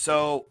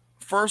 So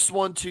first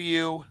one to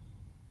you.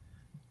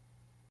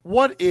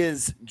 What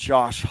is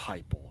Josh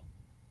Heupel?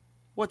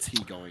 What's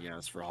he going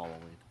as for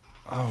Halloween?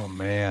 Oh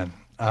man.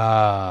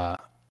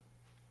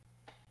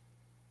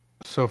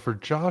 So for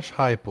Josh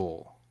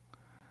Heupel,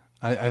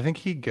 I think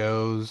he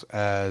goes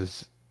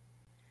as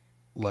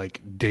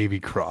like Davy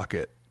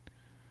Crockett,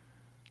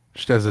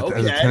 just as a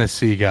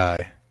Tennessee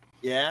guy.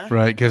 Yeah.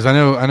 Right, because I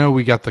know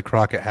we got the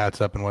Crockett hats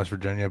up in West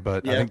Virginia,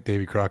 but I think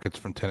Davy Crockett's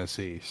from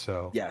Tennessee.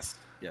 So yes.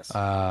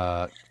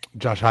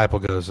 Josh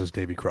Heupel goes as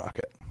Davy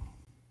Crockett.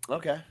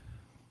 Okay.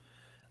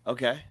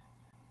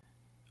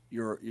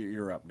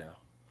 You're up now.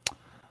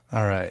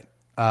 All right.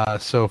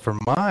 So for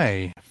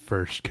my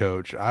first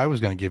coach, I was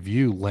going to give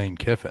you Lane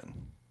Kiffin.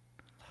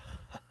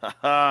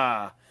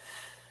 Well,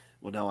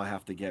 now I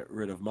have to get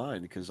rid of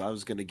mine because I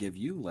was going to give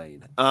you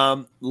Lane.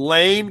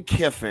 Lane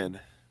Kiffin.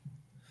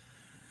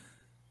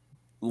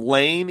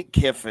 Lane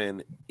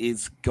Kiffin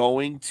is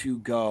going to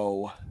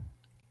go.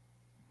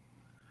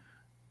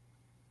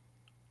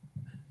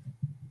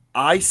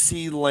 I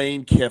see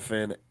Lane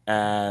Kiffin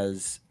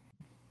as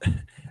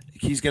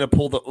he's going to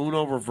pull the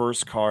Uno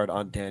reverse card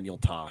on Daniel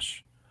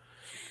Tosh.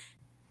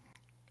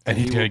 And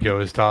he's going to go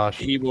as Tosh?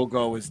 He will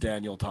go as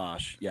Daniel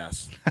Tosh,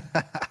 yes.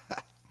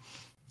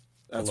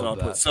 That's what I'll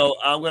put. So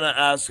I'm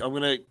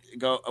going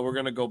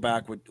to go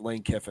back with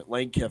Lane Kiffin.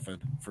 Lane Kiffin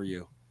for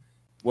you.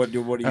 What do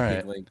you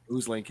think, Lane?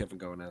 Who's Lane Kiffin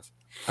going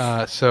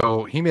as?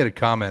 So he made a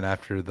comment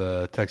after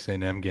the Texas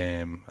A&M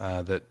game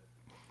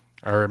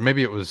or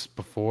maybe it was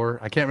before.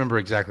 I can't remember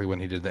exactly when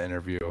he did the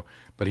interview,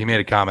 but he made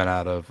a comment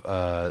out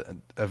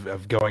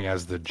of going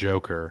as the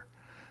Joker.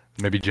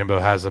 Maybe Jimbo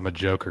has him a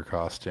Joker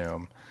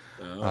costume.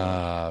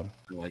 I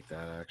like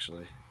that,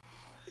 actually.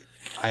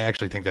 I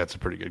actually think that's a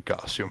pretty good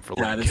costume for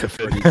Lane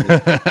Kiffin. A pretty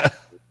good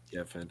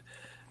Kiffin.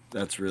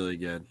 That's really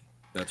good.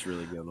 That's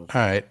really good. All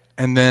right,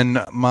 and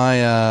then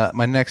my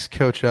next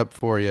coach up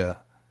for you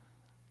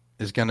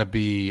is going to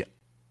be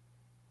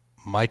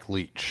Mike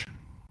Leach.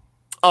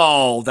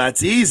 Oh,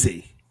 that's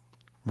easy.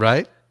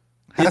 Right?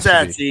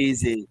 That's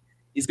easy.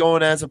 He's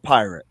going as a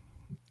Pirate.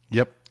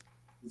 Yep.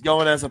 He's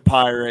going as a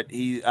Pirate.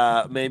 He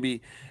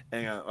maybe.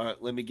 Hang on.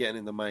 Let me get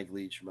into Mike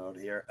Leach mode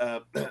here.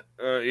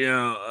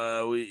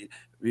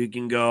 We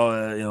can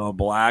go.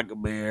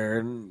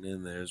 Blackbeard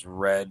and there's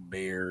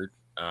Redbeard.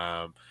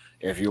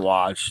 If you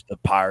watch the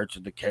Pirates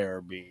of the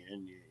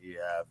Caribbean, you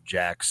have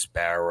Jack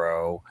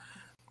Sparrow.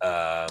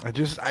 I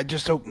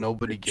just hope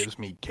nobody gives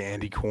me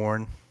candy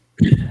corn.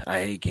 I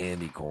hate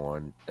candy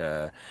corn.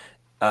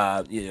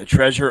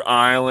 Treasure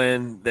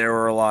Island. There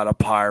were a lot of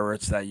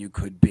pirates that you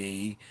could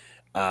be.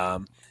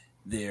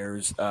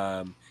 There's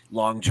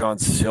Long John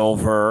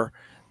Silver.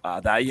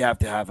 That you have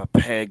to have a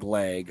peg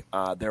leg.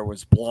 There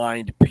was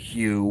Blind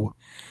Pew.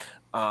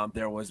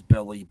 There was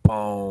Billy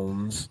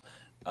Bones.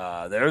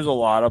 There's a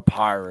lot of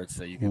pirates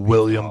that you can.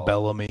 William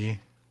Bellamy.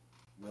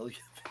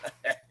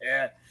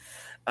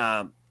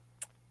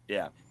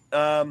 Yeah.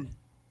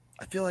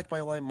 I feel like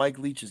Mike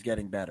Leach is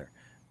getting better.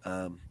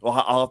 Well,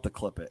 I'll have to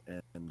clip it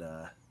and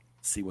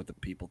see what the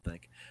people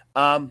think.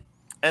 And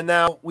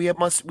now we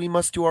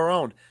must do our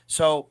own.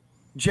 So,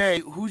 Jay,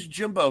 who's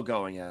Jimbo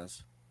going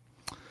as?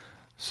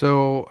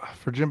 So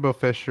for Jimbo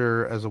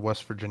Fisher as a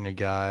West Virginia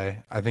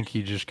guy, I think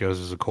he just goes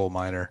as a coal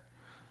miner.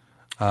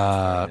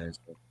 I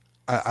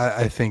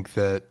think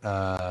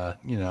that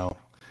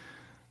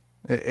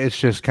it's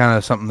just kind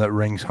of something that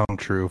rings home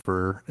true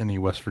for any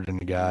West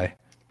Virginia guy.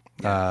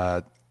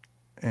 That's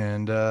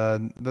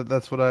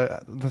what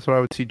I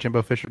would see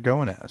Jimbo Fisher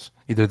going as.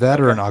 Either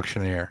that or an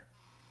auctioneer.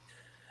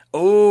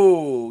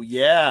 Oh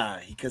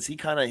yeah, because he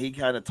kind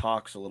of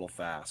talks a little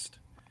fast.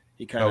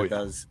 He kind of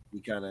does.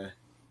 He kind of.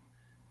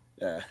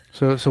 Yeah.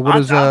 So what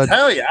is? I'll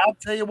tell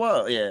you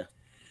what. Yeah.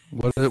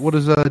 What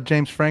is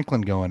James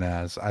Franklin going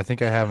as? I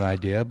think I have an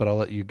idea, but I'll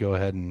let you go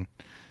ahead and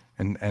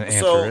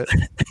answer it.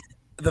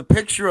 The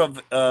picture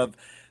of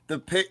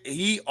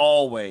he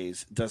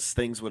always does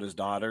things with his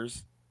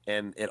daughters.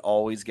 And it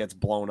always gets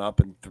blown up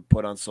and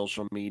put on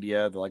social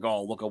media. They're like,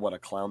 "Oh, look at what a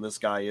clown this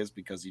guy is,"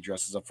 because he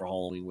dresses up for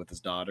Halloween with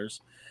his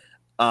daughters.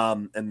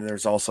 And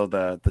there's also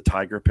the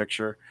tiger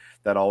picture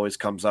that always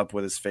comes up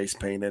with his face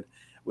painted,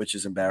 which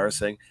is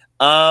embarrassing.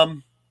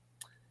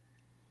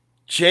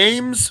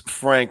 James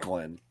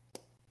Franklin,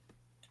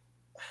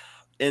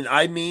 and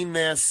I mean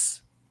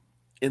this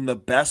in the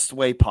best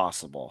way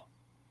possible,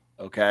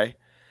 okay?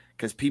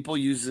 Because people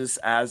use this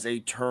as a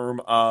term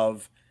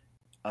of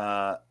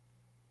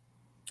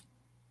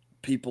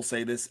people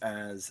say this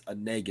as a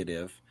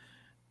negative,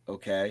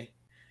 okay?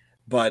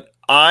 But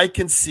I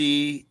can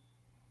see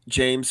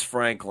James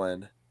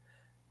Franklin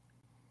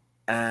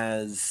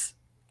as,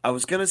 I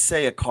was going to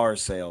say a car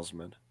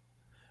salesman,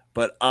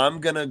 but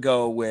I'm going to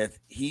go with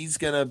he's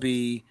going to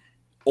be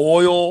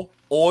oil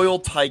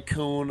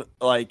tycoon.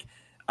 Like,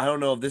 I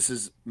don't know if this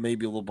is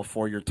maybe a little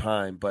before your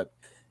time, but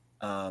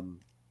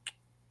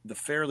the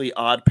Fairly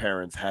Odd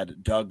Parents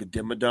had Doug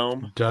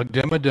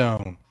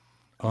Dimmadome.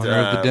 Owner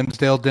of the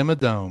Dimsdale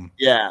Dimmadome.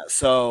 Yeah,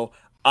 so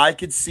I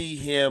could see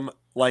him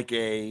like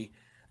the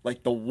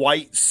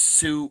white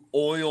suit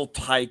oil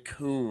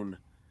tycoon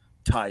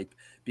type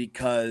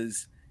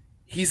because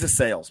he's a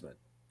salesman.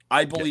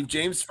 I believe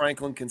James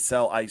Franklin can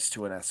sell ice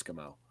to an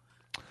Eskimo.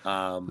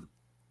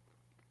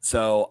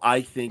 So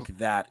I think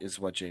that is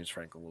what James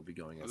Franklin will be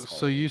going as.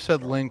 So you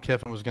said Lane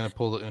Kiffin was going to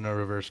pull the Uno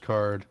reverse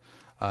card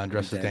and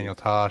dress as Daniel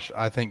Tosh.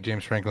 I think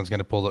James Franklin's going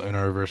to pull the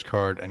Uno reverse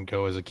card and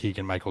go as a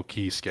Keegan-Michael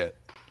Key skit.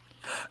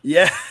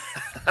 Yeah.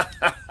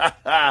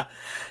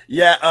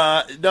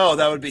 No,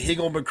 that would be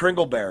Higgle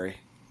McCringleberry.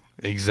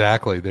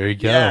 Exactly. There you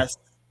go. Yes,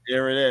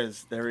 there it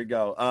is. There we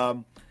go.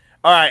 All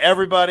right,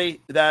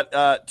 everybody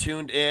that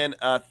tuned in,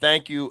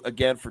 thank you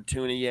again for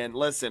tuning in.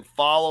 Listen,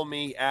 follow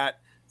me at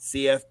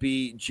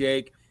CFB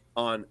Jake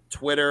on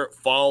Twitter.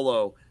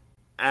 Follow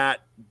at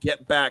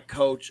Get Back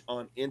Coach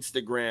on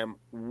Instagram.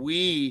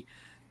 We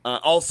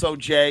also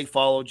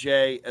follow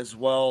Jay as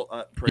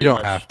well. You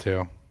don't have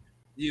to.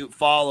 You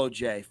follow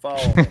Jay. Follow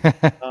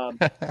him.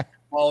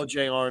 Follow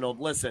Jay Arnold.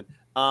 Listen,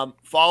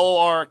 follow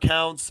our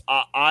accounts.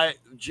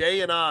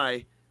 Jay and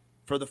I,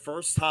 for the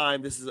first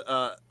time, this is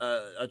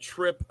a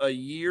trip a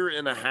year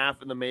and a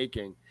half in the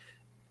making.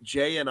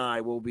 Jay and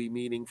I will be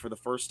meeting for the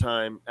first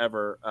time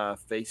ever,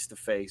 face to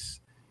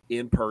face,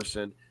 in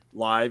person,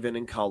 live and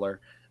in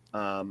color.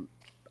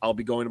 I'll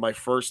be going to my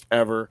first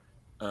ever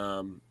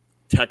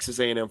Texas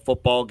A&M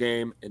football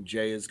game, and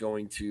Jay is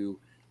going to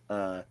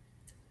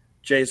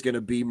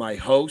be my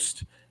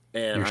host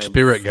and your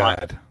spirit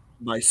guide.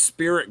 My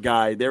spirit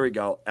guide. There we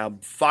go. I'm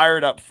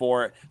fired up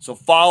for it. So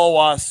follow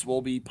us.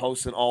 We'll be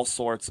posting all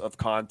sorts of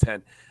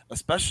content,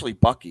 especially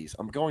Buc-ee's.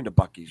 I'm going to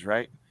Buc-ee's,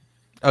 right?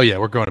 Oh, yeah,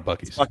 we're going to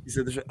Buc-ee's.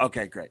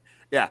 Okay, great.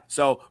 Yeah,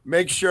 so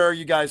make sure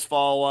you guys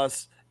follow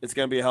us. It's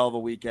going to be a hell of a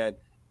weekend.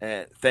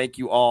 And thank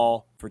you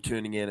all for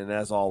tuning in. And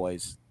as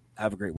always, have a great week.